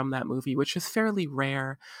track from that movie, which is fairly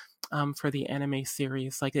rare for the anime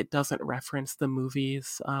series. Like, it doesn't reference the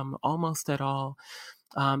movies almost at all,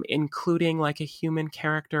 including like a human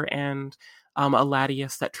character and a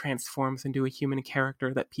Latias that transforms into a human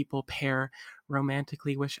character that people pair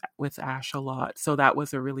romantically with Ash a lot. So that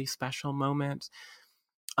was a really special moment.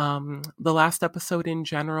 The last episode in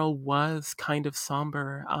general was kind of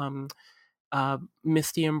somber.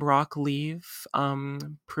 Misty and Brock leave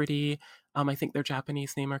pretty. I think their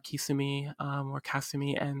Japanese name are Kisumi or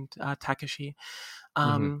Kasumi and Takashi.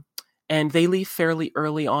 And they leave fairly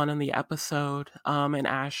early on in the episode, and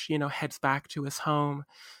Ash, heads back to his home.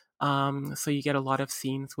 So you get a lot of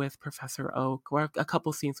scenes with Professor Oak, or a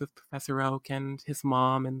couple scenes with Professor Oak and his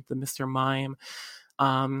mom and the Mr. Mime.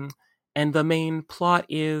 And the main plot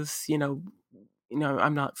is, I'm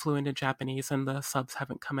not fluent in Japanese and the subs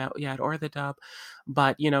haven't come out yet, or the dub,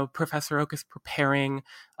 but, Professor Oak is preparing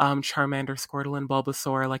Charmander, Squirtle, and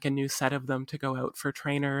Bulbasaur, like a new set of them to go out for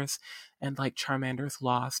trainers, and like Charmander's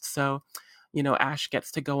lost. So, Ash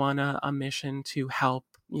gets to go on a mission to help,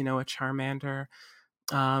 a Charmander.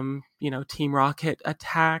 Team Rocket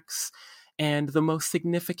attacks, and the most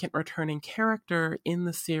significant returning character in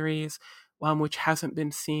the series, which hasn't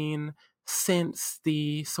been seen since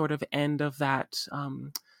the sort of end of that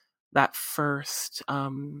first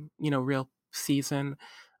real season,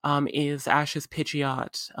 is Ash's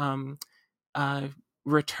Pidgeot.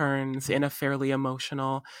 Returns in a fairly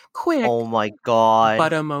emotional, quick, oh my god,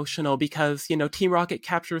 but emotional, because Team Rocket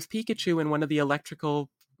captures Pikachu in one of the electrical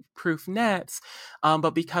proof nets, but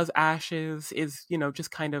because Ash is just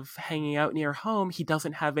kind of hanging out near home, he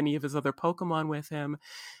doesn't have any of his other Pokemon with him.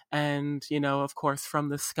 And of course, from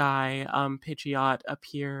the sky, Pidgeot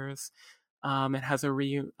appears and has a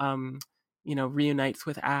reunites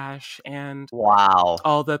with Ash, and wow,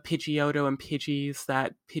 all the Pidgeotto and Pidgeys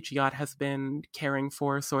that Pidgeot has been caring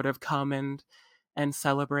for sort of come and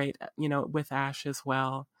celebrate with Ash as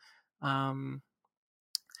well.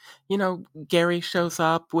 Gary shows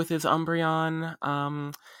up with his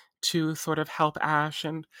Umbreon to sort of help Ash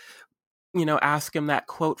and, ask him that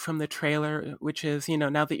quote from the trailer, which is,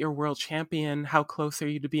 now that you're world champion, how close are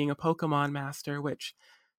you to being a Pokemon master? Which,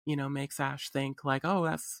 makes Ash think like, oh,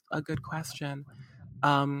 that's a good question.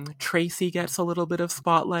 Tracy gets a little bit of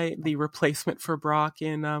spotlight, the replacement for Brock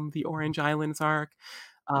in the Orange Islands arc.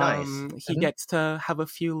 Nice. He gets to have a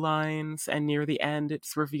few lines, and near the end,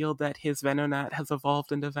 it's revealed that his Venonat has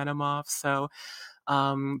evolved into Venomoth. So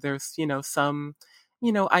there's, some,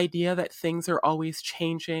 idea that things are always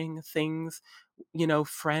changing. Things,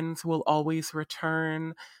 friends will always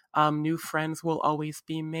return. New friends will always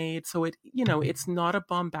be made. So it's not a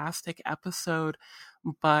bombastic episode,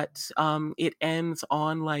 but it ends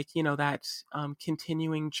on like, that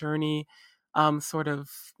continuing journey sort of,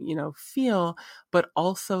 feel, but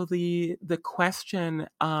also the question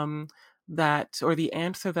that, or the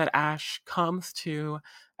answer that Ash comes to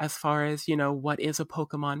as far as, what is a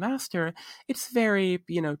Pokemon master. It's very,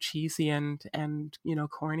 cheesy and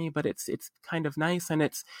corny, but it's kind of nice. And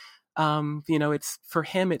it's, it's for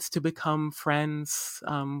him, it's to become friends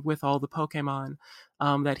with all the Pokemon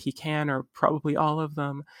that he can, or probably all of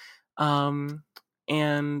them.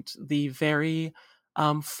 And the very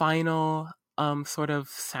final sort of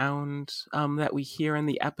sound that we hear in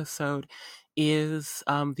the episode is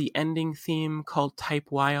the ending theme called Type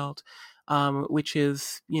Wild, which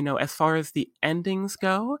is, as far as the endings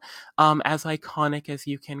go, as iconic as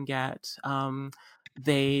you can get.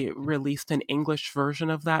 They released an English version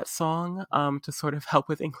of that song to sort of help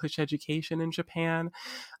with English education in Japan,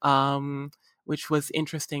 which was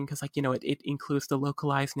interesting because, like, it includes the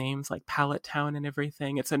localized names like Pallet Town and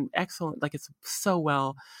everything. It's an excellent, like, it's so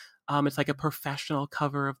well. It's like a professional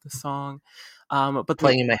cover of the song. But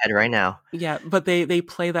playing in my head right now. Yeah, but they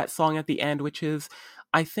play that song at the end, which is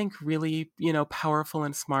I think really, powerful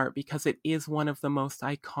and smart because it is one of the most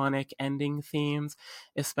iconic ending themes,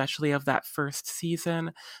 especially of that first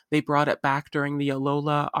season. They brought it back during the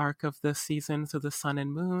Alola arc of the season, so the Sun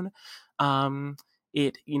and Moon.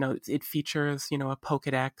 It features, a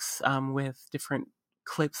Pokedex with different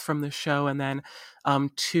clips from the show, and then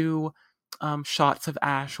two shots of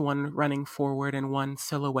Ash, one running forward and one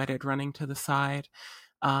silhouetted running to the side.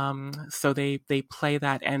 So they play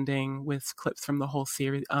that ending with clips from the whole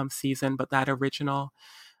season, but that original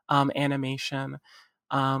animation.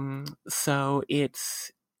 So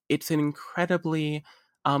it's an incredibly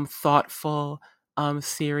thoughtful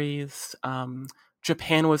series.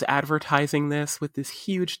 Japan was advertising this with this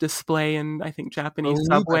huge display in, I think, Japanese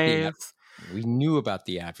subways. We knew about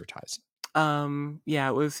the advertising. Yeah,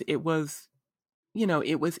 it was it was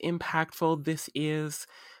impactful. This is,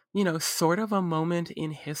 sort of a moment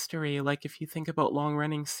in history. Like if you think about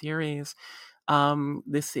long-running series,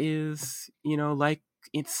 this is, like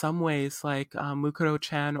in some ways like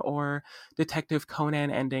Mukuro-chan or Detective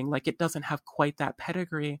Conan ending. Like it doesn't have quite that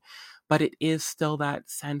pedigree, but it is still that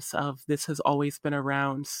sense of this has always been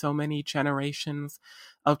around. So many generations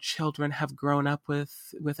of children have grown up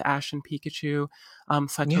with Ash and Pikachu,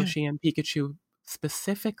 Satoshi and Pikachu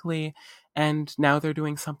specifically, and now they're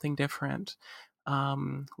doing something different,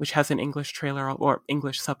 which has an English trailer or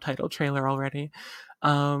English subtitle trailer already.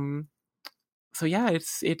 So yeah,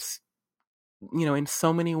 it's in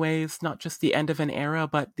so many ways not just the end of an era,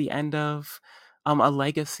 but the end of a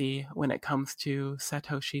legacy when it comes to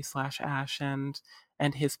Satoshi / Ash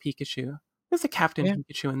and his Pikachu. There's a Captain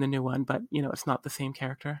Pikachu in the new one, but it's not the same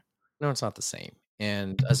character. No, it's not the same.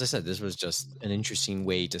 And as I said, this was just an interesting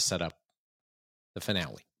way to set up the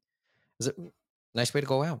finale. It's a nice way to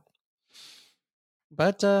go out.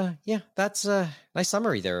 But that's a nice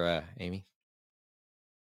summary there, Amy.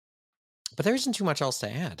 But there isn't too much else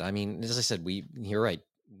to add. I mean, as I said, you're right.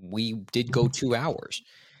 We did go 2 hours.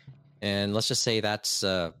 And let's just say that's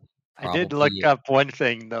I did look up one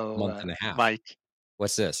thing, though, a month and a half. Mike.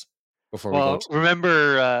 What's this?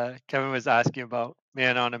 Remember Kevin was asking about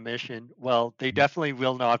Man on a Mission. Well, they definitely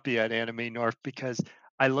will not be at Anime North because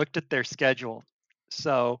I looked at their schedule.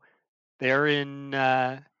 So they're in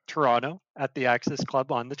Toronto at the Access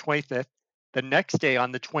Club on the 25th. The next day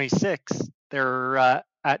on the 26th, they're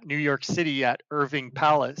at New York City at Irving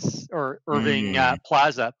Palace or Irving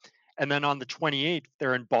Plaza. And then on the 28th,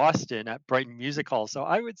 they're in Boston at Brighton Music Hall. So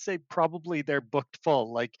I would say probably they're booked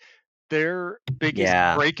full. Like their biggest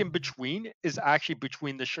break in between is actually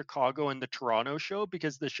between the Chicago and the Toronto show,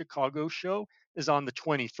 because the Chicago show is on the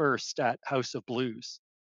 21st at House of Blues.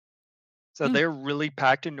 So they're really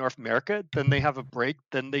packed in North America. Then they have a break.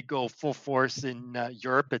 Then they go full force in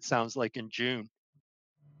Europe, it sounds like, in June.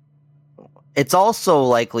 It's also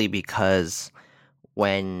likely because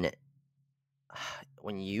when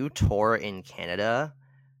you tour in Canada,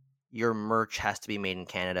 your merch has to be made in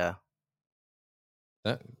Canada.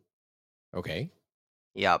 Okay.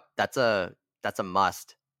 Yeah, that's a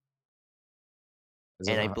must.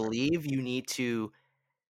 And I believe you need to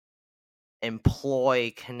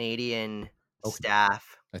employ Canadian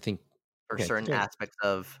staff, I think, for certain aspects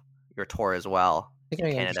of your tour as well. I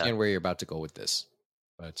think I understand where you're about to go with this.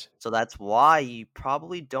 But so that's why you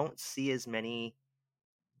probably don't see as many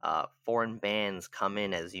foreign bands come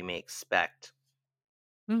in as you may expect.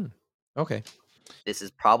 Okay. This is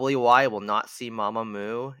probably why we'll not see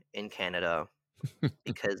Mamamoo in Canada,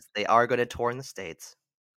 because they are going to tour in the States.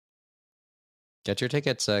 Get your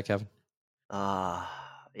tickets, Kevin.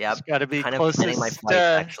 Yeah, it's got to be kind closest, of planning my flight,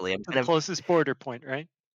 actually. I'm the closest border point, right?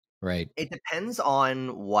 Right. It depends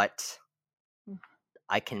on what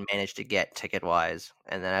I can manage to get ticket-wise,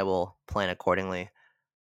 and then I will plan accordingly.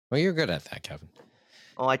 Well, you're good at that, Kevin.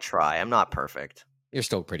 Oh, I try. I'm not perfect. You're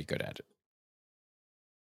still pretty good at it.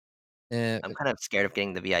 I'm kind of scared of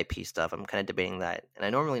getting the VIP stuff. I'm kind of debating that, and I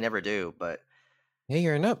normally never do, but... Yeah,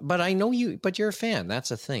 you're not. But I know you. But you're a fan.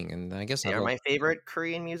 That's a thing, and I guess they're my favorite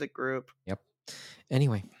Korean music group. Yep.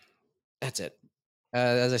 Anyway, that's it.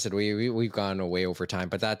 As I said, we've gone way over time,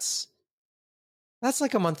 but that's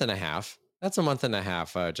like a month and a half. That's a month and a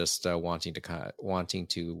half. Just wanting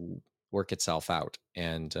to work itself out,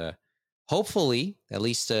 and hopefully, at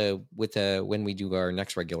least with when we do our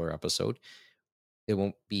next regular episode, it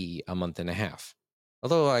won't be a month and a half.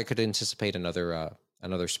 Although I could anticipate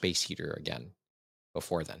another space heater again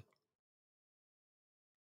before then.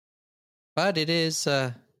 But it is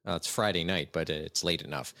it's Friday night, but it's late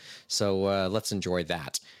enough. So let's enjoy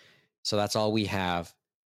that. So that's all we have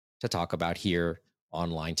to talk about here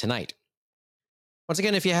online tonight. Once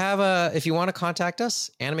again, if you want to contact us,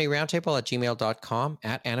 animeroundtable@gmail.com,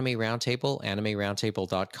 at animeroundtable,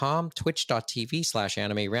 animeroundtable.com,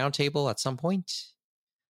 twitch.tv/animeroundtable at some point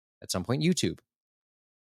YouTube.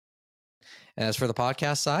 As for the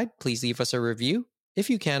podcast side, please leave us a review if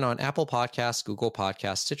you can on Apple Podcasts, Google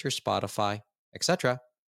Podcasts, Stitcher, Spotify, etc.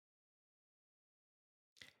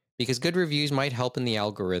 Because good reviews might help in the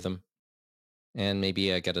algorithm and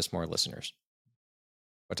maybe get us more listeners.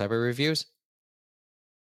 What type of reviews?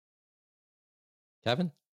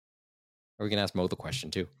 Kevin? Or we can ask Mo the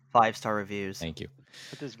question too. 5-star reviews. Thank you.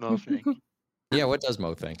 What does Mo think? Yeah, what does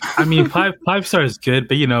Mo think? I mean, five stars is good,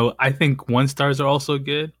 but I think 1 stars are also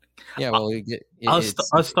good. Yeah, well, a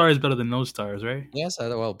star is better than no stars, right? Yes,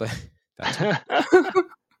 well, but that's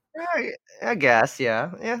I guess,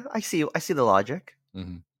 yeah. I see the logic.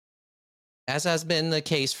 Mm-hmm. As has been the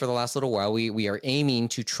case for the last little while, we are aiming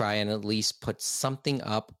to try and at least put something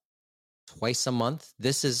up twice a month.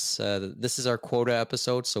 This is our quota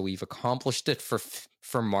episode, so we've accomplished it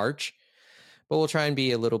for March. But we'll try and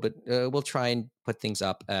be a little bit. We'll try and put things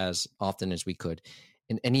up as often as we could.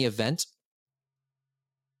 In any event,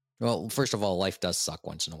 well, first of all, life does suck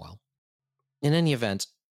once in a while. In any event,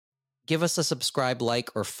 give us a subscribe,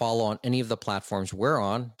 like, or follow on any of the platforms we're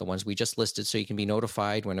on, the ones we just listed, so you can be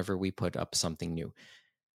notified whenever we put up something new.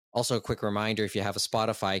 Also, a quick reminder, if you have a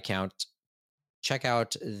Spotify account, check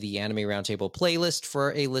out the Anime Roundtable playlist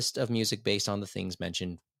for a list of music based on the things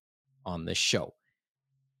mentioned on this show.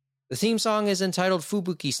 The theme song is entitled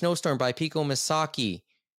Fubuki Snowstorm by Piko Misaki,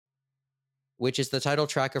 which is the title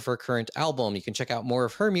track of her current album. You can check out more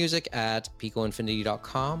of her music at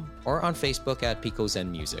picoinfinity.com or on Facebook at Pico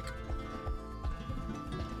Zen Music.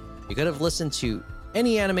 You could have listened to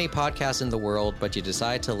any anime podcast in the world, but you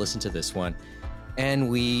decided to listen to this one, and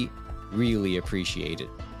we really appreciate it.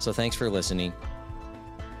 So thanks for listening,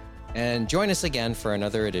 and join us again for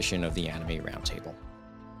another edition of the Anime Roundtable.